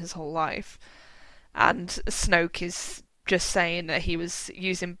had in his whole life. And Snoke is just saying that he was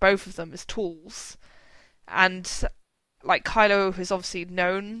using both of them as tools. And like Kylo has obviously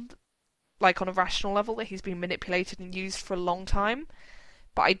known, like on a rational level, that he's been manipulated and used for a long time.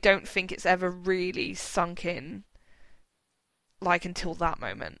 But I don't think it's ever really sunk in, like until that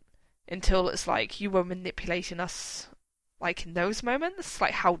moment. until it's like, you were manipulating us, like, in those moments.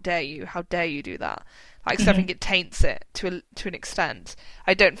 Like, how dare you do that? Like, so I think it taints it to an extent.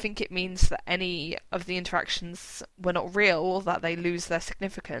 I don't think it means that any of the interactions were not real or that they lose their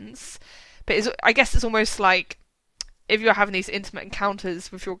significance. But I guess it's almost like if you're having these intimate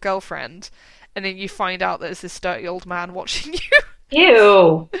encounters with your girlfriend and then you find out that there's this dirty old man watching you.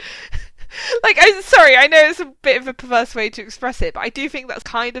 Ew. Like, I'm sorry, I know it's a bit of a perverse way to express it, but I do think that's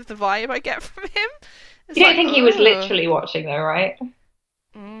kind of the vibe I get from him. It's You don't like, think he was literally watching though, right?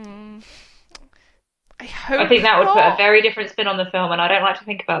 I hope I think that would put not. a very different spin on the film, and I don't like to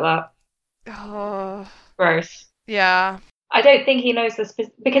think about that. Oh, Gross. yeah. I don't think he knows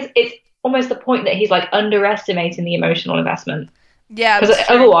because it's almost the point that he's like underestimating the emotional investment. Yeah, Because that's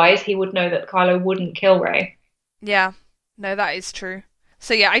true. otherwise he would know that Kylo wouldn't kill Rey. Yeah, no, that is true.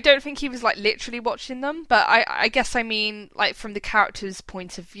 So yeah, I don't think he was like literally watching them, but I guess I mean, like, from the character's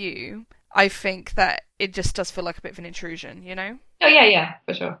point of view, I think that it just does feel like a bit of an intrusion, you know? Oh yeah,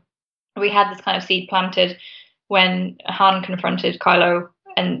 for sure. We had this kind of seed planted when Han confronted Kylo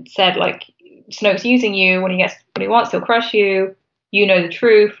and said, like, Snoke's using you. When he wants, he'll crush you. You know the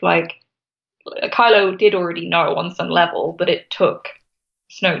truth. Like, Kylo did already know on some level, but it took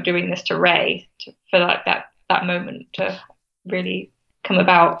Snoke doing this to Rey for like that moment to really come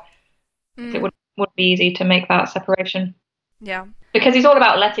about. It wouldn't be easy to make that separation. Yeah. Because he's all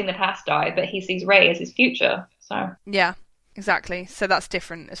about letting the past die, but he sees Rey as his future. So yeah, exactly. So that's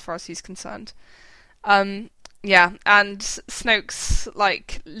different as far as he's concerned. Yeah, and Snoke's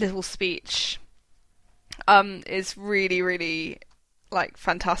like little speech is really, really like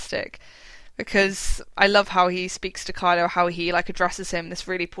fantastic, because I love how he speaks to Kylo, how he like addresses him in this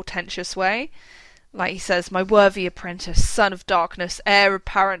really portentous way. Like, he says, "My worthy apprentice, son of darkness, heir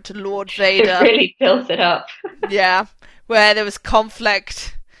apparent to Lord Vader." It really built it up. Yeah. Where there was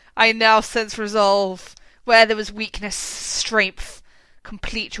conflict, I now sense resolve. Where there was weakness, strength.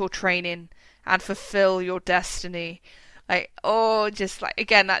 Complete your training and fulfill your destiny. Like, oh, just like,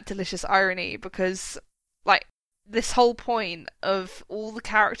 again, that delicious irony, because like this whole point of all the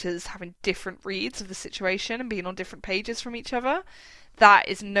characters having different reads of the situation and being on different pages from each other, that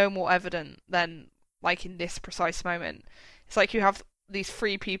is no more evident than like in this precise moment. It's like you have these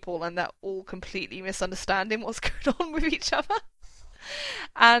three people and they're all completely misunderstanding what's going on with each other.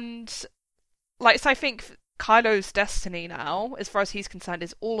 And like, so I think Kylo's destiny now, as far as he's concerned,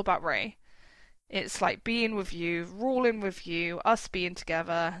 is all about Rey. It's like being with you, ruling with you, us being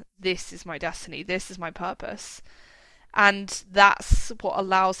together. This is my destiny. This is my purpose. And that's what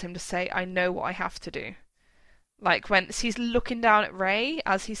allows him to say, I know what I have to do. Like, when he's looking down at Rey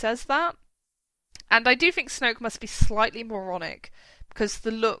as he says that. And I do think Snoke must be slightly moronic, because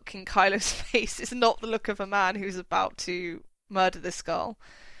the look in Kylo's face is not the look of a man who's about to murder this girl.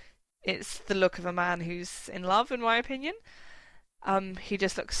 It's the look of a man who's in love, in my opinion. He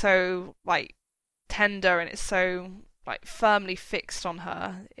just looks so like tender, and it's so like firmly fixed on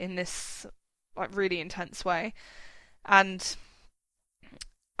her in this like really intense way. And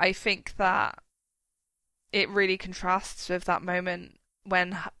I think that it really contrasts with that moment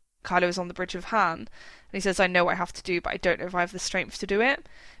when Kylo is on the bridge of Han, and he says, I know what I have to do, but I don't know if I have the strength to do it.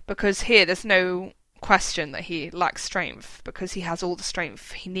 Because here, there's no question that he lacks strength, because he has all the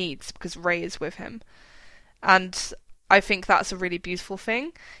strength he needs, because Rey is with him. And I think that's a really beautiful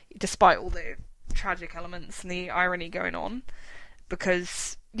thing, despite all the tragic elements and the irony going on.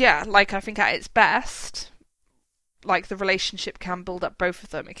 Because, yeah, like, I think at its best, like, the relationship can build up both of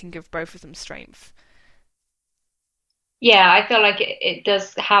them. It can give both of them strength. Yeah, I feel like it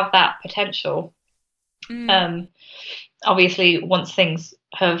does have that potential. Obviously, once things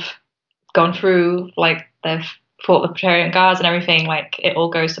have gone through, like they've fought the Praetorian Guards and everything, like it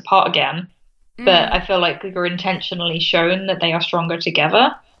all goes to pot again. But I feel like we were intentionally shown that they are stronger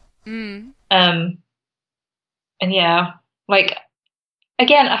together. And yeah, like,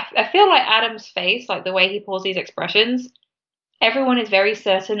 again, I feel like Adam's face, like the way he pulls these expressions, everyone is very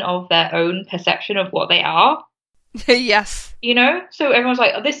certain of their own perception of what they are. Yes. You know? So everyone's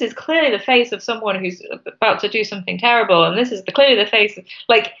like, oh, this is clearly the face of someone who's about to do something terrible, and this is clearly the face of,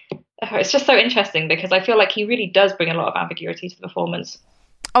 like, it's just so interesting, because I feel like he really does bring a lot of ambiguity to the performance.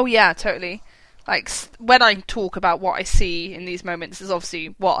 Oh yeah, totally. Like, when I talk about what I see in these moments is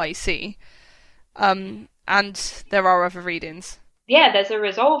obviously what I see. And there are other readings. Yeah, there's a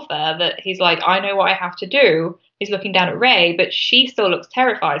resolve there that he's like, I know what I have to do. He's looking down at Rey, but she still looks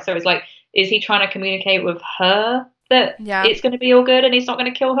terrified. So it's like, is he trying to communicate with her that it's going to be all good and he's not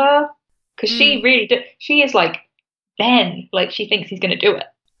going to kill her? Because she really, she is like, Ben, like, she thinks he's going to do it.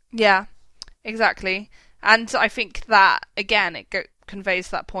 Yeah, exactly. And I think that, again, it conveys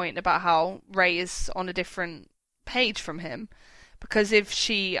that point about how Rey is on a different page from him. Because if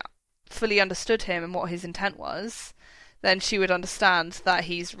she fully understood him and what his intent was, then she would understand that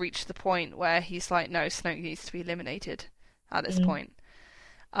he's reached the point where he's like, no, Snoke needs to be eliminated at this point.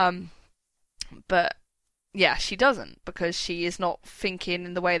 But yeah, she doesn't, because she is not thinking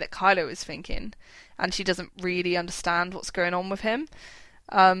in the way that Kylo is thinking, and she doesn't really understand what's going on with him.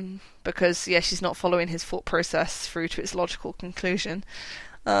 Because she's not following his thought process through to its logical conclusion.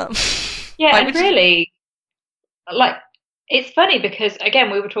 And really, like, it's funny because,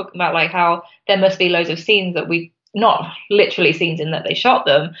 again, we were talking about like how there must be loads of scenes that we, not literally scenes in that they shot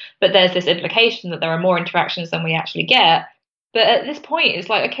them, but there's this implication that there are more interactions than we actually get. But at this point, it's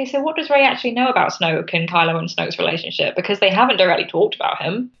like, okay, so what does Rey actually know about Snoke and Kylo and Snoke's relationship? Because they haven't directly talked about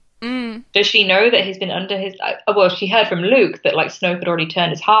him. Does she know that he's been under his... well, she heard from Luke that like Snoke had already turned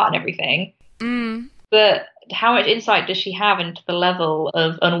his heart and everything. But how much insight does she have into the level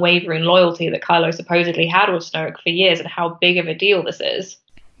of unwavering loyalty that Kylo supposedly had with Snoke for years, and how big of a deal this is?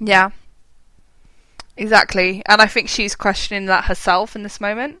 Yeah. Exactly. And I think she's questioning that herself in this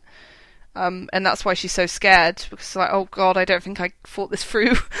moment. And that's why she's so scared, because it's like, oh god, I don't think I thought this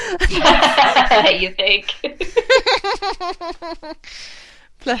through. You think?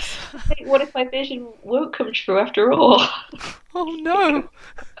 Bless. What if my vision won't come true after all? Oh no.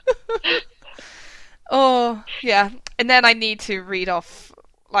 Oh yeah. And then I need to read off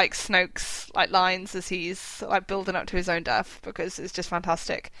like Snoke's like lines as he's like building up to his own death, because it's just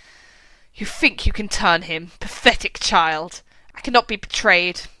fantastic. You think you can turn him, pathetic child. I cannot be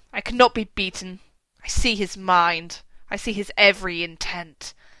betrayed. I cannot be beaten. I see his mind. I see his every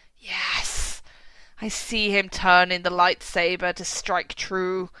intent. Yes. I see him turning the lightsaber to strike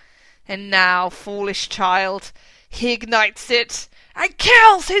true. And now, foolish child, he ignites it and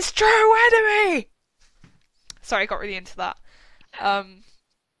kills his true enemy! Sorry, I got really into that.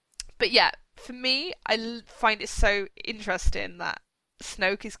 But yeah, for me, I find it so interesting that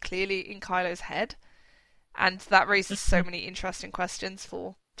Snoke is clearly in Kylo's head. And that raises so many interesting questions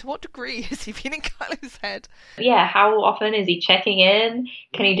for... To what degree has he been in Kylo's head? Yeah, how often is he checking in?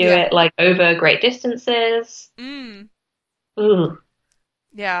 Can he do it like over great distances? Ooh.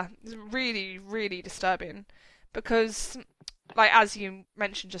 Yeah, it's really, really disturbing. Because, like, as you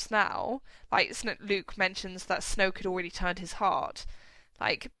mentioned just now, like, Luke mentions that Snoke had already turned his heart.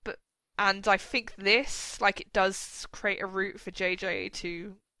 Like, and I think this, like, it does create a route for JJ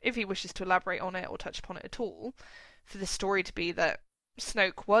to, if he wishes to elaborate on it or touch upon it at all, for the story to be that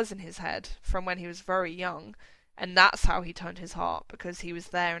Snoke was in his head from when he was very young, and that's how he turned his heart, because he was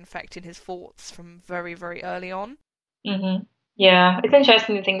there infecting his thoughts from very, very early on. Yeah, it's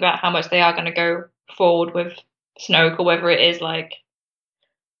interesting to think about how much they are going to go forward with Snoke, or whether it is like,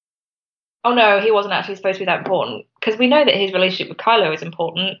 oh no, he wasn't actually supposed to be that important, because we know that his relationship with Kylo is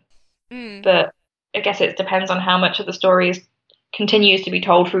important, but I guess it depends on how much of the story continues to be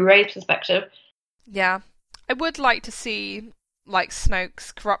told through Rey's perspective. Yeah, I would like to see like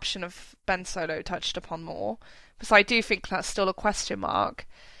Snoke's corruption of Ben Solo touched upon more, because I do think that's still a question mark,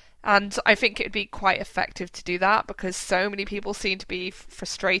 and I think it would be quite effective to do that, because so many people seem to be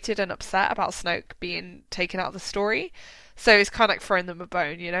frustrated and upset about Snoke being taken out of the story, so it's kind of like throwing them a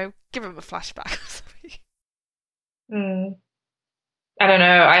bone, you know, give them a flashback or something. I don't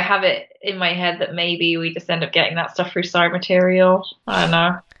know, I have it in my head that maybe we just end up getting that stuff through side material. I don't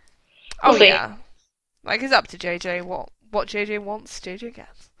know. We'll see. Yeah, like, it's up to JJ what JJ wants, JJ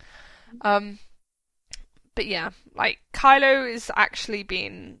gets. But yeah, like, Kylo is actually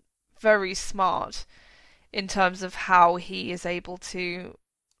being very smart in terms of how he is able to,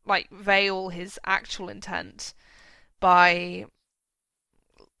 like, veil his actual intent by,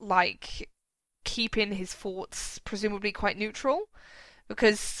 like, keeping his thoughts presumably quite neutral.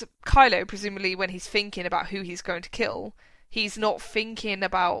 Because Kylo, presumably, when he's thinking about who he's going to kill, he's not thinking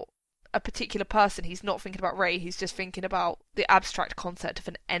about a particular person, he's not thinking about Rey, he's just thinking about the abstract concept of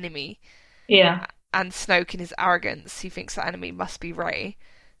an enemy. Yeah. And Snoke, in his arrogance, he thinks that enemy must be Rey,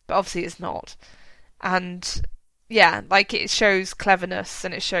 but obviously it's not. And yeah, like, it shows cleverness,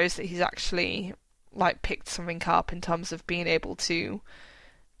 and it shows that he's actually, like, picked something up in terms of being able to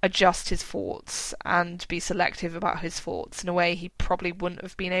adjust his thoughts and be selective about his thoughts in a way he probably wouldn't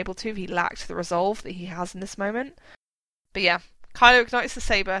have been able to if he lacked the resolve that he has in this moment. But yeah, Kylo ignites the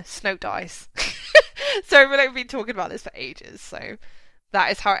saber, Snoke dies. So we've been talking about this for ages, so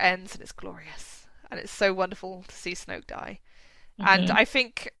that is how it ends, and it's glorious. And it's so wonderful to see Snoke die. And I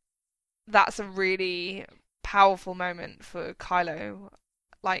think that's a really powerful moment for Kylo,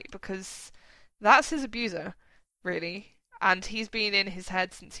 like, because that's his abuser, really. And he's been in his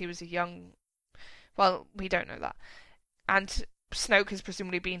head since he was a young... Well, we don't know that. And Snoke has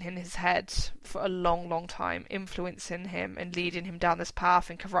presumably been in his head for a long, long time, influencing him and leading him down this path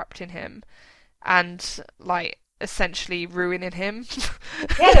and corrupting him, and like essentially ruining him.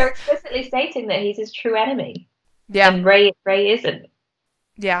 Yeah, they're explicitly stating that he's his true enemy, Yeah, and Rey isn't.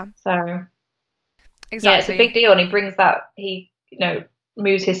 yeah, So exactly. yeah, it's a big deal, and he brings that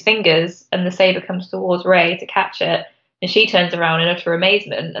moves his fingers, and the saber comes towards Rey to catch it, and she turns around in utter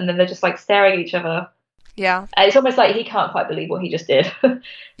amazement, and then they're just like staring at each other. Yeah, And it's almost like he can't quite believe what he just did. It's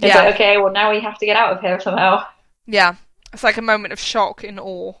yeah, like, okay, well now we have to get out of here somehow. yeah. It's like a moment of shock and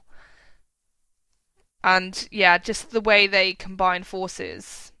awe. And yeah, just the way they combine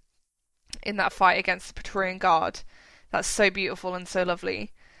forces in that fight against the Praetorian Guard, that's so beautiful and so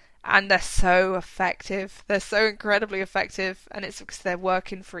lovely. And they're so effective. They're so incredibly effective, and it's because they're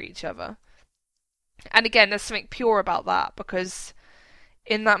working for each other. And again, there's something pure about that, because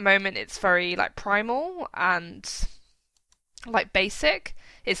in that moment it's very like primal and like basic.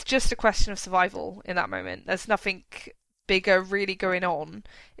 It's just a question of survival in that moment. There's nothing bigger really going on.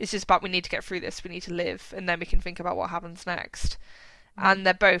 It's just about, we need to get through this, we need to live, and then we can think about what happens next. And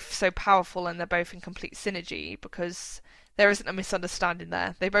they're both so powerful, and they're both in complete synergy, because there isn't a misunderstanding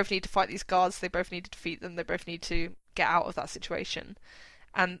there. They both need to fight these guards, they both need to defeat them, they both need to get out of that situation.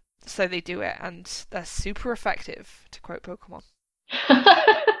 And so they do it, and they're super effective, to quote Pokemon.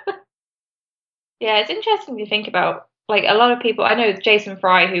 Yeah, it's interesting to think about. Like, a lot of people, I know Jason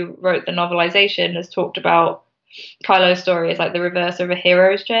Fry, who wrote the novelization, has talked about Kylo's story as like the reverse of a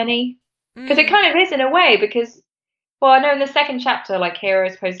hero's journey. Because it kind of is in a way, because, well, I know in the second chapter, like,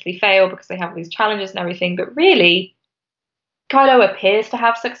 heroes supposedly fail because they have all these challenges and everything, but really, Kylo appears to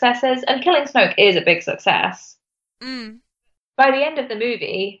have successes, and killing Snoke is a big success. By the end of the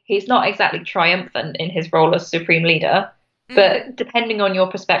movie, he's not exactly triumphant in his role as Supreme Leader, but depending on your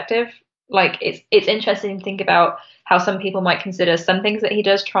perspective, like, it's interesting to think about how some people might consider some things that he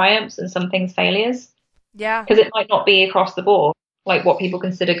does triumphs and some things failures. Yeah. Because it might not be across the board, like, what people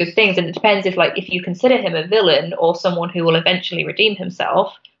consider good things. And it depends if you consider him a villain or someone who will eventually redeem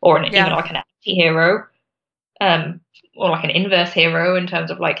himself, or even like an anti-hero, or like an inverse hero in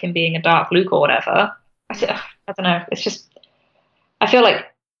terms of like him being a Dark Luke or whatever. I don't know. It's just, I feel like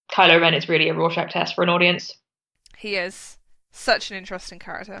Kylo Ren is really a Rorschach test for an audience. He is such an interesting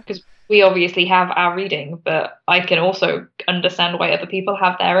character. Because we obviously have our reading, but I can also understand why other people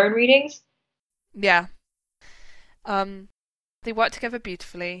have their own readings. Yeah. They work together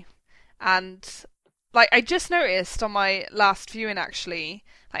beautifully, and like, I just noticed on my last viewing, actually,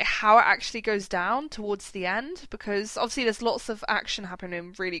 like, how it actually goes down towards the end, because obviously there's lots of action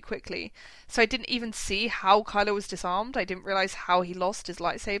happening really quickly, so I didn't even see how Kylo was disarmed. I didn't realise how he lost his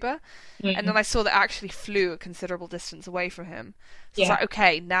lightsaber, and then I saw that it actually flew a considerable distance away from him. So it's like,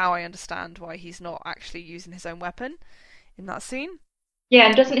 okay, now I understand why he's not actually using his own weapon in that scene. Yeah,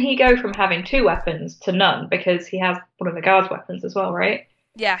 and doesn't he go from having 2 weapons to none, because he has one of the guards' weapons as well, right?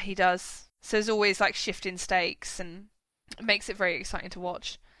 Yeah, he does. So there's always like shifting stakes, and it makes it very exciting to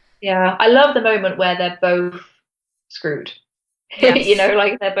watch. Yeah, I love the moment where they're both screwed. Yes. You know,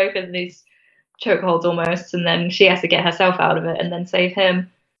 like, they're both in these chokeholds almost, and then she has to get herself out of it and then save him.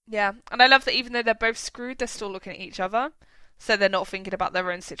 Yeah, and I love that even though they're both screwed, they're still looking at each other. So they're not thinking about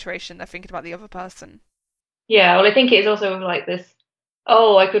their own situation, they're thinking about the other person. Yeah, well, I think it's also like this,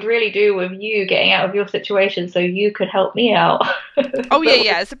 oh, I could really do with you getting out of your situation so you could help me out. Oh,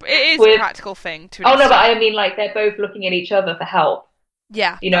 yeah, it is a practical thing. No, but I mean, like, they're both looking at each other for help.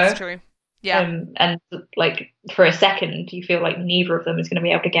 Yeah, you know? That's true. Yeah. And, like, for a second, you feel like neither of them is going to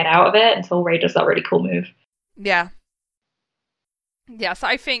be able to get out of it until Rey does that really cool move. Yeah. Yeah, so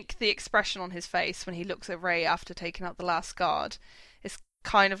I think the expression on his face when he looks at Rey after taking out the last guard is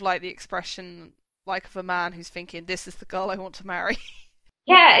kind of like the expression, like, of a man who's thinking, this is the girl I want to marry.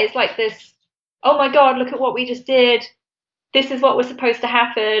 Yeah, it's like this, oh my god, look at what we just did. This is what was supposed to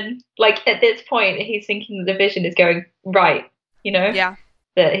happen. Like, at this point, he's thinking the vision is going right, you know? Yeah.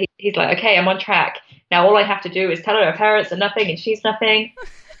 That he's like, okay, I'm on track. Now all I have to do is tell her parents are nothing and she's nothing,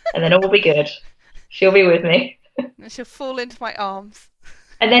 and then all will be good. She'll be with me. And she'll fall into my arms.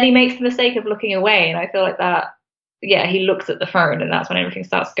 And then he makes the mistake of looking away, and I feel like that, yeah, he looks at the phone, and that's when everything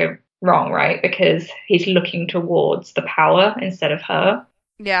starts to go wrong, right? Because he's looking towards the power instead of her.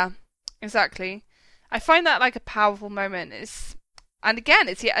 Yeah, exactly. I find that like a powerful moment. And again,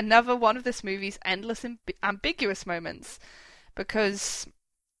 it's yet another one of this movie's endless ambiguous moments, because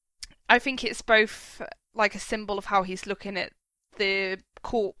I think it's both like a symbol of how he's looking at the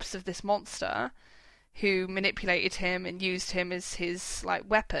corpse of this monster who manipulated him and used him as his like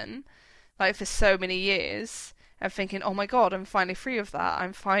weapon, like, for so many years, and thinking, oh my god, I'm finally free of that.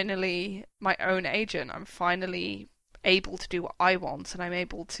 I'm finally my own agent. I'm finally able to do what I want and I'm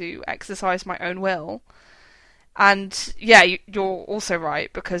able to exercise my own will. And yeah, you're also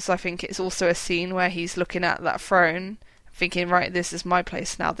right, because I think it's also a scene where he's looking at that throne thinking, right, this is my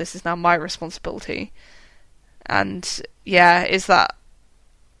place now, this is now my responsibility. And yeah, is that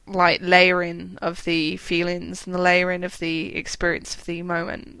like layering of the feelings and the layering of the experience of the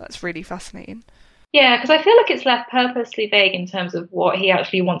moment that's really fascinating. Yeah, because I feel like it's left purposely vague in terms of what he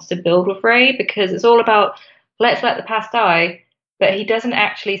actually wants to build with Rey, because it's all about let's let the past die, but he doesn't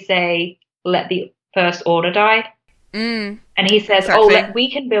actually say let the First Order die. And he says, exactly.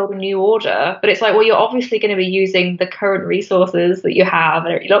 we can build a new order, but it's like, well, you're obviously going to be using the current resources that you have,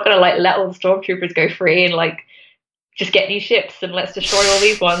 and you're not going to like let all the stormtroopers go free and like just get new ships and let's destroy all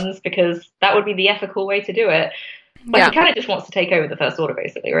these ones, because that would be the ethical way to do it. Like, he kind of just wants to take over the First Order,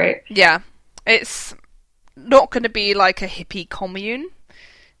 basically, right? Yeah. It's not going to be like a hippie commune,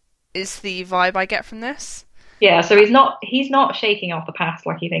 is the vibe I get from this. Yeah, so he's not shaking off the past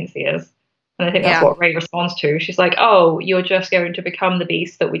like he thinks he is. And I think that's what Rey responds to. She's like, oh, you're just going to become the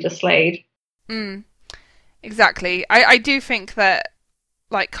beast that we just slayed. Exactly. I do think that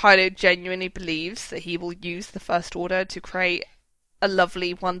like Kylo genuinely believes that he will use the First Order to create a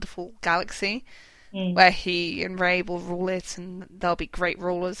lovely, wonderful galaxy where he and Rey will rule it, and they'll be great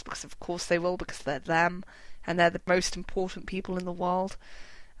rulers, because of course they will, because they're them and they're the most important people in the world.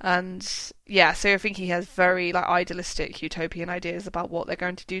 And yeah, so I think he has very like idealistic utopian ideas about what they're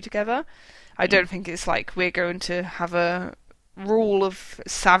going to do together. I don't think it's like we're going to have a rule of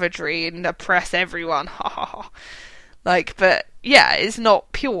savagery and oppress everyone. Ha ha ha. Like, but yeah, it's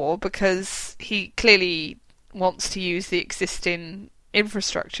not pure, because he clearly wants to use the existing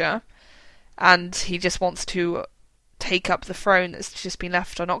infrastructure, and he just wants to take up the throne that's just been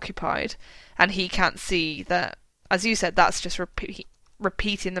left unoccupied. And he can't see that, as you said, that's just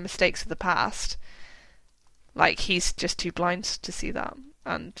repeating the mistakes of the past. Like, he's just too blind to see that.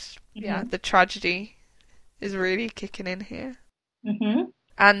 And yeah, the tragedy is really kicking in here.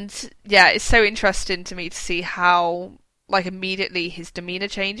 And yeah, it's so interesting to me to see how like immediately his demeanor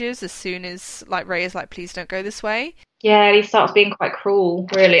changes as soon as like Rey is like, please don't go this way. Yeah, he starts being quite cruel,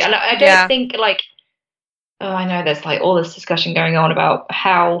 really. And I don't think like, oh, I know there's like all this discussion going on about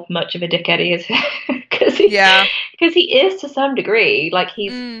how much of a dickhead he is, because he is to some degree. Like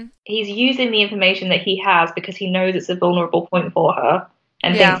he's using the information that he has because he knows it's a vulnerable point for her,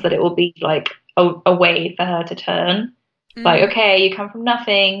 and thinks that it will be like a way for her to turn. Like, okay, you come from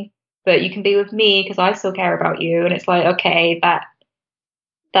nothing, but you can be with me because I still care about you. And it's like, okay,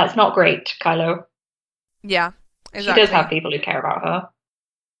 that's not great, Kylo. Yeah, exactly. She does have people who care about her.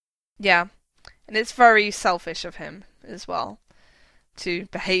 Yeah, and it's very selfish of him as well to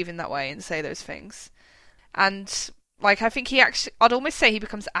behave in that way and say those things. And like, I think I'd almost say he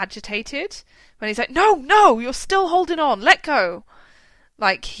becomes agitated when he's like, no, you're still holding on, let go.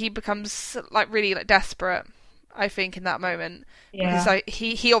 Like, he becomes like really like desperate, I think, in that moment. Yeah. Because like,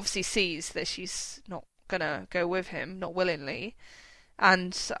 he obviously sees that she's not gonna go with him, not willingly.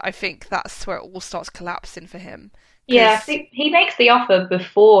 And I think that's where it all starts collapsing for him. Yeah, he makes the offer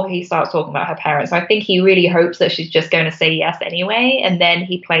before he starts talking about her parents. I think he really hopes that she's just going to say yes anyway, and then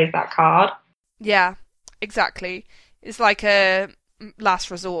he plays that card. Yeah, exactly. It's like a last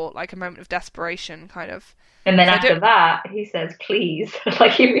resort, like a moment of desperation, kind of. And then after that, he says, please.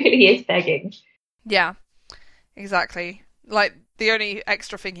 Like, he really is begging. Yeah, exactly. Like, the only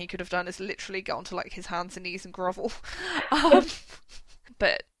extra thing he could have done is literally get onto, like, his hands and knees and grovel.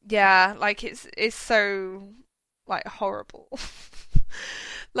 But, yeah, like, it's so, like, horrible.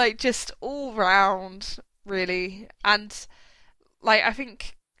 Like, just all round, really. And, like, I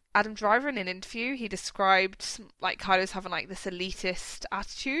think Adam Driver in an interview, he described, like, Kylo's having, like, this elitist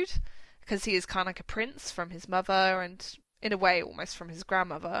attitude, because he is kind of like a prince from his mother, and in a way almost from his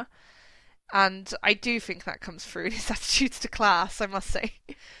grandmother. And I do think that comes through in his attitudes to class, I must say.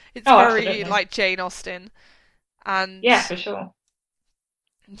 It's very absolutely. like Jane Austen. And yeah, for sure.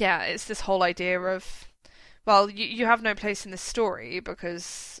 Yeah, it's this whole idea of, well, you have no place in this story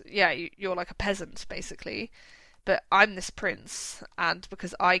because, yeah, you're like a peasant, basically. But I'm this prince, and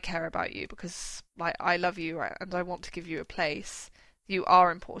because I care about you, because like I love you and I want to give you a place, you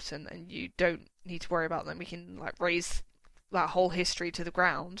are important and you don't need to worry about them. We can like raise that whole history to the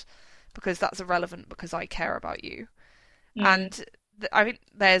ground because that's irrelevant because I care about you. And I think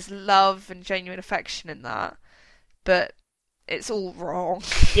there's love and genuine affection in that, but it's all wrong.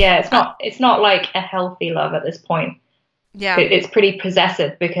 Yeah, it's not like a healthy love at this point. Yeah. It's pretty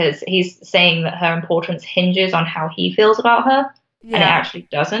possessive because he's saying that her importance hinges on how he feels about her, and it actually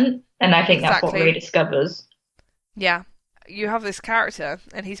doesn't. And I think that's what Rey discovers. Yeah. You have this character,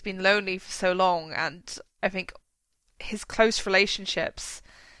 and he's been lonely for so long, and I think his close relationships,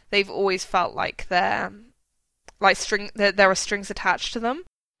 they've always felt like they're like there are strings attached to them.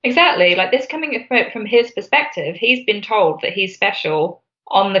 Exactly. Like this coming from his perspective, he's been told that he's special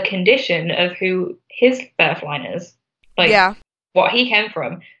on the condition of who his birth line is. Like Yeah, what he came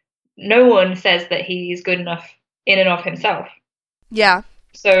from. No one says that he's good enough in and of himself. yeah,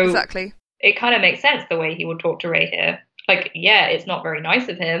 So exactly. it kind of makes sense the way he would talk to Ray here. Like, yeah, it's not very nice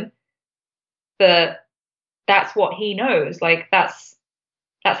of him, but that's what he knows. Like that's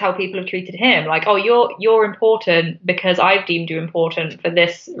how people have treated him. Like, oh, you're important because I've deemed you important for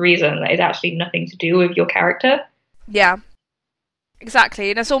this reason that is actually nothing to do with your character. Yeah, exactly.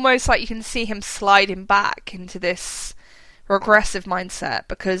 And it's almost like you can see him sliding back into this regressive mindset,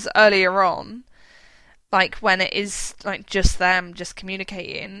 because earlier on, like when it is like just them just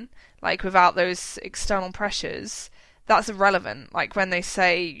communicating, like without those external pressures, that's irrelevant. Like when they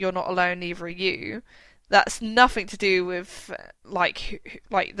say you're not alone, neither are you, that's nothing to do with like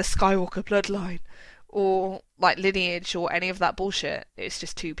the Skywalker bloodline or like lineage or any of that bullshit. It's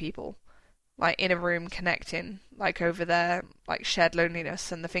just two people like in a room connecting, like over their like shared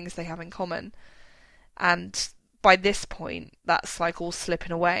loneliness and the things they have in common. And by this point, that's like all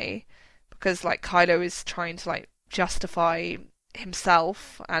slipping away, because like Kylo is trying to like justify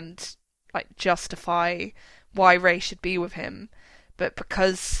himself and like justify why Rey should be with him, but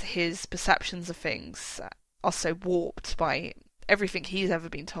because his perceptions of things are so warped by everything he's ever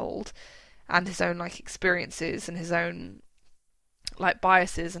been told and his own like experiences and his own like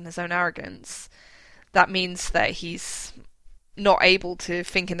biases and his own arrogance, that means that he's not able to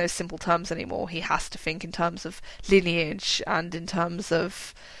think in those simple terms anymore. He has to think in terms of lineage and in terms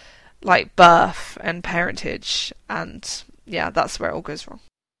of like birth and parentage, and yeah, that's where it all goes wrong.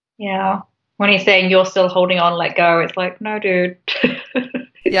 Yeah. When he's saying you're still holding on, let go, it's like, no, dude.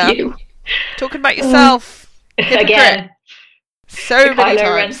 It's Yeah. you. Talking about yourself. Again. So the many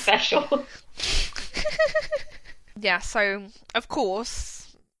Kylo Ren times. special. Yeah, so of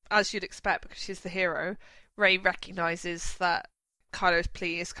course, as you'd expect, because she's the hero, Rey recognises that Kylo's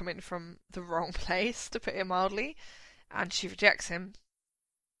plea is coming from the wrong place, to put it mildly, and she rejects him.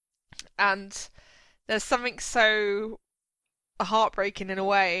 And there's something so heartbreaking in a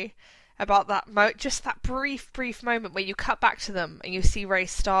way about that just that brief moment where you cut back to them and you see Rey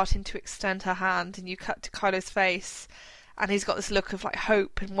starting to extend her hand, and you cut to Kylo's face and he's got this look of like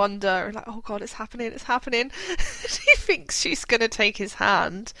hope and wonder and like, oh god, it's happening. She thinks she's gonna take his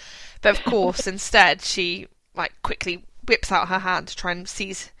hand, but of course instead she like quickly whips out her hand to try and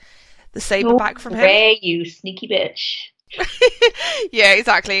seize the saber back from him. Rey, you sneaky bitch. Yeah,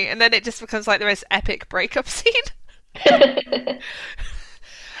 exactly. And then it just becomes like the most epic breakup scene.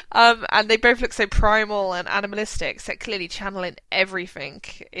 And they both look so primal and animalistic, so clearly channeling everything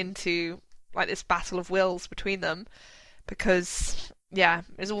into like this battle of wills between them, because yeah,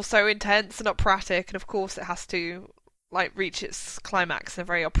 it's all so intense and operatic, and of course it has to like reach its climax in a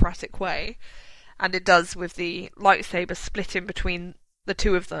very operatic way, and it does with the lightsaber splitting between the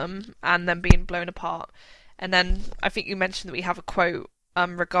two of them and then being blown apart. And then I think you mentioned that we have a quote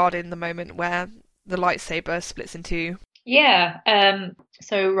regarding the moment where the lightsaber splits in two. Yeah.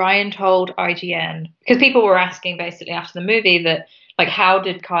 So Ryan told IGN, because people were asking basically after the movie that, like, how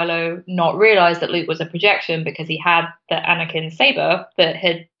did Kylo not realize that Luke was a projection, because he had the Anakin saber that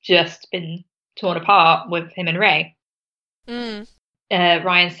had just been torn apart with him and Rey.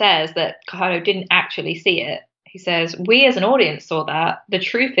 Ryan says that Kylo didn't actually see it. He says, we as an audience saw that. The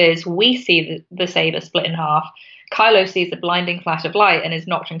truth is, we see the saber split in half. Kylo sees the blinding flash of light and is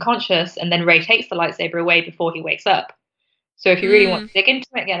knocked unconscious, and then Rey takes the lightsaber away before he wakes up. So if you really want to dig into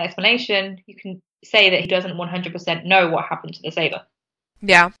it, get an explanation, you can say that he doesn't 100% know what happened to the saber.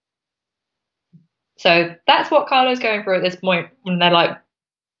 Yeah. So that's what Kylo's going through at this point, when they're like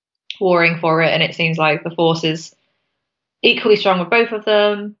warring for it, and it seems like the Force is equally strong with both of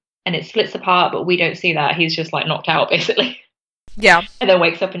them, and it splits apart, but we don't see that. He's just like knocked out, basically. Yeah. And then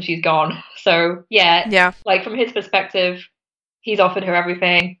wakes up and she's gone. So yeah, like from his perspective, he's offered her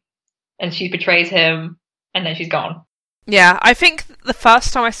everything and she betrays him, and then she's gone. Yeah, I think the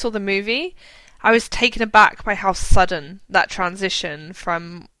first time I saw the movie, I was taken aback by how sudden that transition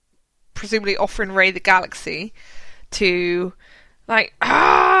from presumably offering Rey the galaxy to like,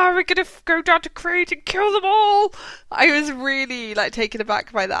 we're gonna go down to Crate and kill them all. I was really like taken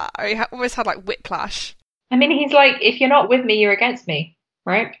aback by that. I almost had like whiplash. I mean, he's like, if you're not with me, you're against me,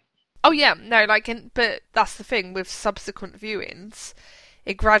 right? Oh yeah, no, like, but that's the thing with subsequent viewings.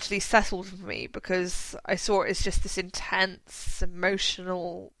 It gradually settled for me because I saw it as just this intense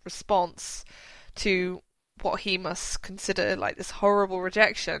emotional response to what he must consider like this horrible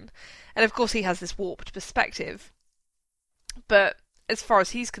rejection. And of course he has this warped perspective. But as far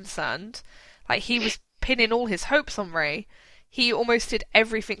as he's concerned, like he was pinning all his hopes on Rey. He almost did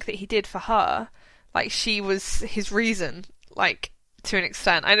everything that he did for her. Like she was his reason, like to an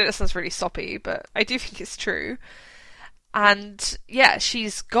extent. I know that sounds really soppy, but I do think it's true. And yeah,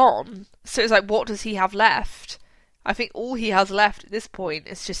 she's gone. So it's like, what does he have left? I think all he has left at this point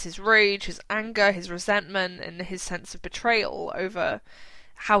is just his rage, his anger, his resentment, and his sense of betrayal over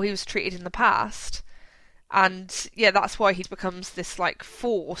how he was treated in the past. And yeah, that's why he becomes this like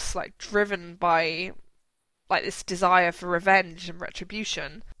force, like driven by like this desire for revenge and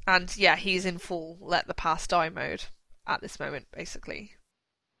retribution. And yeah, he's in full let the past die mode at this moment, basically.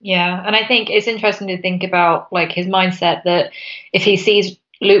 Yeah, and I think it's interesting to think about like his mindset that if he sees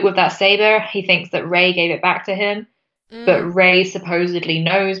Luke with that saber, he thinks that Rey gave it back to him, but Mm, Rey supposedly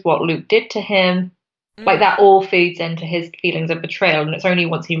knows what Luke did to him. Like mm, that all feeds into his feelings of betrayal, and it's only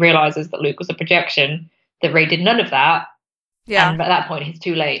once he realizes that Luke was a projection that Rey did none of that, yeah. and at that point he's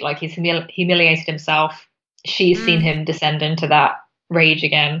too late. Like he's humiliated himself. She's seen Mm, him descend into that rage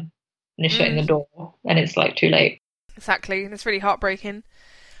again and is shutting the mm, door, and it's like too late. exactly. And it's really heartbreaking.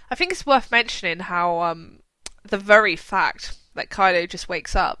 I think it's worth mentioning how the very fact that Kylo just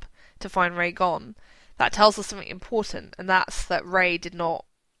wakes up to find Rey gone, that tells us something important, and that's that Rey did not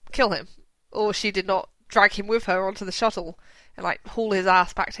kill him, or she did not drag him with her onto the shuttle and like haul his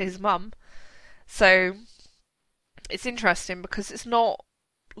ass back to his mum. So it's interesting because it's not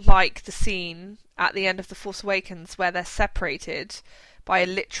like the scene at the end of The Force Awakens where they're separated by a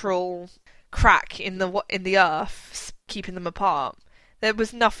literal crack in the earth keeping them apart. There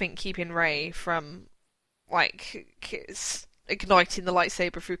was nothing keeping Rey from like igniting the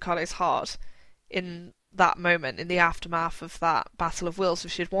lightsaber through Kylo's heart in that moment, in the aftermath of that Battle of Wills,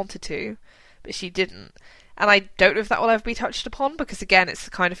 if she'd wanted to, but she didn't. And I don't know if that will ever be touched upon because, again, it's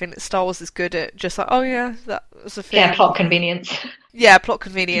the kind of thing that Star Wars is good at. Just like, oh yeah, that was a Yeah, thing. plot convenience. Yeah, plot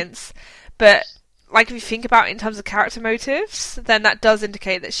convenience. But like, if you think about it in terms of character motives, then that does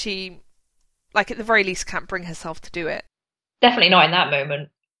indicate that she, like, at the very least, can't bring herself to do it. Definitely not in that moment.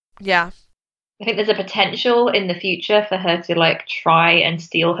 Yeah. I think there's a potential in the future for her to like try and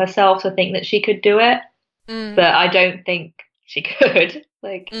steel herself to think that she could do it, Mm, but I don't think she could.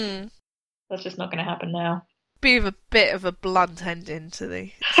 Like mm. that's just not going to happen now. Be with a bit of a blunt ending to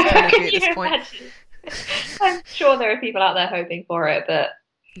the trilogy Can at you this point. imagine? I'm sure there are people out there hoping for it, but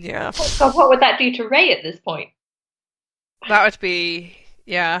Yeah. oh God, what would that do to Ray at this point? That would be,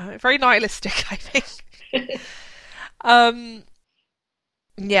 yeah, very nihilistic, I think. Um,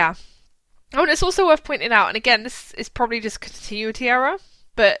 yeah. Oh, and it's also worth pointing out, and again, this is probably just continuity error,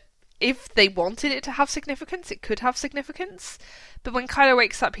 but if they wanted it to have significance, it could have significance. But when Kylo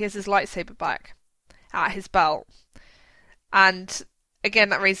wakes up, he has his lightsaber back at his belt. And again,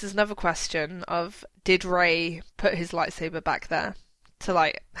 that raises another question of did Rey put his lightsaber back there to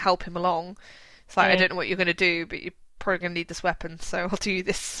like help him along? It's like I Mm. don't know what you're gonna do, but you're probably gonna need this weapon, so I'll do you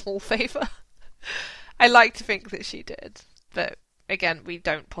this small favour. I like to think that she did, but again, we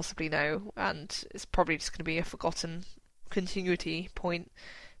don't possibly know, and it's probably just gonna be a forgotten continuity point.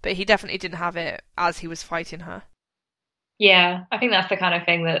 But he definitely didn't have it as he was fighting her. Yeah, I think that's the kind of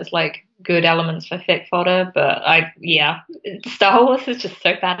thing that's like good elements for fic fodder, but yeah, Star Wars is just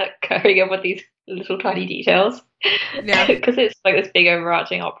so bad at going up with these little tiny details Yeah, because it's like this big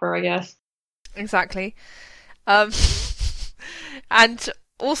overarching opera, I guess. exactly. Um, and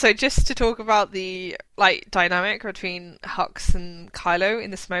also just to talk about the like dynamic between Hux and Kylo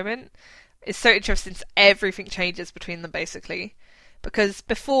in this moment, it's so interesting. Everything changes between them basically, because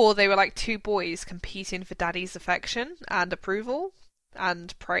before they were like two boys competing for Daddy's affection and approval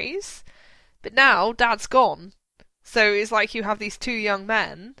and praise, but now Dad's gone, so it's like you have these two young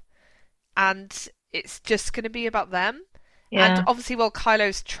men, and it's just going to be about them. And Yeah. obviously, while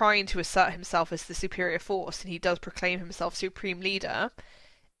Kylo's trying to assert himself as the superior force, and he does proclaim himself supreme leader,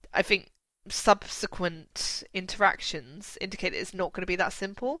 I think subsequent interactions indicate that it's not going to be that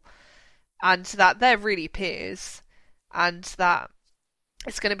simple, and that they're really peers, and that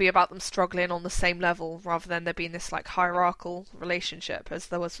it's going to be about them struggling on the same level rather than there being this like hierarchical relationship as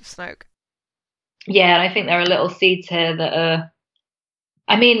there was with Snoke. Yeah, and I think there are little seeds here that are.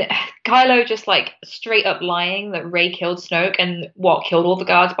 I mean, Kylo just like straight up lying that Rey killed Snoke and what killed all the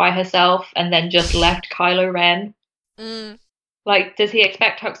guards by herself and then just left Kylo Ren. Mm, Like, does he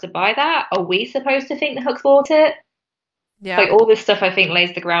expect Hux to buy that? Are we supposed to think that Hux bought it? yeah, Like, all this stuff I think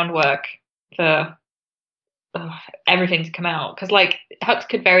lays the groundwork for everything to come out. Because, like, Hux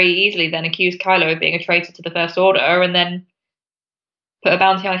could very easily then accuse Kylo of being a traitor to the First Order and then put a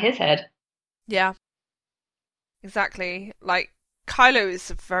bounty on his head. yeah, exactly. Like Kylo is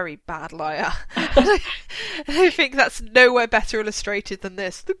a very bad liar. And I think that's nowhere better illustrated than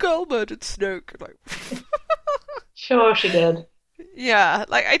this. The girl murdered Snoke. Like, Sure, she did. yeah,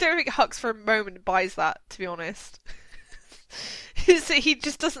 like I don't think Hux for a moment buys that, to be honest. He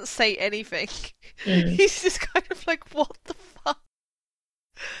just doesn't say anything. He's just kind of like, what the fuck?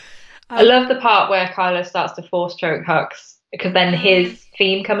 I love the part where Kylo starts to force choke Hux, because then his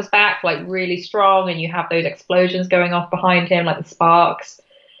theme comes back like really strong, and you have those explosions going off behind him, like the sparks.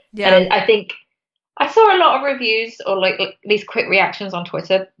 Yeah. And I think I saw a lot of reviews or like these quick reactions on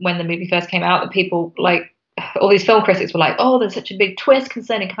Twitter when the movie first came out, that people like, all these film critics were like, oh, there's such a big twist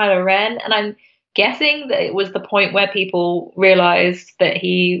concerning Kylo Ren. And I'm guessing that it was the point where people realized that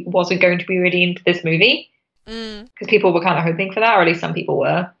he wasn't going to be redeemed for this movie, because people were kind of hoping for that, or at least some people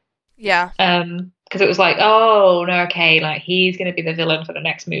were. Yeah. Because it was like, oh no, okay, like he's going to be the villain for the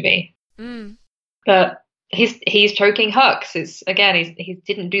next movie. But he's choking Hux. It's again, he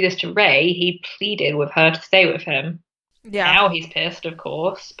didn't do this to Rey. He pleaded with her to stay with him. Yeah. Now he's pissed, of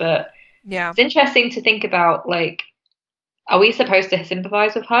course, but yeah, it's interesting to think about, like, are we supposed to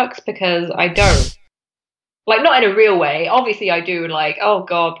sympathize with Hux? Because I don't. Like, not in a real way. Obviously, I do. Like, oh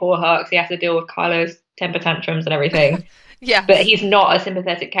god, poor Hux. He has to deal with Kylo's temper tantrums and everything. yeah. But he's not a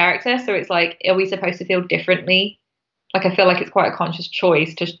sympathetic character, so it's like, are we supposed to feel differently? Like, I feel like it's quite a conscious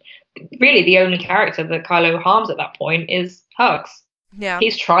choice to. Really, the only character that Kylo harms at that point is Hux. Yeah.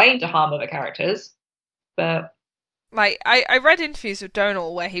 He's trying to harm other characters, but. Like, I read interviews with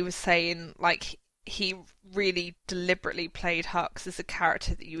Donal where he was saying, like, he really deliberately played Hux as a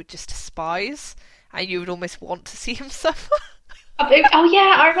character that you would just despise, and you would almost want to see him suffer. Oh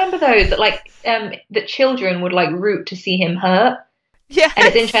yeah, I remember those, that like that children would like root to see him hurt. Yeah. And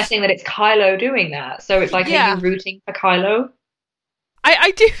it's interesting that it's Kylo doing that. So it's like, are you rooting for Kylo?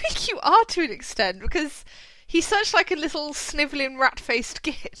 I do think you are, to an extent, because he's such like a little snivelling rat-faced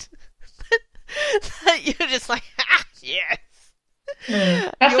kid. That you're just like, yes.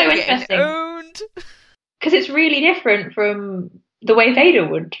 That's you're so interesting. Owned. Because it's really different from the way Vader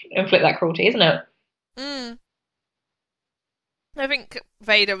would inflict that cruelty, isn't it? I think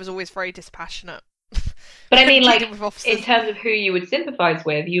Vader was always very dispassionate. But I mean, like, in terms of who you would sympathise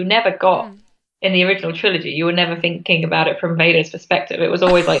with, you never got, in the original trilogy, you were never thinking about it from Vader's perspective. It was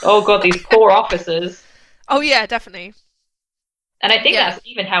always like, oh god, these poor officers. Oh yeah, definitely. And I think that's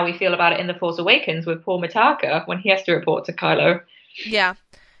even how we feel about it in The Force Awakens with Paul Mitaka when he has to report to Kylo. Yeah.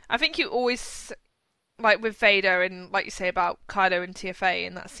 I think you always, like with Vader and like you say about Kylo and TFA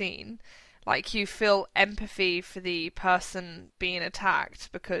in that scene, like you feel empathy for the person being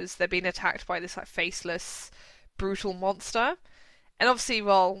attacked because they're being attacked by this like faceless, brutal monster. And obviously,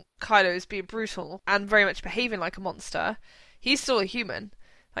 while Kylo's being brutal and very much behaving like a monster, he's still a human.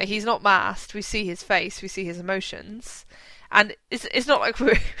 Like, he's not masked. We see his face, we see his emotions. And it's not like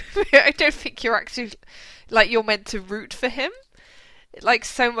I don't think you're actually, like, you're meant to root for him, like,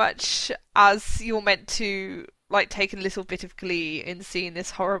 so much as you're meant to, like, take a little bit of glee in seeing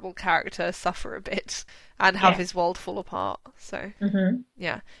this horrible character suffer a bit and have his world fall apart. So,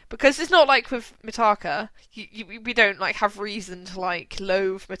 yeah. Because it's not like with Mitaka, we don't, like, have reason to, like,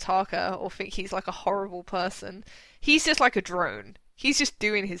 loathe Mitaka or think he's, like, a horrible person. He's just like a drone. He's just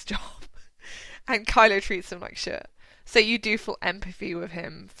doing his job. And Kylo treats him like shit. So you do feel empathy with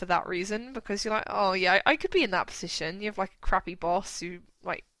him for that reason, because you're like, oh yeah, I could be in that position. You have like a crappy boss who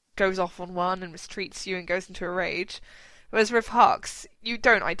like goes off on one and mistreats you and goes into a rage. Whereas with Hux, you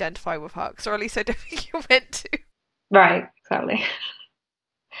don't identify with Hux, or at least I don't think you're meant to. Right, exactly.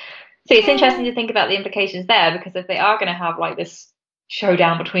 So it's interesting to think about the implications there, because if they are going to have like this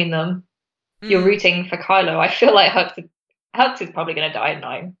showdown between them, you're rooting for Kylo. I feel like Hux is probably going to die in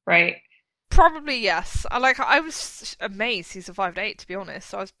 9, right? Probably, yes. I was amazed he survived 8, to be honest.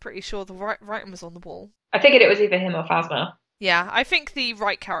 So I was pretty sure the writing was on the wall. I figured it was either him or Phasma. Yeah, I think the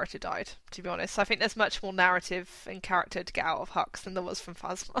right character died, to be honest. I think there's much more narrative and character to get out of Hux than there was from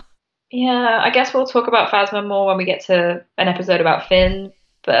Phasma. Yeah, I guess we'll talk about Phasma more when we get to an episode about Finn,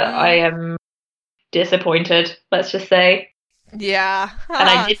 but I am disappointed, let's just say. Yeah.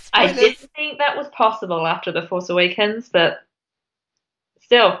 And I did think that was possible after The Force Awakens, but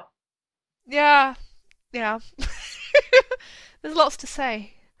still. Yeah. There's lots to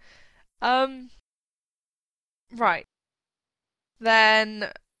say. Right.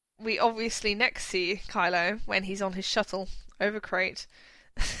 Then we obviously next see Kylo when he's on his shuttle over Crate.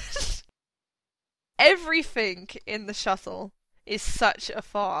 Everything in the shuttle is such a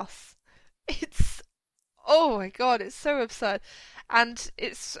farce. It's, oh my god, it's so absurd. And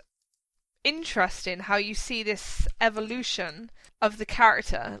it's interesting how you see this evolution of the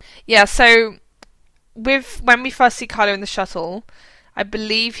character. Yeah, so when we first see Kylo in the shuttle, I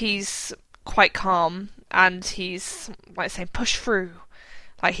believe he's quite calm and he's like saying push through.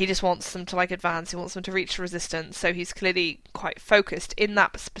 Like he just wants them to like advance, he wants them to reach the resistance, so he's clearly quite focused in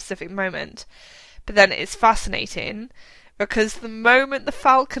that specific moment. But then it's fascinating because the moment the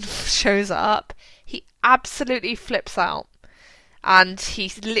Falcon shows up, he absolutely flips out. And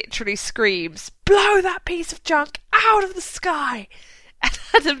he literally screams, "Blow that piece of junk out of the sky!" And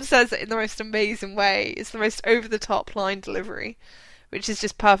Adam says it in the most amazing way. It's the most over-the-top line delivery, which is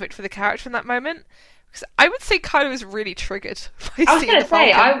just perfect for the character in that moment. Because I would say Kylo is really triggered by I was seeing going the to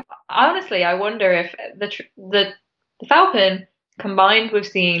say, Falcon. I wonder if the Falcon combined with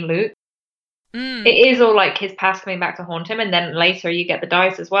seeing Luke, it Mm, is all like his past coming back to haunt him, and then later you get the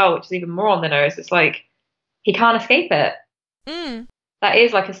dice as well, which is even more on the nose. It's like he can't escape it. mm. That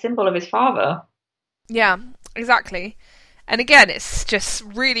is like a symbol of his father. Yeah, exactly. And again, it's just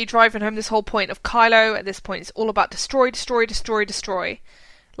really driving home this whole point of Kylo. At this point, it's all about destroy, destroy, destroy, destroy.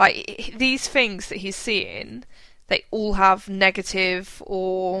 Like, these things that he's seeing, they all have negative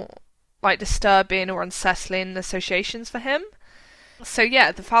or, like, disturbing or unsettling associations for him. So,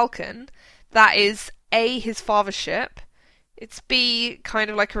 yeah, the Falcon, that is A, his father's ship. It's B, kind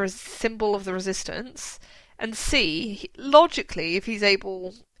of like a symbol of the Resistance. And C, logically, if he's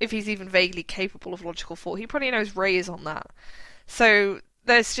even vaguely capable of logical thought, he probably knows Rey is on that. So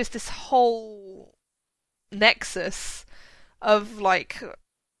there's just this whole nexus of like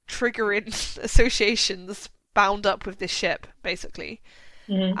triggering associations bound up with this ship, basically.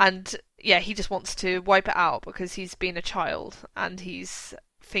 Hmm. And yeah, he just wants to wipe it out because he's been a child and he's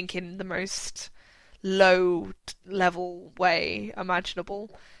thinking the most low level way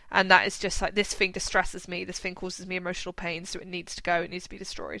imaginable. And that is just like, this thing distresses me, this thing causes me emotional pain, so it needs to go, it needs to be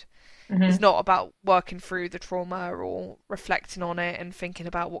destroyed. Hmm. It's not about working through the trauma or reflecting on it and thinking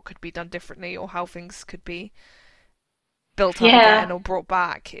about what could be done differently or how things could be built up again Yeah, or brought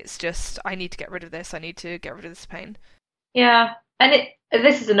back. It's just, I need to get rid of this, I need to get rid of this pain. yeah, and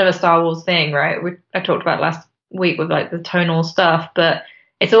this is another Star Wars thing, right? I talked about last week with like the tonal stuff, but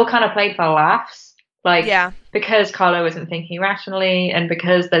it's all kind of played for laughs, like Yeah, because Kylo isn't thinking rationally, and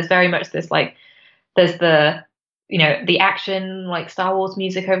because there's very much this like there's the the action like Star Wars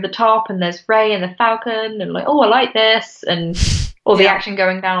music over the top, and there's Rey and the Falcon, and like oh I like this, and all the yeah, action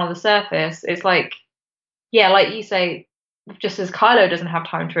going down on the surface. It's like yeah, like you say, just as Kylo doesn't have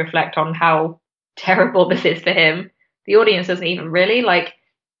time to reflect on how terrible this is for him, the audience doesn't even really like.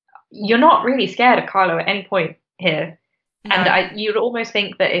 You're not really scared of Kylo at any point here, and no. you'd almost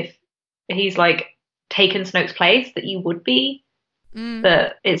think that if he's like taken Snoke's place, that you would be. Mm,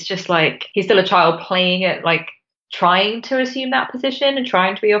 But it's just like he's still a child playing it, like trying to assume that position and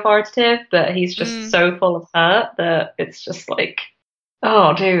trying to be authoritative, but he's just mm, so full of hurt that it's just like,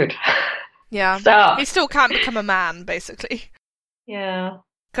 oh, dude, yeah. stop. He still can't become a man, basically. Yeah.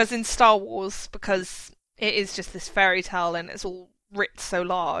 Because in Star Wars, because it is just this fairy tale and it's all writ so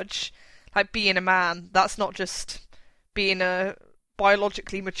large, like being a man, that's not just being a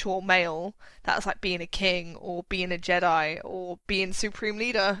biologically mature male, that's like being a king or being a Jedi or being supreme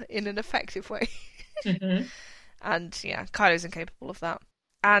leader in an effective way. Hmm. And yeah, Kylo's incapable of that.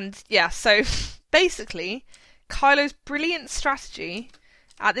 And yeah, so basically, Kylo's brilliant strategy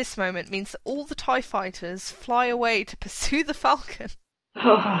at this moment means that all the TIE fighters fly away to pursue the Falcon.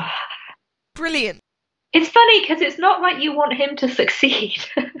 Oh. Brilliant. It's funny because it's not like you want him to succeed,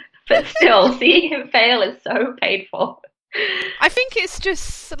 but still, seeing him fail is so painful. I think it's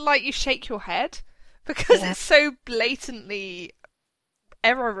just like you shake your head because Yeah. it's so blatantly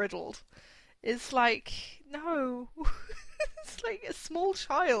error riddled. It's like, no. It's like a small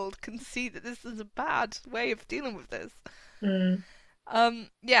child can see that this is a bad way of dealing with this. Mm.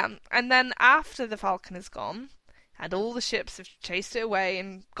 Yeah, and then after the Falcon is gone, and all the ships have chased it away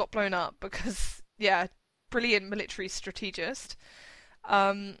and got blown up because, yeah, brilliant military strategist,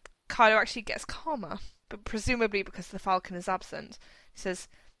 Kylo actually gets calmer, but presumably because the Falcon is absent. He says,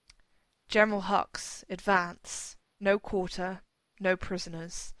 General Hux, advance. No quarter, no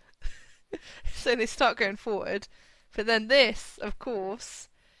prisoners. So they start going forward. But then this, of course,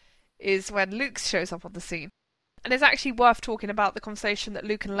 is when Luke shows up on the scene. And it's actually worth talking about the conversation that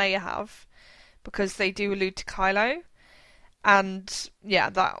Luke and Leia have, because they do allude to Kylo. And yeah,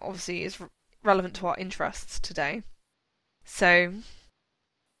 that obviously is relevant to our interests today. So,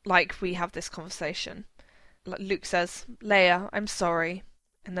 like, we have this conversation. Luke says, Leia, I'm sorry.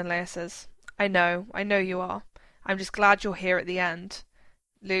 And then Leia says, I know you are. I'm just glad you're here at the end.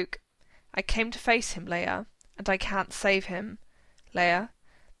 Luke, I came to face him, Leia, and I can't save him. Leia,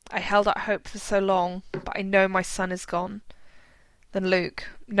 I held out hope for so long, but I know my son is gone. Then Luke,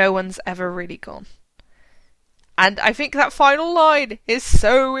 no one's ever really gone. And I think that final line is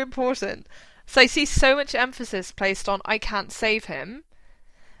so important. So I see so much emphasis placed on I can't save him,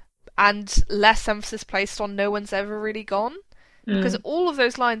 and less emphasis placed on no one's ever really gone. Because all of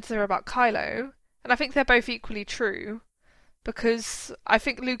those lines are about Kylo, and I think they're both equally true. Because I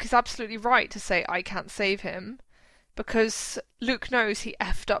think Luke is absolutely right to say I can't save him, because Luke knows he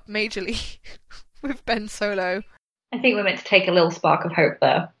effed up majorly with Ben Solo. I think we're meant to take a little spark of hope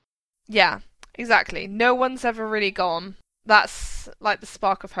there. Yeah, exactly. No one's ever really gone. That's like the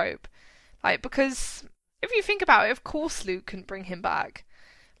spark of hope. Like, because if you think about it, of course Luke can bring him back.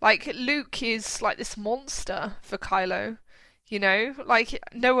 Like, Luke is like this monster for Kylo. You know? Like,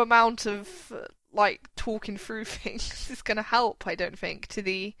 no amount of like talking through things is going to help, I don't think, to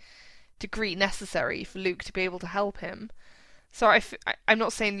the degree necessary for Luke to be able to help him. So I'm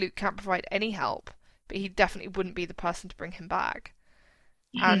not saying Luke can't provide any help, but he definitely wouldn't be the person to bring him back.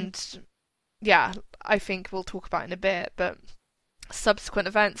 And yeah, I think we'll talk about it in a bit, but subsequent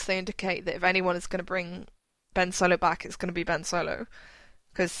events, they indicate that if anyone is going to bring Ben Solo back, it's going to be Ben Solo,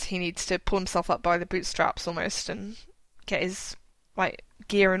 because he needs to pull himself up by the bootstraps almost and get his like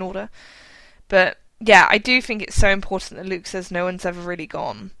gear in order. But yeah, I do think it's so important that Luke says no one's ever really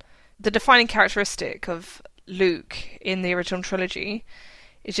gone. The defining characteristic of Luke in the original trilogy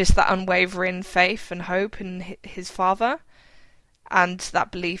is just that unwavering faith and hope in his father, and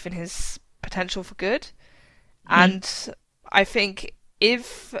that belief in his potential for good. And I think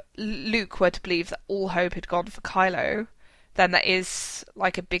if Luke were to believe that all hope had gone for Kylo, then that is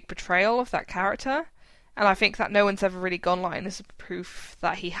like a big betrayal of that character. And I think that no one's ever really gone line is proof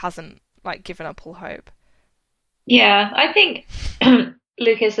that he hasn't like given up all hope. Yeah, I think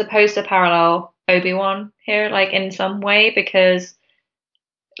Luke is supposed to parallel Obi-Wan here, like in some way, because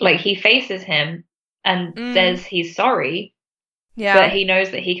like he faces him and says he's sorry, but he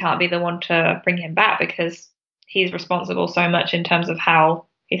knows that he can't be the one to bring him back because he's responsible so much in terms of how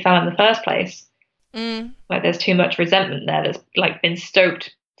he fell in the first place. Like there's too much resentment there that's like been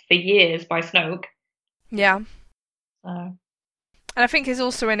stoked for years by Snoke. Yeah. So. And I think it's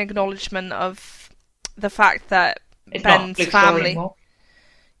also an acknowledgement of the fact that it's Ben's not family.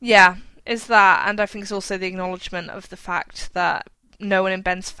 Yeah, is that, and I think it's also the acknowledgement of the fact that no one in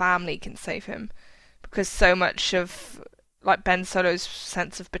Ben's family can save him, because so much of like Ben Solo's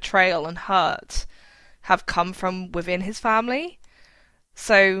sense of betrayal and hurt have come from within his family.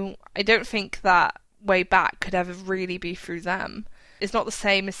 So I don't think that way back could ever really be through them. It's not the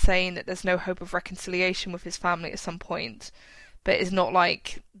same as saying that there's no hope of reconciliation with his family at some point, but it's not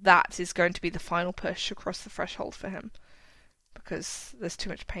like that is going to be the final push across the threshold for him, because there's too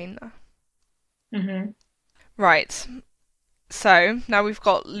much pain there. Right. So, now we've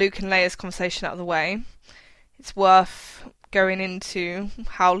got Luke and Leia's conversation out of the way, it's worth going into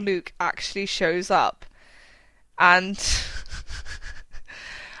how Luke actually shows up. And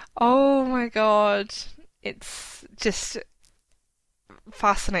oh my god, it's just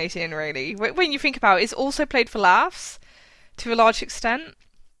fascinating, really. When you think about it, it's also played for laughs to a large extent,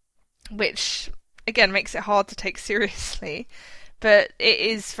 which again makes it hard to take seriously, but it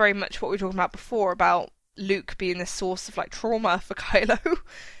is very much what we were talking about before, about Luke being the source of like trauma for Kylo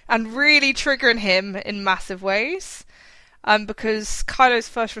and really triggering him in massive ways. Because Kylo's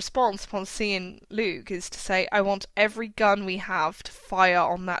first response upon seeing Luke is to say, I want every gun we have to fire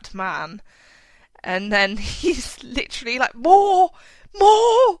on that man. And then he's literally like, more!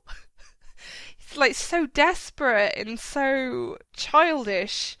 He's like so desperate and so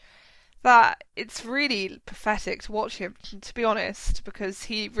childish that it's really pathetic to watch him, to be honest, because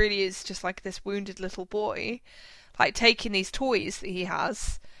he really is just like this wounded little boy, like taking these toys that he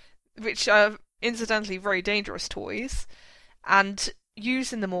has, which are incidentally very dangerous toys, and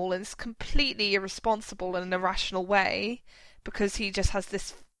using them all in this completely irresponsible and irrational way, because he just has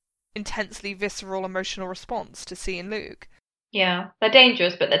this intensely visceral emotional response to seeing Luke. Yeah, they're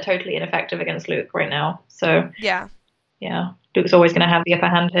dangerous, but they're totally ineffective against Luke right now. So yeah, Luke's always going to have the upper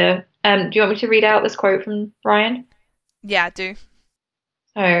hand here. Do you want me to read out this quote from Ryan? Yeah, I do.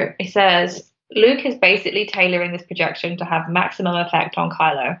 So he says, Luke is basically tailoring this projection to have maximum effect on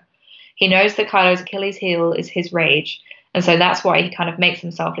Kylo. He knows that Kylo's Achilles heel is his rage, and so that's why he kind of makes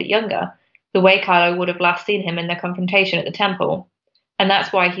himself look younger, the way Kylo would have last seen him in their confrontation at the temple. And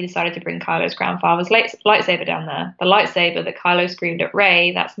that's why he decided to bring Kylo's grandfather's lightsaber down there. The lightsaber that Kylo screamed at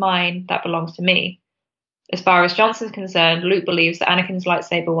Rey, that's mine, that belongs to me. As far as Johnson's concerned, Luke believes that Anakin's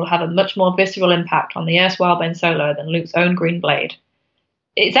lightsaber will have a much more visceral impact on the erstwhile Ben Solo than Luke's own green blade.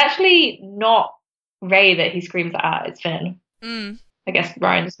 It's actually not Rey that he screams at, it's Finn. I guess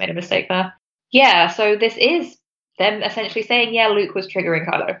Ryan just made a mistake there. Yeah, so this is them essentially saying, yeah, Luke was triggering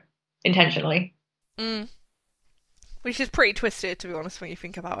Kylo intentionally. Which is pretty twisted, to be honest, when you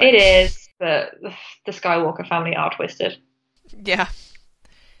think about It it. is, but the Skywalker family are twisted. Yeah.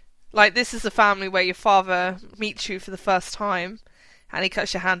 Like, this is a family where your father meets you for the first time and he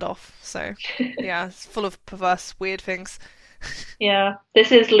cuts your hand off. So, yeah, it's full of perverse, weird things. Yeah,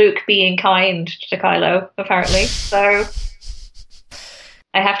 this is Luke being kind to Kylo, apparently. So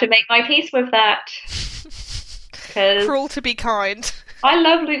I have to make my peace with that because Cruel to be kind. I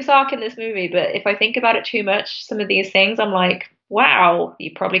love Luke's arc in this movie, but if I think about it too much, some of these things, I'm like, wow,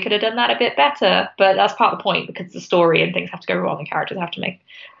 you probably could have done that a bit better. But that's part of the point because the story and things have to go wrong and characters have to make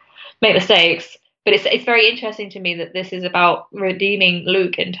mistakes. But it's very interesting to me that this is about redeeming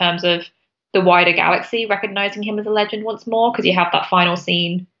Luke in terms of the wider galaxy, recognizing him as a legend once more, because you have that final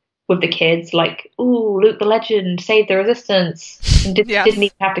scene with the kids, like, ooh, Luke the legend saved the resistance and Yes. didn't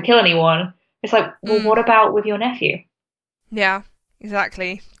even have to kill anyone. It's like, well, what about with your nephew? Yeah,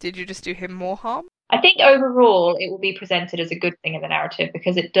 exactly. Did you just do him more harm? I think overall it will be presented as a good thing in the narrative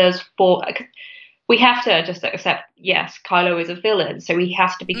because it does for. We have to just accept, yes, Kylo is a villain, so he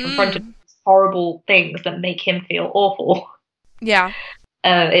has to be confronted with horrible things that make him feel awful. Yeah.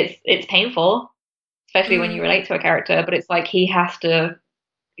 It's painful, especially when you relate to a character, but it's like he has to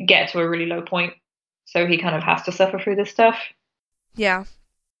get to a really low point, so he kind of has to suffer through this stuff. Yeah.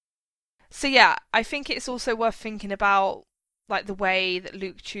 So yeah, I think it's also worth thinking about like the way that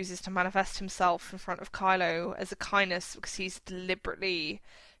Luke chooses to manifest himself in front of Kylo as a kindness because he's deliberately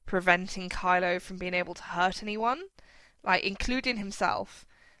preventing Kylo from being able to hurt anyone, like including himself.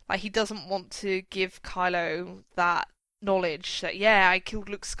 Like he doesn't want to give Kylo that knowledge that yeah, I killed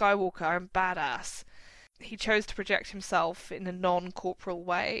Luke Skywalker, I'm badass. He chose to project himself in a non-corporal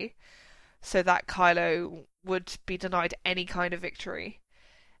way so that Kylo would be denied any kind of victory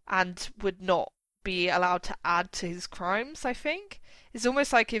and would not be allowed to add to his crimes, I think. It's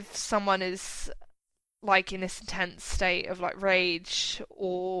almost like if someone is like in this intense state of like rage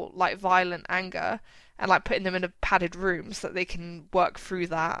or like violent anger and like putting them in a padded room so that they can work through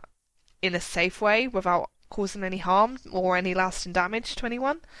that in a safe way without causing any harm or any lasting damage to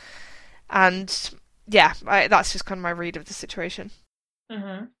anyone. And yeah, that's just kind of my read of the situation.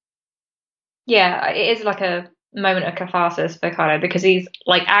 Mm-hmm. Yeah, it is like a moment of catharsis for Kylo because he's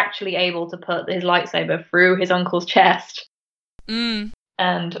like actually able to put his lightsaber through his uncle's chest. And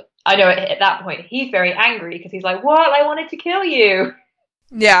I know at that point he's very angry because he's like, "What? I wanted to kill you."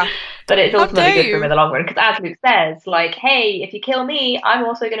 Yeah. But it's ultimately good for him in the long run because, as Luke says, like, "Hey, if you kill me, I'm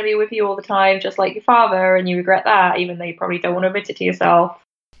also going to be with you all the time, just like your father, and you regret that, even though you probably don't want to admit it to yourself."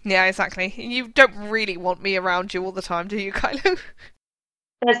 Yeah, exactly. You don't really want me around you all the time, do you, Kylo?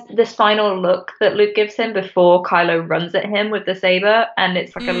 There's this final look that Luke gives him before Kylo runs at him with the saber, and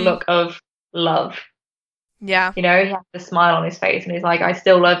it's like a look of love. Yeah. You know, he has a smile on his face, and he's like, "I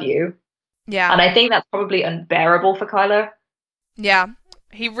still love you." Yeah. And I think that's probably unbearable for Kylo. Yeah.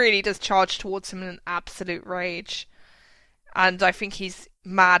 He really does charge towards him in an absolute rage. And I think he's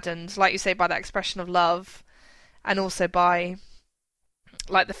maddened, like you say, by that expression of love, and also by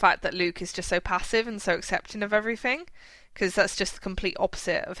like the fact that Luke is just so passive and so accepting of everything, because that's just the complete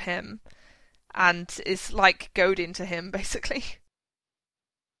opposite of him, and is like goading to him basically.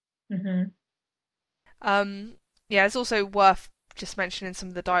 Mm-hmm. Yeah, it's also worth just mentioning some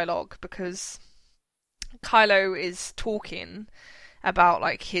of the dialogue because Kylo is talking about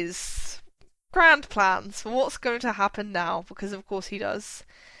like his grand plans for what's going to happen now, because of course he does,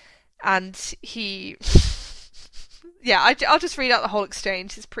 and he yeah, I'll just read out the whole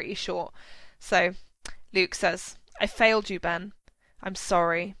exchange. It's pretty short. So Luke says, "I failed you, Ben. I'm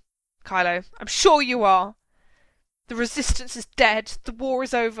sorry." Kylo, "I'm sure you are. The Resistance is dead, the war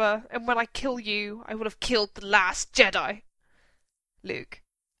is over, and when I kill you, I will have killed the last Jedi." Luke,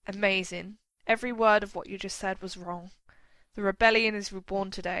 "Amazing. Every word of what you just said was wrong. The rebellion is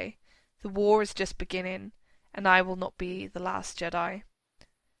reborn today. The war is just beginning, and I will not be the last Jedi."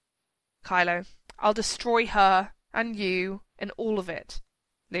 Kylo, "I'll destroy her, and you, and all of it."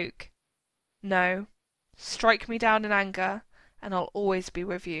 Luke, "No. Strike me down in anger, and I'll always be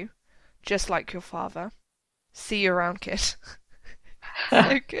with you, just like your father. See you around, kid."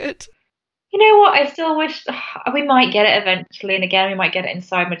 So good. You know what? I still wish we might get it eventually, and again, we might get it in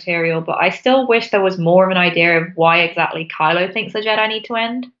side material, but I still wish there was more of an idea of why exactly Kylo thinks the Jedi need to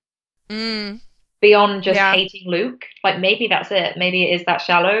end. Beyond just hating Luke. Like, maybe that's it. Maybe it is that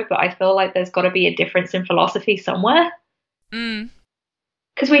shallow, but I feel like there's got to be a difference in philosophy somewhere.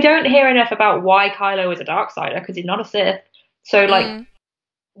 Because we don't hear enough about why Kylo is a Darksider, because he's not a Sith. So, like,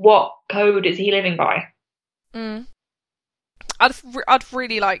 what code is he living by? I'd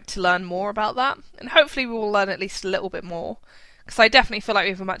really like to learn more about that, and hopefully we will learn at least a little bit more, Because I definitely feel like we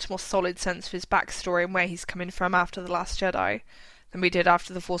have a much more solid sense of his backstory and where he's coming from after The Last Jedi than we did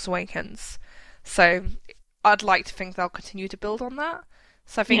after The Force Awakens. So I'd like to think they'll continue to build on that.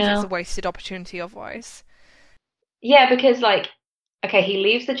 So I think it's a wasted opportunity otherwise. Yeah, because, like, okay, he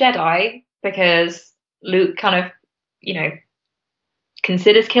leaves the Jedi because Luke kind of,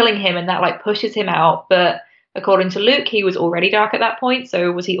 considers killing him, and that, like, pushes him out. But according to Luke, he was already dark at that point.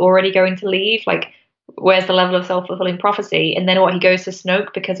 So was he already going to leave? Like, where's the level of self-fulfilling prophecy? And then he goes to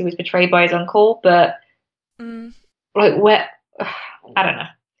Snoke because he was betrayed by his uncle. But, like, where... I don't know.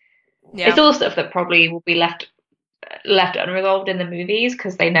 Yeah. It's all stuff that probably will be left unresolved in the movies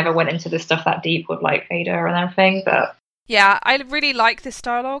because they never went into the stuff that deep with, like, Vader and everything. But yeah, I really like this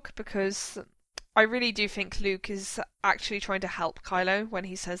dialogue because I really do think Luke is actually trying to help Kylo when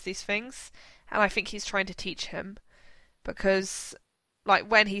he says these things, and I think he's trying to teach him because, like,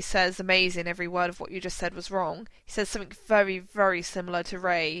 when he says amazing, every word of what you just said was wrong, he says something very, very similar to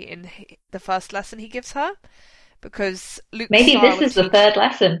Rey in the first lesson he gives her. Because Luke's maybe this is the third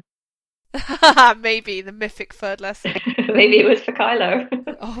lesson. Maybe the mythic third lesson. Maybe it was for Kylo.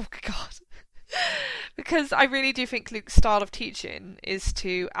 Oh god. Because I really do think Luke's style of teaching is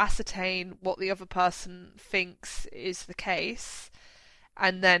to ascertain what the other person thinks is the case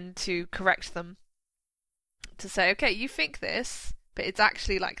and then to correct them. To say, okay, you think this, but it's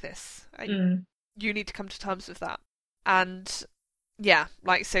actually like this. You need to come to terms with that. And yeah,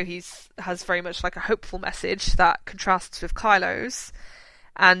 like, so has very much like a hopeful message that contrasts with Kylo's,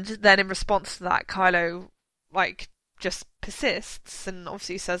 and then in response to that, Kylo, like, just persists and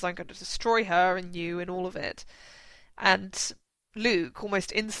obviously says, I'm going to destroy her and you and all of it. And Luke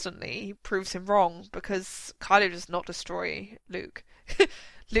almost instantly proves him wrong because Kylo does not destroy Luke.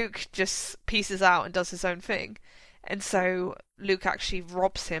 Luke just pieces out and does his own thing. And so Luke actually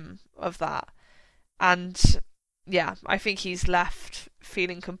robs him of that. And yeah, I think he's left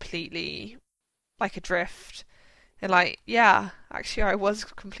feeling completely like adrift. And like, yeah, actually I was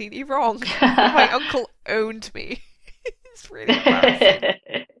completely wrong. My uncle owned me. It's really embarrassing.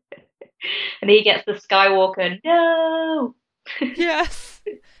 And he gets the Skywalker, no! Yes.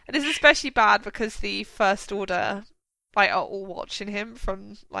 And it's especially bad because the First Order, like, are all watching him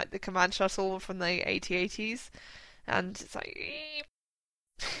from, like, the command shuttle from the AT-ATs. And it's like...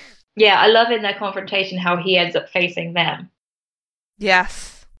 Yeah, I love in their confrontation how he ends up facing them.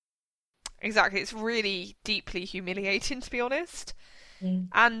 Yes. Exactly. It's really deeply humiliating, to be honest.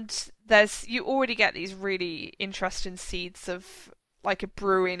 And you already get these really interesting seeds of, like, a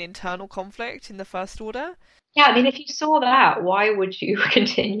brewing internal conflict in the First Order. Yeah, I mean, if you saw that, why would you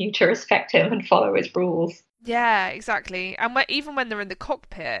continue to respect him and follow his rules? Yeah, exactly. And even when they're in the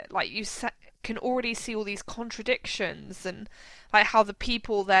cockpit, like, you can already see all these contradictions and, like, how the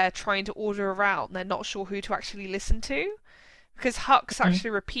people they're trying to order around, they're not sure who to actually listen to. Because Hux actually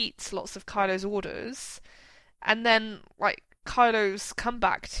repeats lots of Kylo's orders. And then, like, Kylo's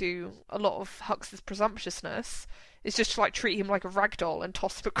comeback to a lot of Hux's presumptuousness is just to, like, treat him like a ragdoll and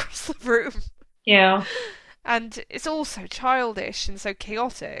toss him across the room. Yeah. And it's all so childish and so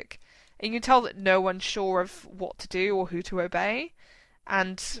chaotic. And you can tell that no one's sure of what to do or who to obey.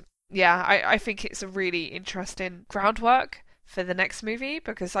 And yeah, I think it's a really interesting groundwork for the next movie,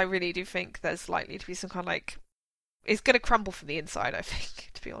 because I really do think there's likely to be some kind of, like, it's going to crumble from the inside, I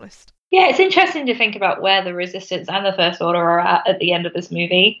think, to be honest. Yeah, it's interesting to think about where the Resistance and the First Order are at the end of this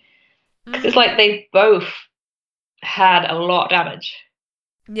movie. Because it's like they've both had a lot of damage.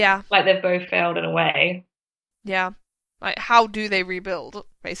 Yeah. Like, they've both failed in a way. Yeah. Like, how do they rebuild,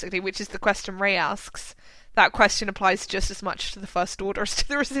 basically, which is the question Rey asks. That question applies just as much to the First Order as to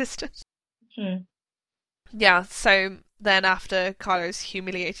the Resistance. Yeah, so then after Kylo's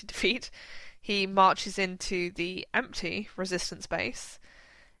humiliated defeat, he marches into the empty Resistance base,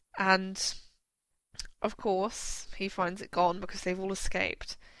 and of course he finds it gone because they've all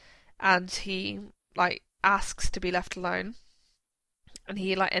escaped, and he, like, asks to be left alone, and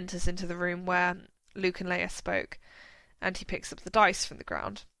he, like, enters into the room where Luke and Leia spoke, and he picks up the dice from the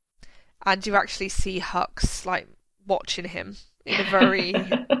ground, and you actually see Hux, like, watching him in a very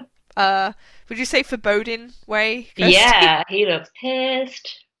would you say foreboding way, Kirsty? Yeah, he looks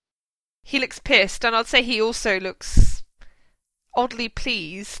pissed. He looks pissed, and I'd say he also looks oddly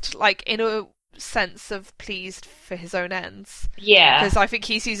pleased, like, in a sense of pleased for his own ends. Yeah. Because I think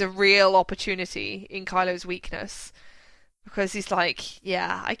he sees a real opportunity in Kylo's weakness. Because he's like,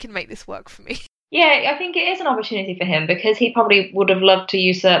 yeah, I can make this work for me. Yeah, I think it is an opportunity for him, because he probably would have loved to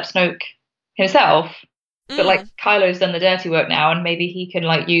usurp Snoke himself. But, like, Kylo's done the dirty work now, and maybe he can,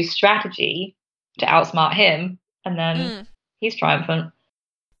 like, use strategy to outsmart him, and then he's triumphant.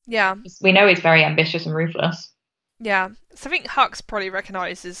 Yeah. We know he's very ambitious and ruthless. Yeah. So I think Hux probably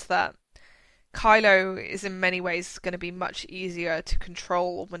recognises that Kylo is in many ways going to be much easier to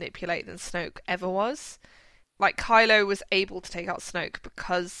control or manipulate than Snoke ever was. Like Kylo was able to take out Snoke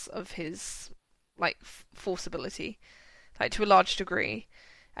because of his like force ability, like to a large degree,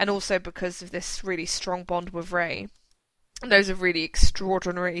 and also because of this really strong bond with Rey. And those are really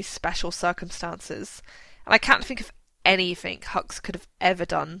extraordinary special circumstances. And I can't think of anything Hux could have ever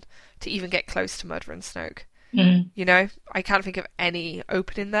done to even get close to murdering Snoke. You know, I can't think of any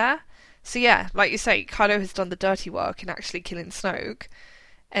opening there. So yeah, like you say, Kylo has done the dirty work in actually killing Snoke,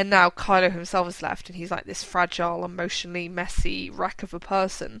 and now Kylo himself is left, and he's like this fragile, emotionally messy wreck of a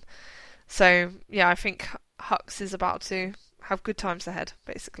person. So yeah, I think Hux is about to have good times ahead.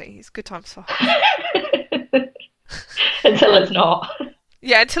 Basically, it's good times for Hux. Until it's not.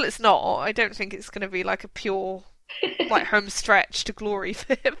 Yeah, until it's not. I don't think it's going to be like a pure, like home stretch to glory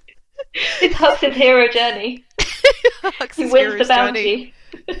for him. It's Hux's hero journey. He wins the bounty.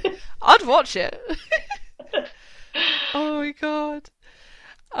 I'd watch it. Oh my god.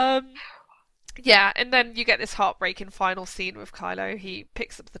 Yeah, and then you get this heartbreaking final scene with Kylo. He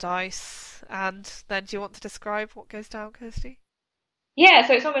picks up the dice, and then do you want to describe what goes down, Kirsty? Yeah,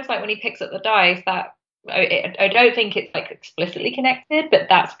 so it's almost like when he picks up the dice that I don't think it's like explicitly connected, but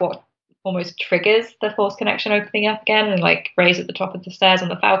that's what almost triggers the Force connection opening up again, and like Rey's at the top of the stairs on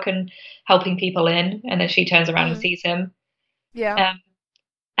the Falcon helping people in, and then she turns around and sees him. Yeah.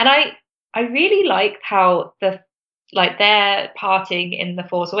 And I really liked how their parting in The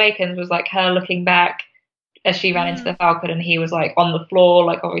Force Awakens was like her looking back as she ran into the Falcon, and he was like on the floor,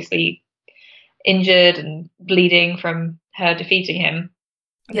 like obviously injured and bleeding from her defeating him.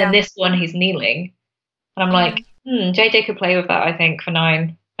 And then this one, he's kneeling, and I'm like, JJ could play with that, I think, for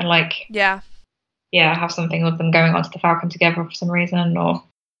 9, and like, have something with them going onto the Falcon together for some reason, or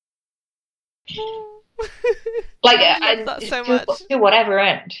like, I love that so much. To whatever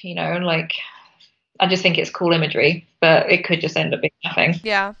end, you know, like, I just think it's cool imagery, but it could just end up being nothing.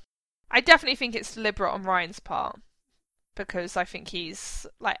 Yeah, I definitely think it's deliberate on Ryan's part, because I think he's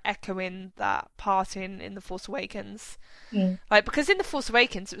like echoing that part in The Force Awakens. Like, because in The Force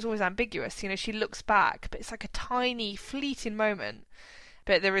Awakens it was always ambiguous, you know, she looks back, but it's like a tiny fleeting moment.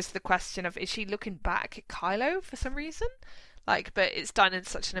 But there is the question of, is she looking back at Kylo for some reason? Like, but it's done in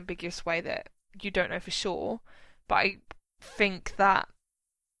such an ambiguous way that you don't know for sure. But I think that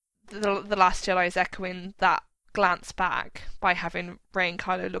the Last Jedi is echoing that glance back by having Rey and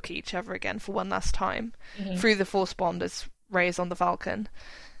Kylo look at each other again for one last time through the Force bond as Rey is on the Falcon.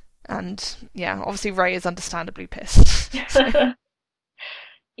 And yeah, obviously Rey is understandably pissed.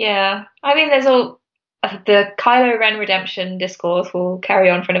 Yeah, I mean, there's all the Kylo Ren redemption discourse will carry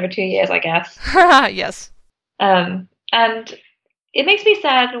on for another 2 years, I guess. Yes. And it makes me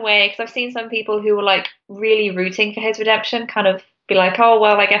sad in a way, because I've seen some people who were like really rooting for his redemption kind of be like, oh,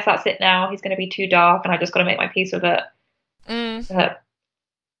 well, I guess that's it now. He's going to be too dark and I just got to make my peace with it. But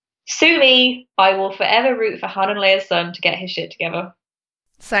sue me, I will forever root for Han and Leia's son to get his shit together.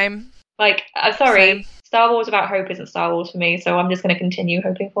 Same. Like, I'm sorry, Star Wars about hope isn't Star Wars for me, so I'm just going to continue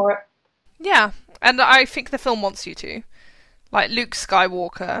hoping for it. Yeah, and I think the film wants you to. Like, Luke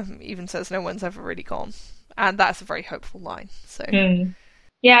Skywalker even says no one's ever really gone. And that's a very hopeful line. So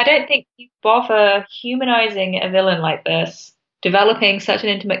yeah, I don't think you bother humanizing a villain like this, developing such an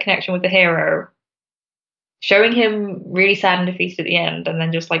intimate connection with the hero, showing him really sad and defeated at the end, and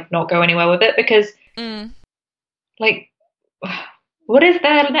then just like not go anywhere with it, because like, what is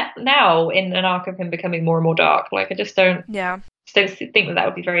there now in an arc of him becoming more and more dark? Like, I just don't think that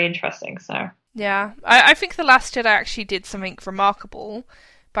would be very interesting. So yeah, I think The Last Jedi actually did something remarkable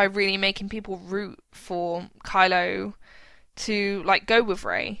by really making people root for Kylo to like go with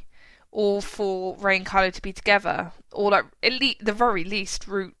Rey, or for Rey and Kylo to be together, or like at the very least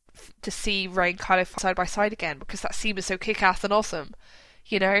root to see Rey and Kylo side by side again, because that scene was so kick-ass and awesome.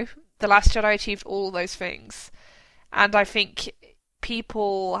 You know, The Last Jedi achieved all those things, and I think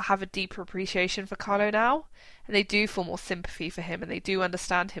people have a deeper appreciation for Kylo now, and they do feel more sympathy for him, and they do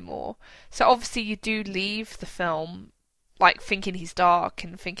understand him more. So obviously you do leave the film like thinking he's dark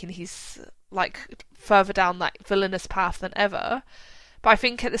and thinking he's like further down that villainous path than ever. But I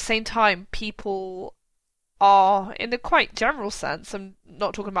think at the same time, people are, in a quite general sense, I'm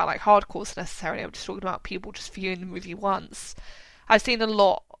not talking about like hardcores necessarily, I'm just talking about people just viewing the movie once. I've seen a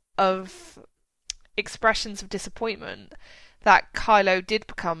lot of expressions of disappointment that Kylo did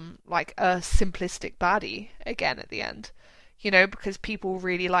become like a simplistic baddie again at the end. You know, because people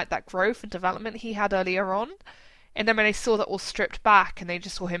really liked that growth and development he had earlier on. And then when they saw that all stripped back and they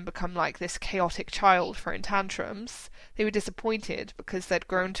just saw him become like this chaotic child throwing tantrums, they were disappointed because they'd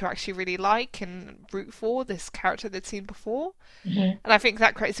grown to actually really like and root for this character they'd seen before. Mm-hmm. And I think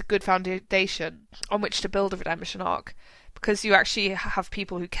that creates a good foundation on which to build a redemption arc, because you actually have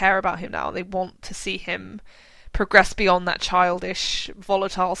people who care about him now. They want to see him progress beyond that childish,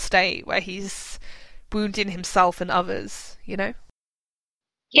 volatile state where he's wounding himself and others, you know?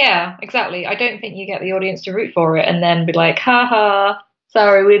 Yeah, exactly. I don't think you get the audience to root for it and then be like, haha,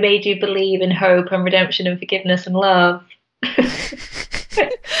 sorry, we made you believe in hope and redemption and forgiveness and love.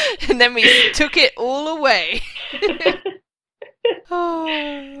 And then we took it all away.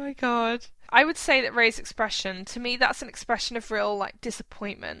 Oh my god. I would say that Ray's expression, to me, that's an expression of real, like,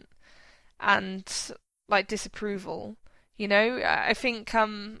 disappointment and, like, disapproval. You know, I think,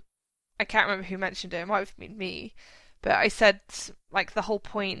 I can't remember who mentioned it, it might have been me, but I said, like, the whole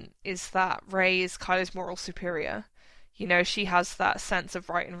point is that Ray is Kylo's moral superior. You know, she has that sense of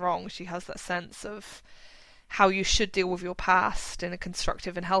right and wrong. She has that sense of how you should deal with your past in a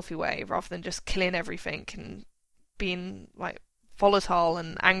constructive and healthy way, rather than just killing everything and being, like, volatile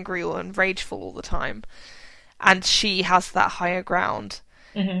and angry and rageful all the time. And she has that higher ground.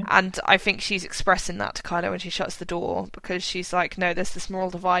 Mm-hmm. And I think she's expressing that to Kylo when she shuts the door, because she's like, no, there's this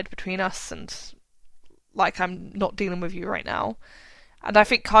moral divide between us, and like, I'm not dealing with you right now. And I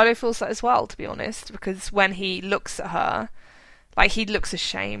think Kylo feels that as well, to be honest, because when he looks at her, like, he looks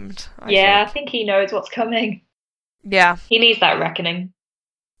ashamed. I think he knows what's coming. Yeah. He needs that reckoning.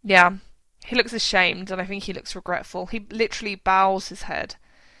 Yeah. He looks ashamed, and I think he looks regretful. He literally bows his head.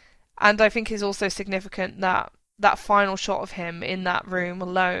 And I think it's also significant that that final shot of him in that room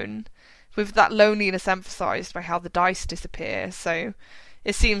alone, with that loneliness emphasised by how the dice disappear. So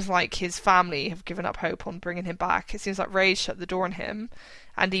it seems like his family have given up hope on bringing him back. It seems like Rey shut the door on him,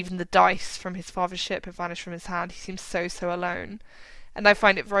 and even the dice from his father's ship have vanished from his hand. He seems so alone. And I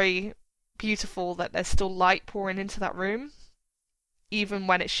find it very beautiful that there's still light pouring into that room, even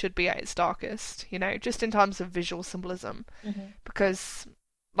when it should be at its darkest, you know, just in terms of visual symbolism. Mm-hmm. Because,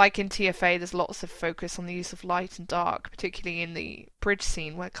 like in TFA, there's lots of focus on the use of light and dark, particularly in the bridge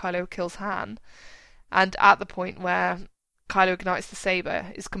scene where Kylo kills Han. And at the point where Kylo ignites the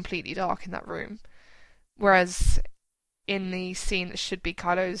saber, is completely dark in that room. Whereas in the scene that should be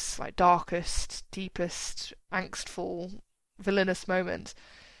Kylo's like darkest, deepest, angstful, villainous moment,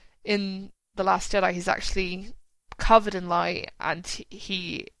 in The Last Jedi, he's actually covered in light, and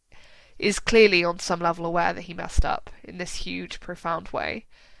he is clearly on some level aware that he messed up in this huge, profound way.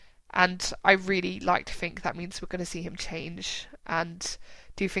 And I really like to think that means we're going to see him change and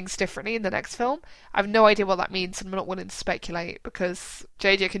do things differently in the next film. I have no idea what that means, and I'm not willing to speculate, because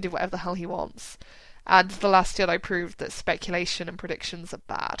JJ can do whatever the hell he wants. And The Last Jedi proved that speculation and predictions are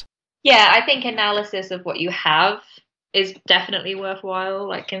bad. Yeah, I think analysis of what you have is definitely worthwhile,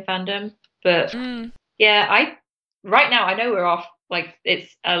 like in fandom. But yeah, right now I know we're off, like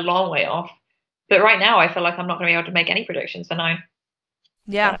it's a long way off. But right now I feel like I'm not going to be able to make any predictions for 9.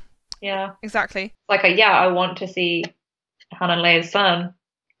 Yeah. Yeah. Exactly. Like, I want to see Han and Leia's son,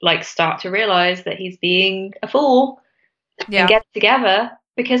 like, start to realize that he's being a fool and get together.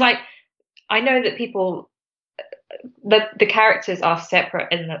 Because I know that people, the characters are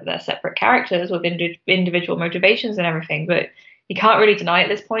separate in that they're separate characters with individual motivations and everything, but you can't really deny at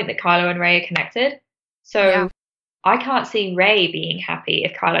this point that Kylo and Rey are connected. So I can't see Rey being happy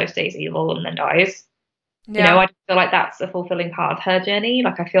if Kylo stays evil and then dies. Yeah. You know, I feel like that's a fulfilling part of her journey.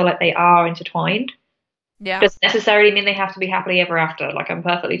 Like, I feel like they are intertwined. Yeah. Doesn't necessarily mean they have to be happily ever after. Like, I'm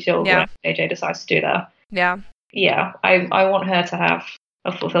perfectly chill when AJ decides to do that. Yeah. Yeah, I want her to have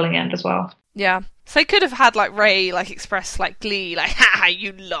a fulfilling end as well. Yeah. So they could have had, like, Rey, like, express, like, glee, like, ha,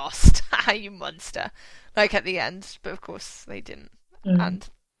 you lost, ha, you monster, like, at the end. But, of course, they didn't. And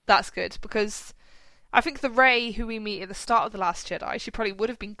that's good, because I think the Rey who we meet at the start of The Last Jedi, she probably would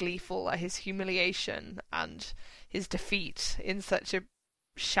have been gleeful at his humiliation and his defeat in such a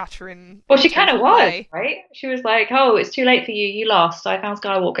shattering... Well, she kind of was, right? She was like, oh, it's too late for you, you lost, I found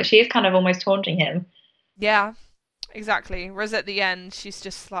Skywalker. She is kind of almost taunting him. Yeah, exactly. Whereas at the end, she's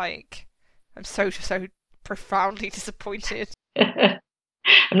just like, I'm so profoundly disappointed. I'm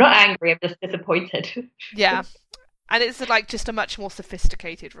not angry, I'm just disappointed. Yeah. And it's like just a much more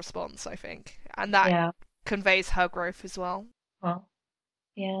sophisticated response, I think. And that conveys her growth as well. Well,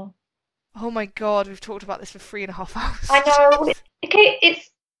 yeah. Oh my god, we've talked about this for 3.5 hours. I know. Okay,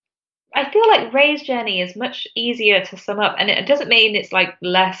 I feel like Rey's journey is much easier to sum up, and it doesn't mean it's like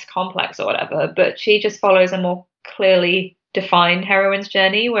less complex or whatever, but she just follows a more clearly defined heroine's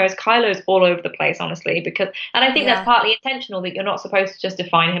journey, whereas Kylo's all over the place, honestly, and I think that's partly intentional, that you're not supposed to just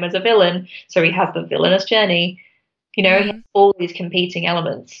define him as a villain, so he has the villainous journey. You know, he has all these competing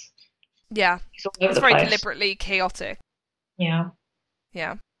elements. Yeah. He's all over It's the very place. deliberately chaotic. Yeah.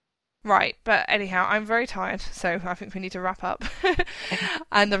 Yeah. Right, but anyhow, I'm very tired, so I think we need to wrap up.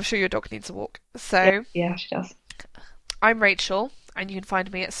 And I'm sure your dog needs a walk. So Yeah, she does. I'm Rachel, and you can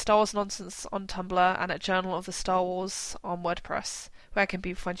find me at Star Wars Nonsense on Tumblr and at Journal of the Star Wars on WordPress. Where can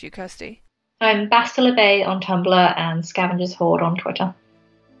people find you, Kirsty? I'm Bastila Bay on Tumblr and Scavengers Horde on Twitter.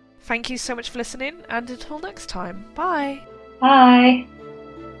 Thank you so much for listening, and until next time, bye! Bye!